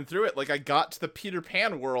I was going through it. Like, I got to the Peter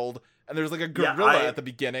Pan world, and there's, like, a gorilla at the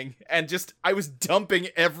beginning, and just, I was dumping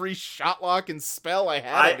every shotlock and spell I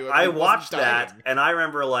had into it. I watched that, and I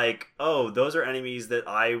remember, like, oh, those are enemies that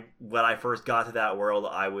when I first got to that world,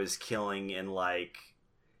 I was killing in, like,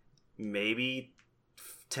 maybe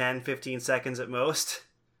 10, 15 seconds at most.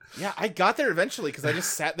 Yeah, I got there eventually because I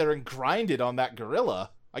just sat there and grinded on that gorilla.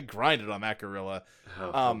 I grinded on that gorilla.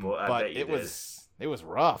 But it was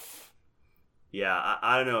rough. Yeah,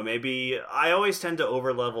 I don't know. Maybe I always tend to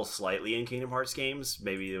overlevel slightly in Kingdom Hearts games.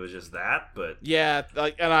 Maybe it was just that, but yeah,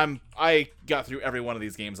 like, and I got through every one of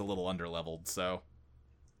these games a little underleveled, so.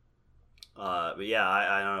 But yeah,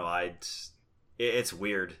 I don't know. It's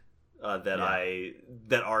weird.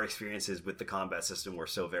 That our experiences with the combat system were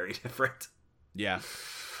so very different. Yeah.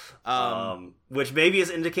 Which maybe is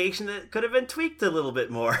an indication that it could have been tweaked a little bit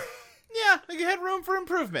more. Yeah, it had room for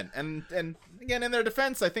improvement. And again, in their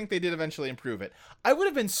defense, I think they did eventually improve it. I would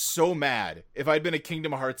have been so mad if I'd been a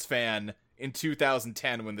Kingdom Hearts fan in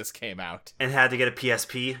 2010 when this came out. And had to get a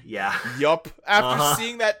PSP? Yeah. Yup. After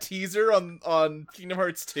seeing that teaser on Kingdom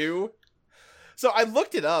Hearts 2. So I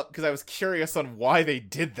looked it up because I was curious on why they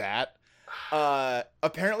did that.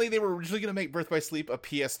 Apparently they were originally going to make Birth by Sleep a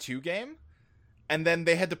PS2 game, and then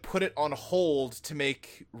they had to put it on hold to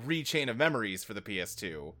make Rechain of Memories for the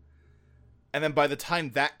PS2. And then by the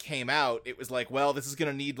time that came out, it was like, well, this is going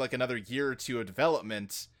to need like another year or two of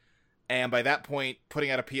development. And by that point, putting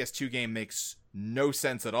out a PS2 game makes no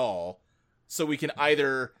sense at all. So we can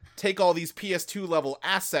either take all these PS2 level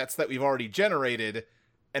assets that we've already generated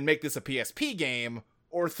and make this a PSP game,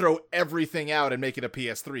 or throw everything out and make it a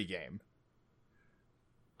PS3 game.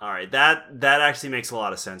 All right, that actually makes a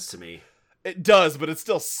lot of sense to me. It does, but it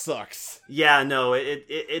still sucks. Yeah, no,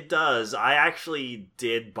 it does. I actually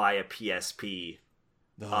did buy a PSP.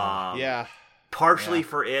 Yeah. Partially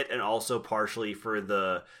for it, and also partially for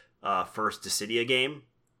the first Dissidia game.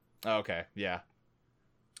 Okay, yeah.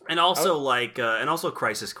 And also and also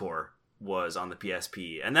Crisis Core was on the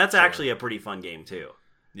PSP, and that's actually a pretty fun game too.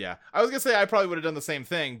 Yeah, I was gonna say I probably would have done the same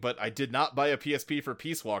thing, but I did not buy a PSP for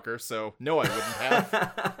Peace Walker, so no, I wouldn't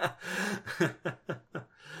have.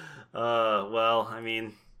 Well, I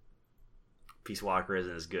mean, Peace Walker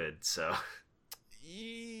isn't as good, so.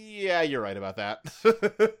 Yeah, you're right about that.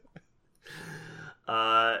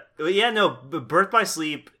 Yeah, no, Birth by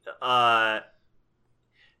Sleep, the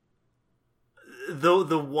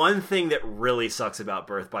one thing that really sucks about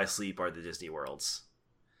Birth by Sleep are the Disney worlds.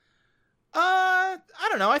 I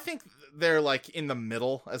don't know. I think they're like in the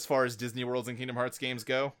middle as far as Disney worlds and Kingdom Hearts games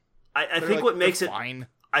go. I think like, what makes it fine.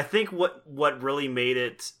 I think what really made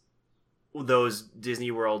it those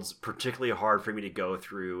Disney worlds particularly hard for me to go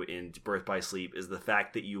through in Birth by Sleep is the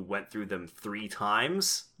fact that you went through them 3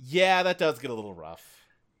 times. Yeah, that does get a little rough.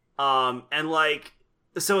 And like,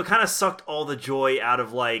 so it kind of sucked all the joy out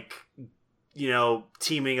of like,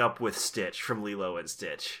 teaming up with Stitch from Lilo and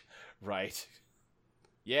Stitch. Right.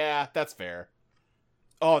 Yeah, that's fair.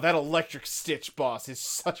 Oh, that Electric Stitch boss is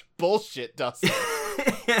such bullshit, Dustin.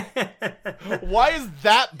 Why is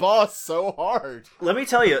that boss so hard? Let me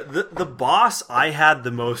tell you, the boss I had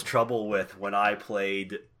the most trouble with when I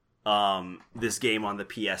played this game on the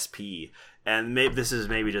PSP, and this is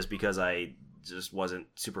maybe just because I just wasn't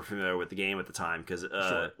super familiar with the game at the time, because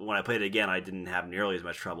when I played it again, I didn't have nearly as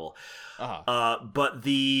much trouble. But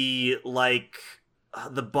the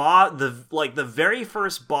very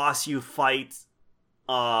first boss you fight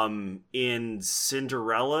in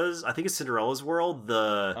Cinderella's, I think it's Cinderella's world,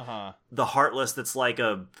 the Heartless that's like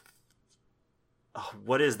a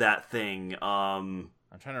what is that thing? I'm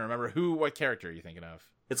trying to remember what character are you thinking of?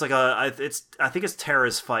 It's like I think it's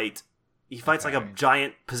Terra's fight. He fights like a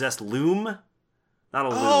giant possessed loom. Not a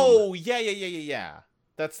loom. Oh, yeah.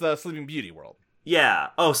 That's the Sleeping Beauty world. Yeah.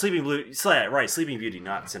 Oh, Sleeping Beauty. Right, Sleeping Beauty,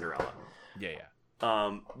 not Cinderella. Yeah.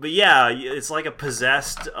 But yeah, it's like a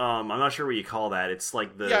possessed. I'm not sure what you call that. It's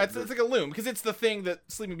like it's like a loom because it's the thing that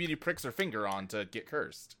Sleeping Beauty pricks her finger on to get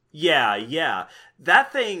cursed. Yeah.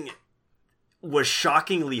 That thing was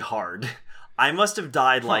shockingly hard. I must have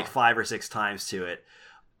died like 5 or 6 times to it.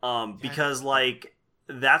 Because like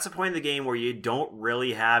that's a point in the game where you don't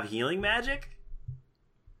really have healing magic.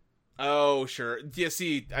 Oh, sure. Yeah,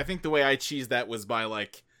 see, I think the way I cheesed that was by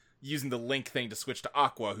like using the Link thing to switch to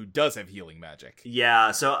Aqua, who does have healing magic. Yeah,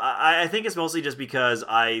 so I think it's mostly just because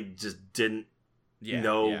I just didn't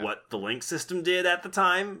know what the Link system did at the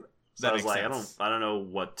time. So I was like, I don't know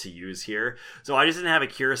what to use here. So I just didn't have a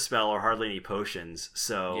cure spell or hardly any potions.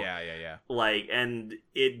 So yeah. Like, and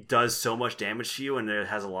it does so much damage to you, and it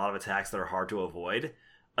has a lot of attacks that are hard to avoid,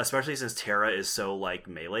 especially since Terra is so like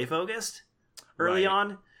melee focused early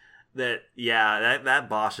on. That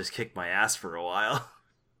boss just kicked my ass for a while.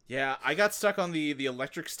 Yeah, I got stuck on the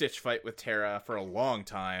Electric Stitch fight with Terra for a long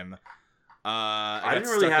time. I didn't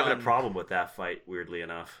really have a problem with that fight, weirdly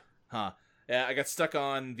enough. Huh. Yeah, I got stuck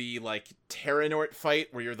on the, like, Terranort fight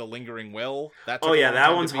where you're the Lingering Will. That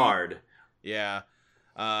one's hard. Yeah.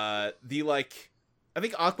 I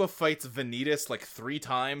think Aqua fights Vanitas, like, 3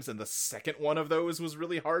 times, and the second one of those was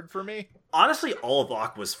really hard for me. Honestly, all of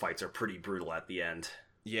Aqua's fights are pretty brutal at the end.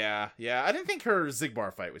 Yeah. I didn't think her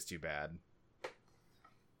Xigbar fight was too bad.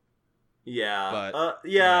 Yeah. But,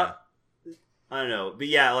 I don't know. But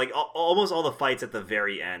yeah, like, almost all the fights at the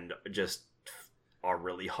very end just are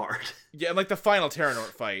really hard. Yeah, and like the final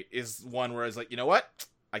Terranort fight is one where it's like, you know what?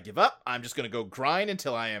 I give up. I'm just going to go grind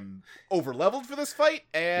until I am over-leveled for this fight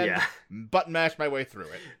and button mash my way through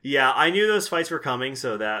it. Yeah, I knew those fights were coming,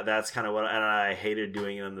 so that's kind of what... And I hated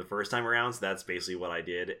doing them the first time around, so that's basically what I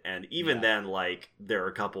did. And even then, like, there are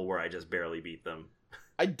a couple where I just barely beat them.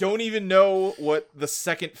 I don't even know what the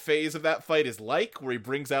second phase of that fight is like, where he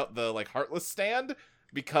brings out the, like, Heartless stand,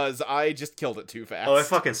 because I just killed it too fast. Oh, it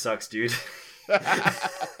fucking sucks, dude.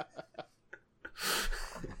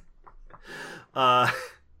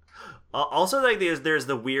 Also, like, there's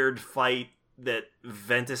the weird fight that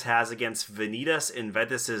Ventus has against Vanitas in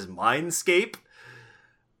Ventus's Mindscape,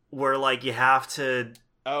 where like you have to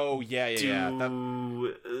do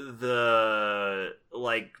the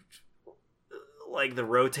like the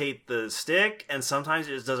rotate the stick, and sometimes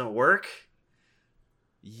it just doesn't work.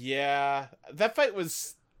 Yeah, that fight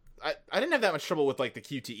was... I didn't have that much trouble with like the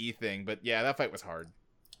QTE thing, but yeah, that fight was hard.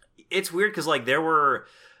 It's weird because like there were...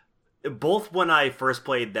 Both when I first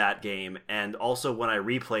played that game and also when I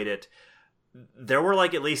replayed it, there were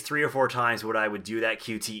like at least 3 or 4 times where I would do that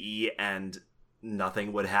QTE and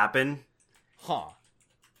nothing would happen. Huh.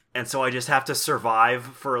 And so I just have to survive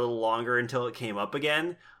for a little longer until it came up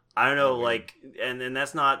again. I don't know, like, and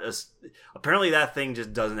that's not a... Apparently that thing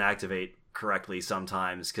just doesn't activate correctly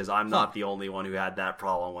sometimes, because I'm not the only one who had that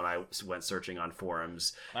problem when I went searching on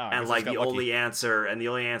forums. And like the only answer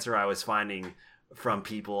I was finding from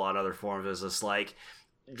people on other forums was just like,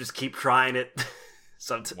 just keep trying it.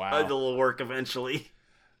 It'll work eventually.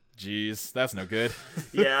 Jeez, that's no good.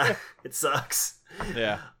 Yeah, it sucks.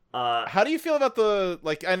 Yeah. How do you feel about the,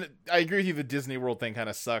 like, and I agree with you, the Disney World thing kind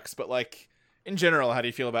of sucks, but like in general, how do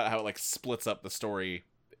you feel about how it like splits up the story?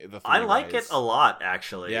 I like it a lot,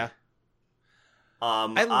 actually. Yeah.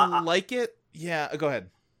 I like it. Yeah, go ahead.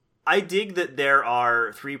 I dig that there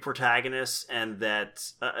are 3 protagonists, and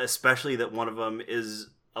that especially that one of them is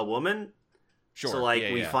a woman. Sure. So like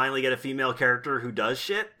we finally get a female character who does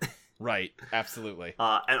shit. Right. Absolutely.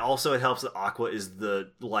 And also it helps that Aqua is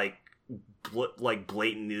the like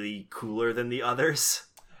blatantly cooler than the others.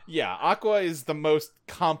 Yeah, Aqua is the most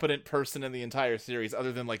competent person in the entire series,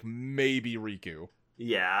 other than like maybe Riku.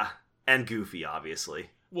 Yeah, and Goofy, obviously.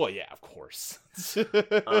 Well, yeah, of course.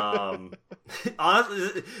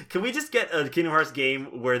 Honestly, can we just get a Kingdom Hearts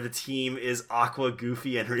game where the team is Aqua,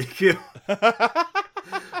 Goofy, and Riku?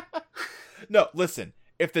 No, listen.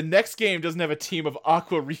 If the next game doesn't have a team of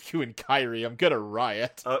Aqua, Riku, and Kairi, I'm gonna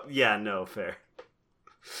riot. Yeah, no, fair.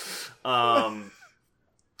 But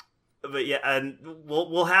yeah, and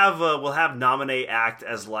we'll have Nominate act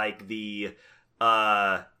as like the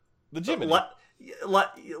Jiminy.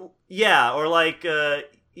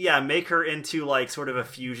 Make her into like sort of a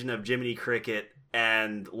fusion of Jiminy Cricket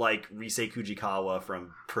and like Risei Fujikawa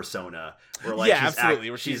from Persona, where like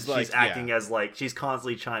she's acting as like she's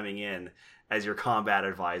constantly chiming in as your combat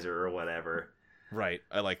advisor or whatever. Right,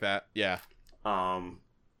 I like that. Yeah.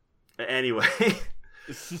 Anyway,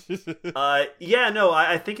 yeah, no,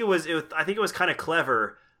 I think it was kind of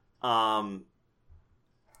clever,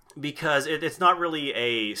 because it's not really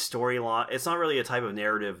a storyline. It's not really a type of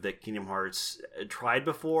narrative that Kingdom Hearts tried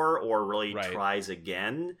before or really tries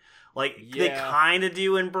again. Like they kind of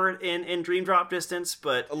do in Dream Drop Distance,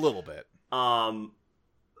 but a little bit.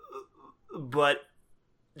 But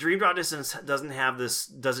Dream Drop Distance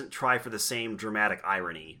doesn't try for the same dramatic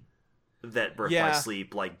irony that Birth by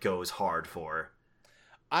Sleep goes hard for.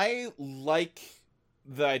 I like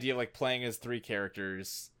the idea of playing as 3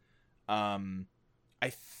 characters. I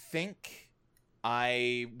think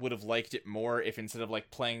I would have liked it more if instead of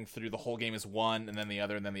playing through the whole game as one and then the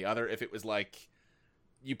other and then the other, if it was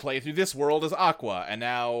you play through this world as Aqua, and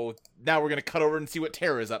now we're gonna cut over and see what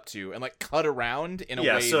Terra is up to, and cut around in a way.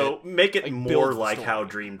 Yeah, so make it more like how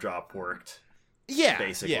Dream Drop worked. Yeah,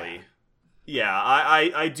 basically. Yeah,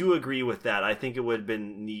 I do agree with that. I think it would have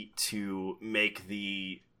been neat to make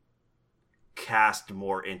the cast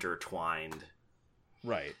more intertwined.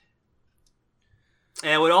 Right.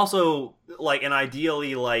 And it would also, and ideally,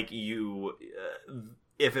 you,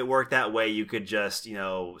 if it worked that way, you could just,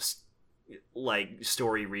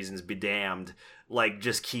 story reasons be damned,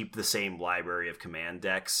 just keep the same library of command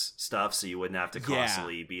decks stuff, so you wouldn't have to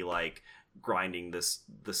constantly be, grinding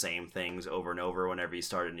the same things over and over whenever you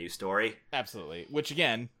start a new story. Absolutely. Which,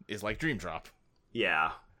 again, is like Dream Drop.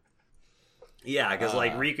 Yeah. Yeah, because,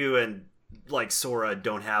 Riku and, Sora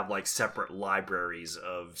don't have, separate libraries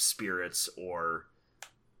of spirits or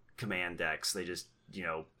command decks. They just,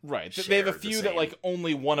 right. They have a few that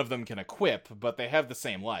only one of them can equip, but they have the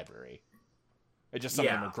same library. It's just some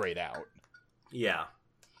of them are grayed out. Yeah.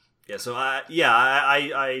 Yeah, so I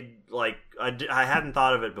hadn't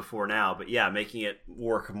thought of it before now, but yeah, making it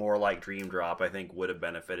work more like Dream Drop I think would have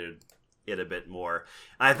benefited it a bit more.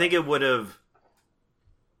 I think it would have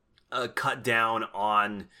cut down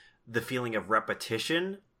on the feeling of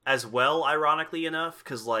repetition as well, ironically enough,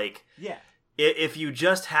 because if you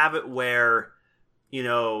just have it where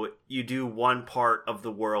you do one part of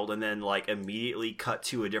the world and then immediately cut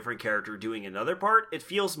to a different character doing another part, it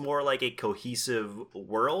feels more like a cohesive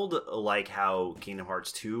world, like how Kingdom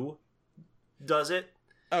Hearts 2 does it.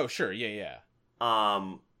 Oh, sure. Yeah.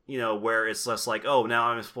 Where it's less oh, now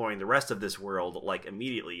I'm exploring the rest of this world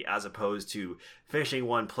immediately, as opposed to finishing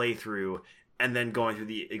one playthrough and then going through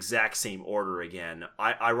the exact same order again.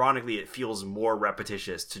 Ironically, it feels more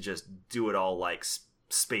repetitious to just do it all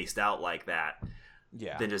spaced out like that.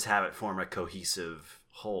 Yeah. Than just have it form a cohesive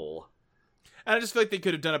whole. And I just feel like they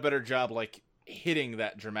could have done a better job, hitting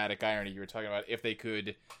that dramatic irony you were talking about, if they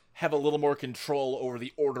could have a little more control over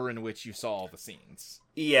the order in which you saw all the scenes.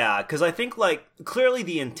 Yeah, because I think, clearly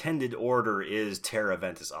the intended order is Terra,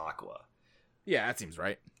 Ventus, Aqua. Yeah, that seems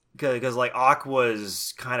right. Because,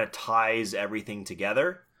 Aqua's kind of ties everything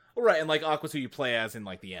together. Right, and, Aqua's who you play as in,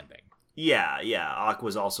 the ending. Yeah.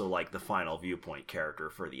 Aqua's also, the final viewpoint character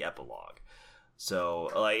for the epilogue. So,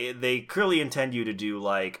 they clearly intend you to do,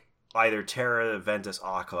 either Terra, Ventus,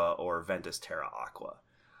 Aqua, or Ventus, Terra, Aqua.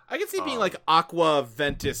 I can see it being, Aqua,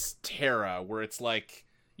 Ventus, Terra, where it's,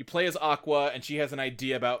 you play as Aqua, and she has an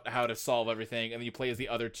idea about how to solve everything, and then you play as the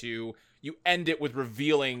other two. You end it with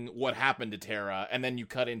revealing what happened to Terra, and then you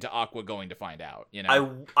cut into Aqua going to find out,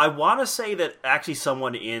 I want to say that actually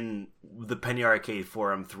someone in the Penny Arcade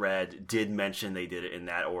forum thread did mention they did it in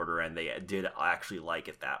that order, and they did actually like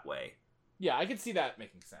it that way. Yeah, I can see that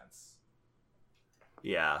making sense.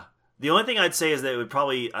 Yeah. The only thing I'd say is that it'd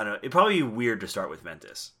probably be weird to start with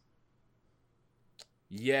Ventus.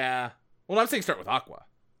 Yeah. Well, I'm saying start with Aqua.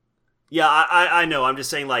 Yeah, I know. I'm just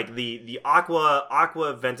saying, the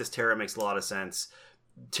Aqua, Ventus, Terra makes a lot of sense.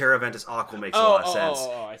 Terra, Ventus, Aqua makes a lot of sense.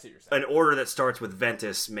 I see what you're saying. An order that starts with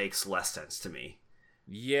Ventus makes less sense to me.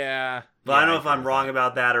 Yeah. But I don't know if I'm wrong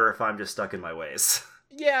about that or if I'm just stuck in my ways.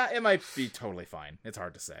 Yeah, it might be totally fine. It's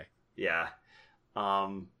hard to say. Yeah. But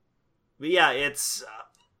yeah, it's...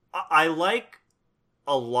 I like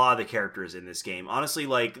a lot of the characters in this game. Honestly,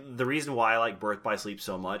 the reason why I like Birth by Sleep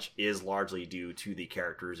so much is largely due to the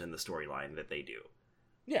characters in the storyline that they do.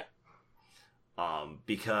 Yeah.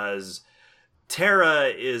 Because Terra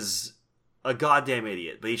is a goddamn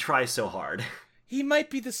idiot, but he tries so hard. He might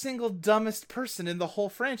be the single dumbest person in the whole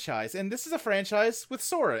franchise, and this is a franchise with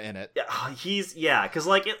Sora in it. Yeah, because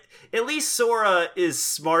at least Sora is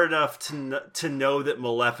smart enough to know that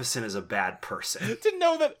Maleficent is a bad person. To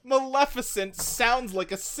know that Maleficent sounds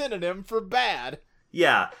like a synonym for bad.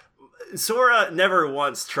 Yeah, Sora never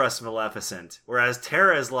once trusts Maleficent, whereas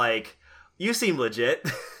Terra is you seem legit.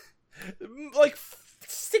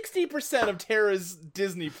 60% of Terra's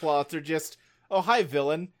Disney plots are just, oh, hi,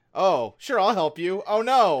 villain. Oh, sure, I'll help you. Oh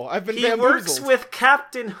no, I've been bamboozled. He works with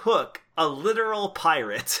Captain Hook, a literal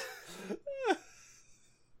pirate.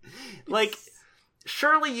 Like,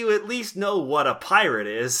 surely you at least know what a pirate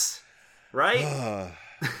is, right?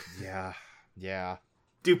 Yeah.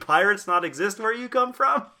 Do pirates not exist where you come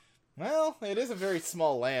from? Well, it is a very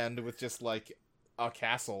small land with just, like, a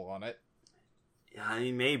castle on it. Yeah, I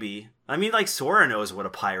mean, maybe. I mean, like, Sora knows what a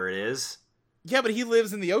pirate is. Yeah, but he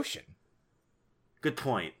lives in the ocean. Good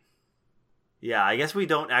point. Yeah, I guess we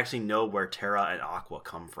don't actually know where Terra and Aqua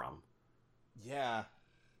come from. Yeah,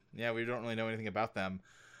 we don't really know anything about them.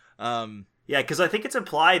 Yeah, because I think it's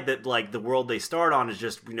implied that, like, the world they start on is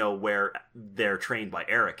just, where they're trained by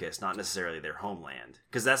Ericus, not necessarily their homeland.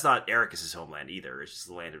 Because that's not Ericus' homeland either, it's just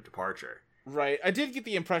the land of departure. Right, I did get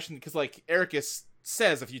the impression, because, like, Ericus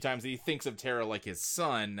says a few times that he thinks of Terra like his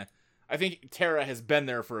son. I think Terra has been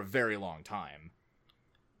there for a very long time.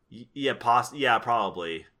 Yeah,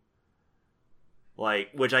 probably. Like,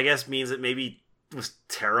 which I guess means that maybe was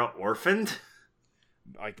Terra orphaned?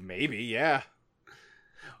 Like, maybe, yeah.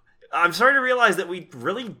 I'm starting to realize that we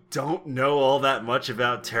really don't know all that much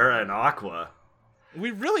about Terra and Aqua.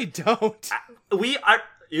 We really don't.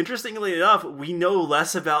 Interestingly enough, we know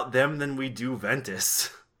less about them than we do Ventus.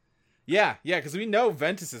 Yeah, because we know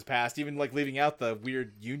Ventus's past, even, like, leaving out the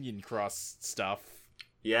weird Union Cross stuff.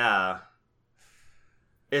 Yeah.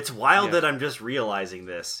 It's wild that I'm just realizing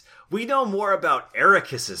this. We know more about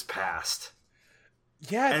Ericus's past.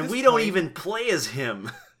 Yeah, and we don't even play as him.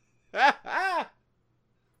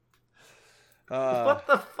 What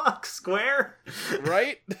the fuck, Square?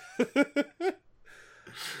 Right?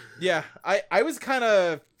 Yeah, I was kind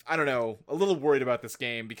of, I don't know, a little worried about this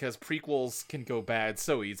game because prequels can go bad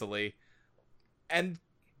so easily. And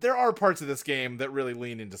there are parts of this game that really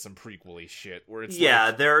lean into some prequel-y shit where it's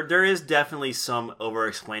there is definitely some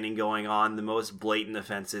over-explaining going on. The most blatant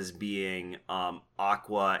offenses being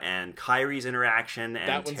Aqua and Kairi's interaction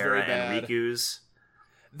and Terra and Riku's.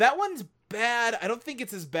 That one's bad. I don't think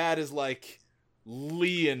it's as bad as, like,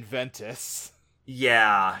 Lee and Ventus.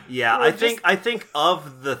 Yeah. I think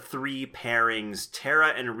of the three pairings, Terra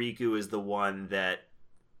and Riku is the one that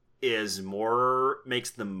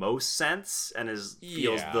makes the most sense and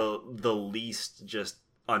feels the least just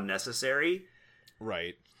unnecessary.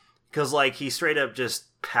 Right. Because, like, he straight up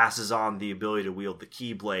just passes on the ability to wield the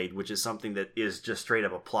Keyblade, which is something that is just straight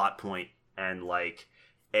up a plot point and, like,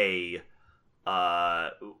 a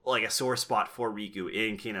sore spot for Riku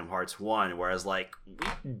in Kingdom Hearts 1, whereas, like,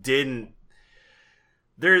 we didn't...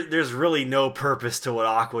 There's really no purpose to what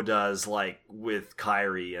Aqua does, like, with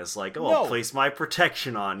Kairi, as like, I'll place my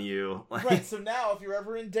protection on you. Right, so now if you're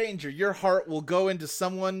ever in danger, your heart will go into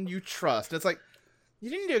someone you trust. And it's like,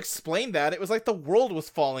 you didn't need to explain that. It was like the world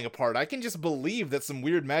was falling apart. I can just believe that some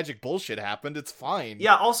weird magic bullshit happened. It's fine.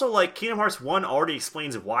 Yeah, also, like, Kingdom Hearts 1 already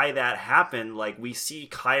explains why that happened. Like, we see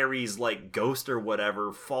Kairi's, like, ghost or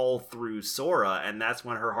whatever fall through Sora, and that's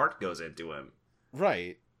when her heart goes into him.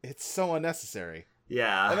 Right. It's so unnecessary.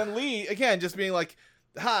 Yeah. And then Lee, again, just being like,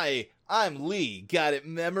 hi, I'm Lee. Got it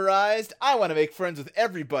memorized? I want to make friends with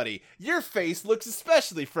everybody. Your face looks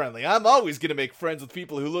especially friendly. I'm always going to make friends with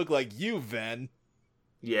people who look like you, Ven.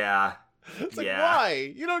 Yeah. It's like,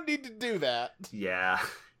 why? You don't need to do that. Yeah.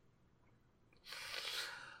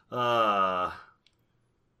 Honestly,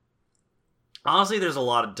 there's a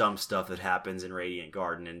lot of dumb stuff that happens in Radiant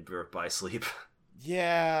Garden and Birth by Sleep.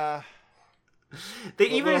 Yeah. They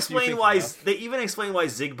even explain why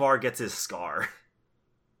Xigbar gets his scar.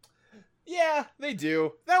 Yeah, they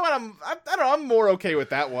do. That one, I don't know, I'm more okay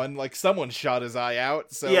with that one. Like, someone shot his eye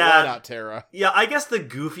out, so why not Terra? Yeah, I guess the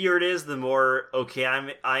goofier it is, the more okay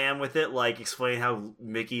I am with it. Like, explain how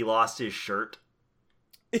Mickey lost his shirt.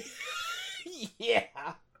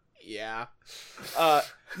 Yeah.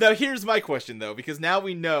 Now, here's my question, though, because now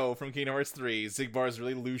we know from Kingdom Hearts 3, Xigbar's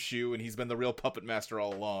really Lushu, and he's been the real puppet master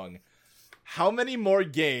all along. How many more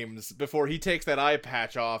games before he takes that eye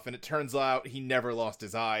patch off and it turns out he never lost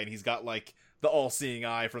his eye and he's got, like, the all-seeing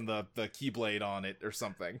eye from the Keyblade on it or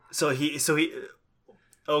something? So he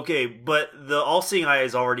okay, but the all-seeing eye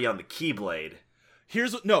is already on the Keyblade.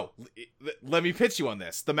 Let me pitch you on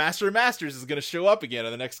this. The Master of Masters is going to show up again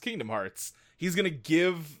in the next Kingdom Hearts. He's going to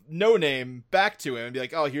give No Name back to him and be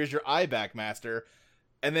like, oh, here's your eye back, Master.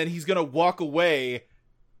 And then he's going to walk away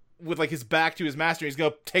with, like, his back to his master. He's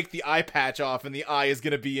going to take the eye patch off and the eye is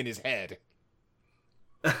going to be in his head.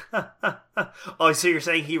 Oh, so you're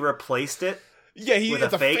saying he replaced it? Yeah,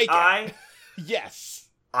 it's a fake eye? Yes.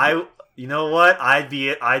 You know what? I'd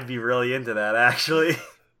be really into that, actually.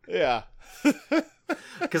 Yeah.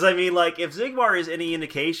 Because, I mean, like, if Xigbar is any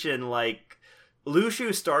indication, like, Lu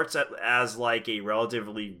Shu starts as like a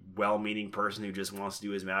relatively well-meaning person who just wants to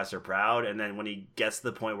do his master proud, and then when he gets to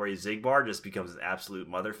the point where he's Xigbar, just becomes an absolute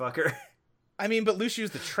motherfucker. I mean, but Lu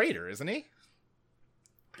Shu's the traitor, isn't he?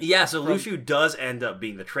 Yeah, so Lu Shu does end up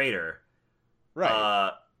being the traitor.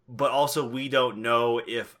 Right. But also we don't know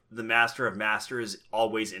if the Master of Masters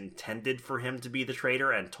always intended for him to be the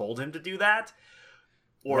traitor and told him to do that,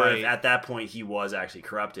 or if at that point he was actually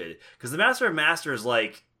corrupted. Because the Master of Masters,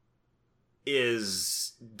 like,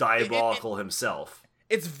 is diabolical himself.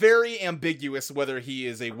 It's very ambiguous whether he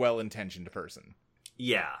is a well-intentioned person.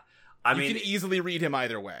 Yeah. I mean, you can easily read him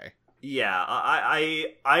either way. Yeah,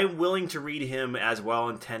 I'm willing to read him as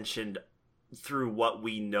well-intentioned through what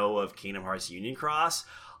we know of Kingdom Hearts Union Cross.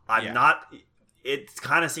 I'm not... It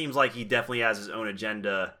kind of seems like he definitely has his own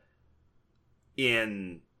agenda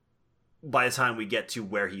by the time we get to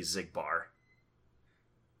where he's Xigbar.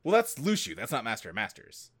 Well, that's Lu Shu. That's not Master of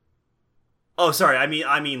Masters. Oh, sorry. I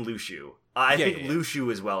mean Lu Shu. I think Lu Shu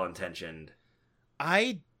is well-intentioned.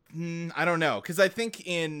 I don't know, because I think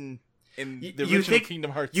in the original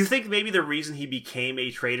Kingdom Hearts... You think maybe the reason he became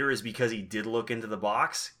a traitor is because he did look into the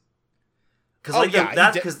box? He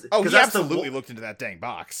absolutely looked into that dang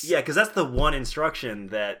box. Yeah, because that's the one instruction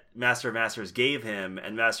that Master of Masters gave him,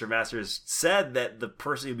 and Master of Masters said that the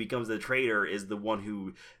person who becomes the traitor is the one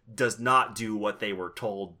who does not do what they were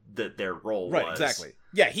told that their role was. Right, exactly.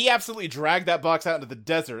 Yeah, he absolutely dragged that box out into the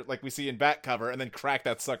desert, like we see in back cover, and then cracked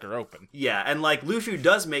that sucker open. Yeah, and like Lu Shu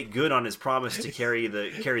does make good on his promise to carry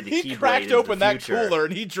the Keyblade. He cracked open that cooler,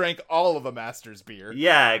 and he drank all of a Master's beer.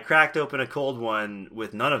 Yeah, cracked open a cold one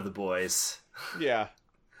with none of the boys. Yeah.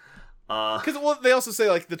 Because they also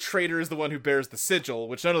say, like, the traitor is the one who bears the sigil,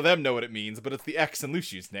 which none of them know what it means, but it's the X in Lu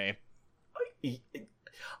Shu's name.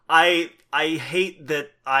 I hate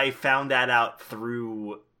that I found that out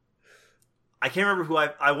through... I can't remember who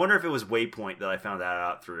I wonder if it was Waypoint that I found that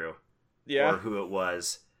out through. Yeah. Or who it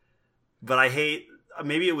was. But I hate...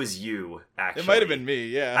 Maybe it was you, actually. It might have been me,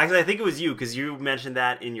 yeah. Actually, I think it was you, because you mentioned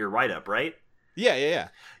that in your write-up, right? Yeah.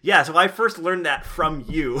 Yeah, so I first learned that from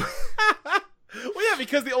you. Well, yeah,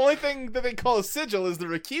 because the only thing that they call a sigil is the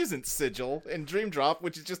recusant sigil in Dream Drop,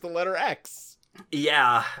 which is just the letter X.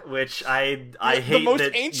 Yeah, which I hate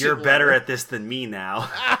that you're better at this than me now.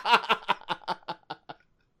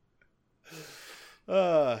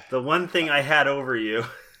 The one thing I had over you.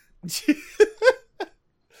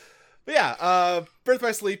 But yeah, Birth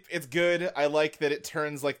by Sleep, it's good. I like that it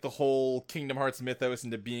turns, like, the whole Kingdom Hearts mythos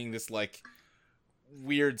into being this, like,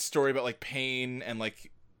 weird story about, like, pain and, like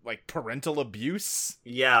parental abuse.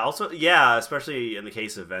 Yeah, especially in the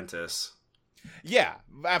case of Ventus. Yeah,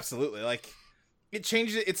 absolutely. Like, it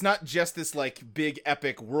changes it. It's not just this, like, big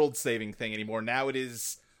epic world-saving thing anymore. Now it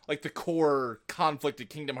is, like, the core conflict of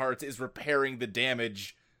Kingdom Hearts is repairing the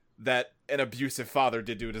damage that an abusive father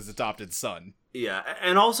did to his adopted son. Yeah,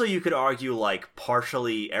 and also you could argue, like,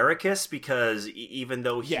 partially Ericus, because even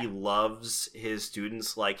though he loves his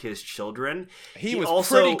students like his children... He was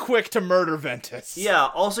also pretty quick to murder Ventus. Yeah,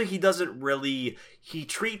 also he doesn't really... He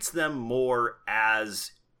treats them more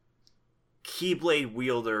as Keyblade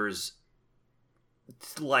wielders,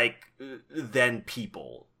 like, than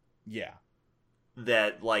people. Yeah.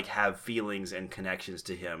 That, like, have feelings and connections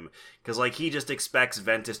to him. Because, like, he just expects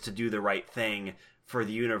Ventus to do the right thing for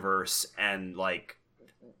the universe and, like,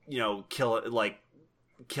 you know,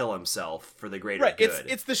 kill himself for the greater good. Right,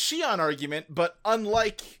 it's the Xion argument, but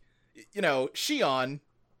unlike, you know, Xion,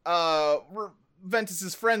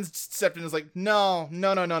 Ventus's friends stepped in and was like, no,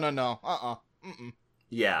 mm-mm.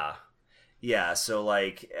 Yeah, so,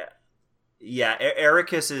 like,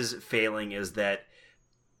 Ericus's failing is that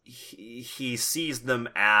he sees them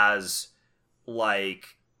as,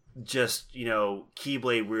 like, just, you know,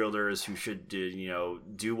 Keyblade wielders who should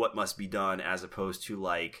do what must be done, as opposed to,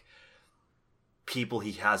 like, people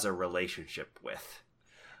he has a relationship with.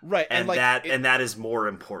 Right, and like, that is more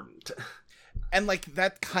important. And, like,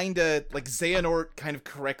 that kind of, like, Xehanort kind of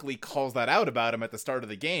correctly calls that out about him at the start of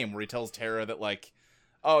the game, where he tells Terra that, like,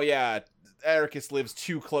 oh yeah, Ericus lives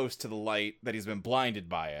too close to the light, that he's been blinded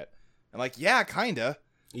by it. And, like, yeah, kinda.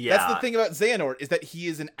 Yeah. That's the thing about Xehanort, is that he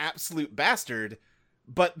is an absolute bastard,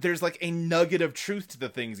 but there's, like, a nugget of truth to the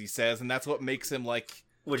things he says, and that's what makes him, like...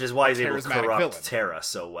 Which is why he's able to corrupt Terra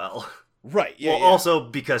so well. Right, yeah. Well, also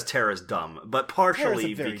because Terra's dumb, but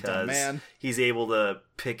partially because he's able to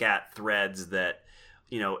pick at threads that,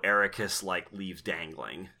 you know, Ericus, like, leaves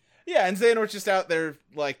dangling. Yeah, and Xehanort's just out there,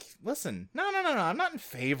 like, listen, no, I'm not in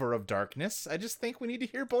favor of darkness. I just think we need to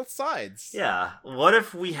hear both sides. Yeah, what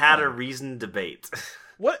if we had a reasoned debate?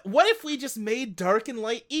 What if we just made dark and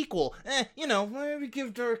light equal? Maybe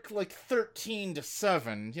give dark like 13 to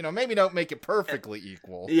 7. Maybe don't make it perfectly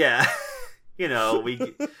equal. Yeah.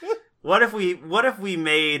 What if we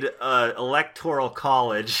made electoral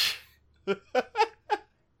college?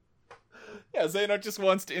 Yeah, Xehanort just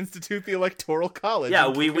wants to institute the electoral college. Yeah,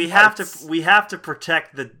 we have to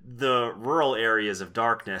protect the rural areas of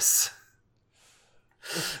darkness.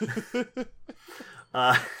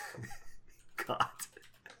 God.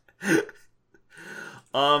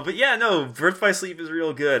 But yeah, no, Birth by Sleep is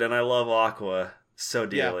real good, and I love Aqua so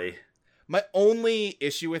dearly. Yeah. My only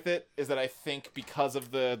issue with it is that I think because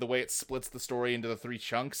of the way it splits the story into the 3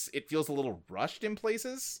 chunks, it feels a little rushed in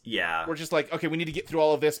places. Yeah. We're just like, okay, we need to get through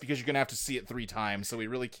all of this because you're going to have to see it 3 times, so we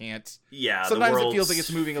really can't. Yeah, sometimes it feels like it's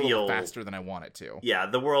moving a little faster than I want it to. Yeah,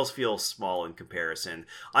 the worlds feel small in comparison.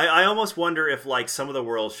 I almost wonder if, like, some of the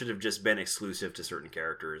worlds should have just been exclusive to certain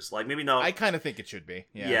characters. Like, maybe not... I kind of think it should be,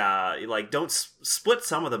 yeah. Yeah, like, don't split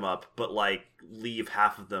some of them up, but, like, leave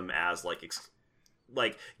half of them as, like,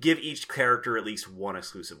 give each character at least one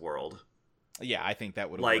exclusive world. Yeah, I think that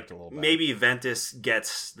would have worked a little better. Maybe Ventus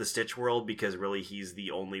gets the Stitch world because really he's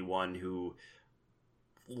the only one who,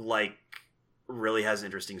 like, really has an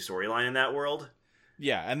interesting storyline in that world.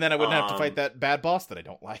 Yeah, and then I wouldn't have to fight that bad boss that I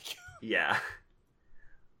don't like. Yeah.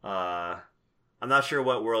 I'm not sure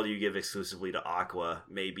what world you give exclusively to Aqua.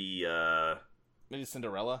 Maybe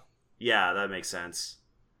Cinderella? Yeah, that makes sense.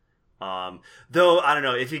 Though, I don't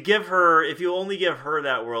know, if you only give her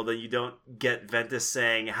that world, then you don't get Ventus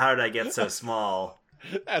saying, "How did I get so small?"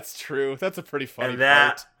 That's true. That's a pretty funny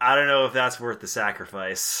part. I don't know if that's worth the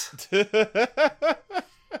sacrifice.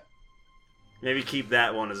 Maybe keep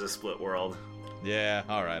that one as a split world. Yeah,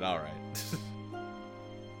 alright.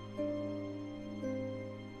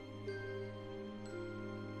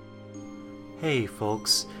 Hey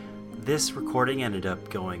folks, this recording ended up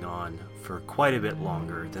going on for quite a bit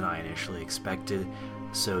longer than I initially expected,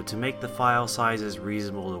 so to make the file sizes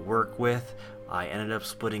reasonable to work with, I ended up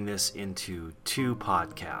splitting this into 2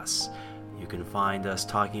 podcasts. You can find us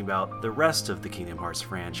talking about the rest of the Kingdom Hearts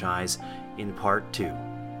franchise in part 2.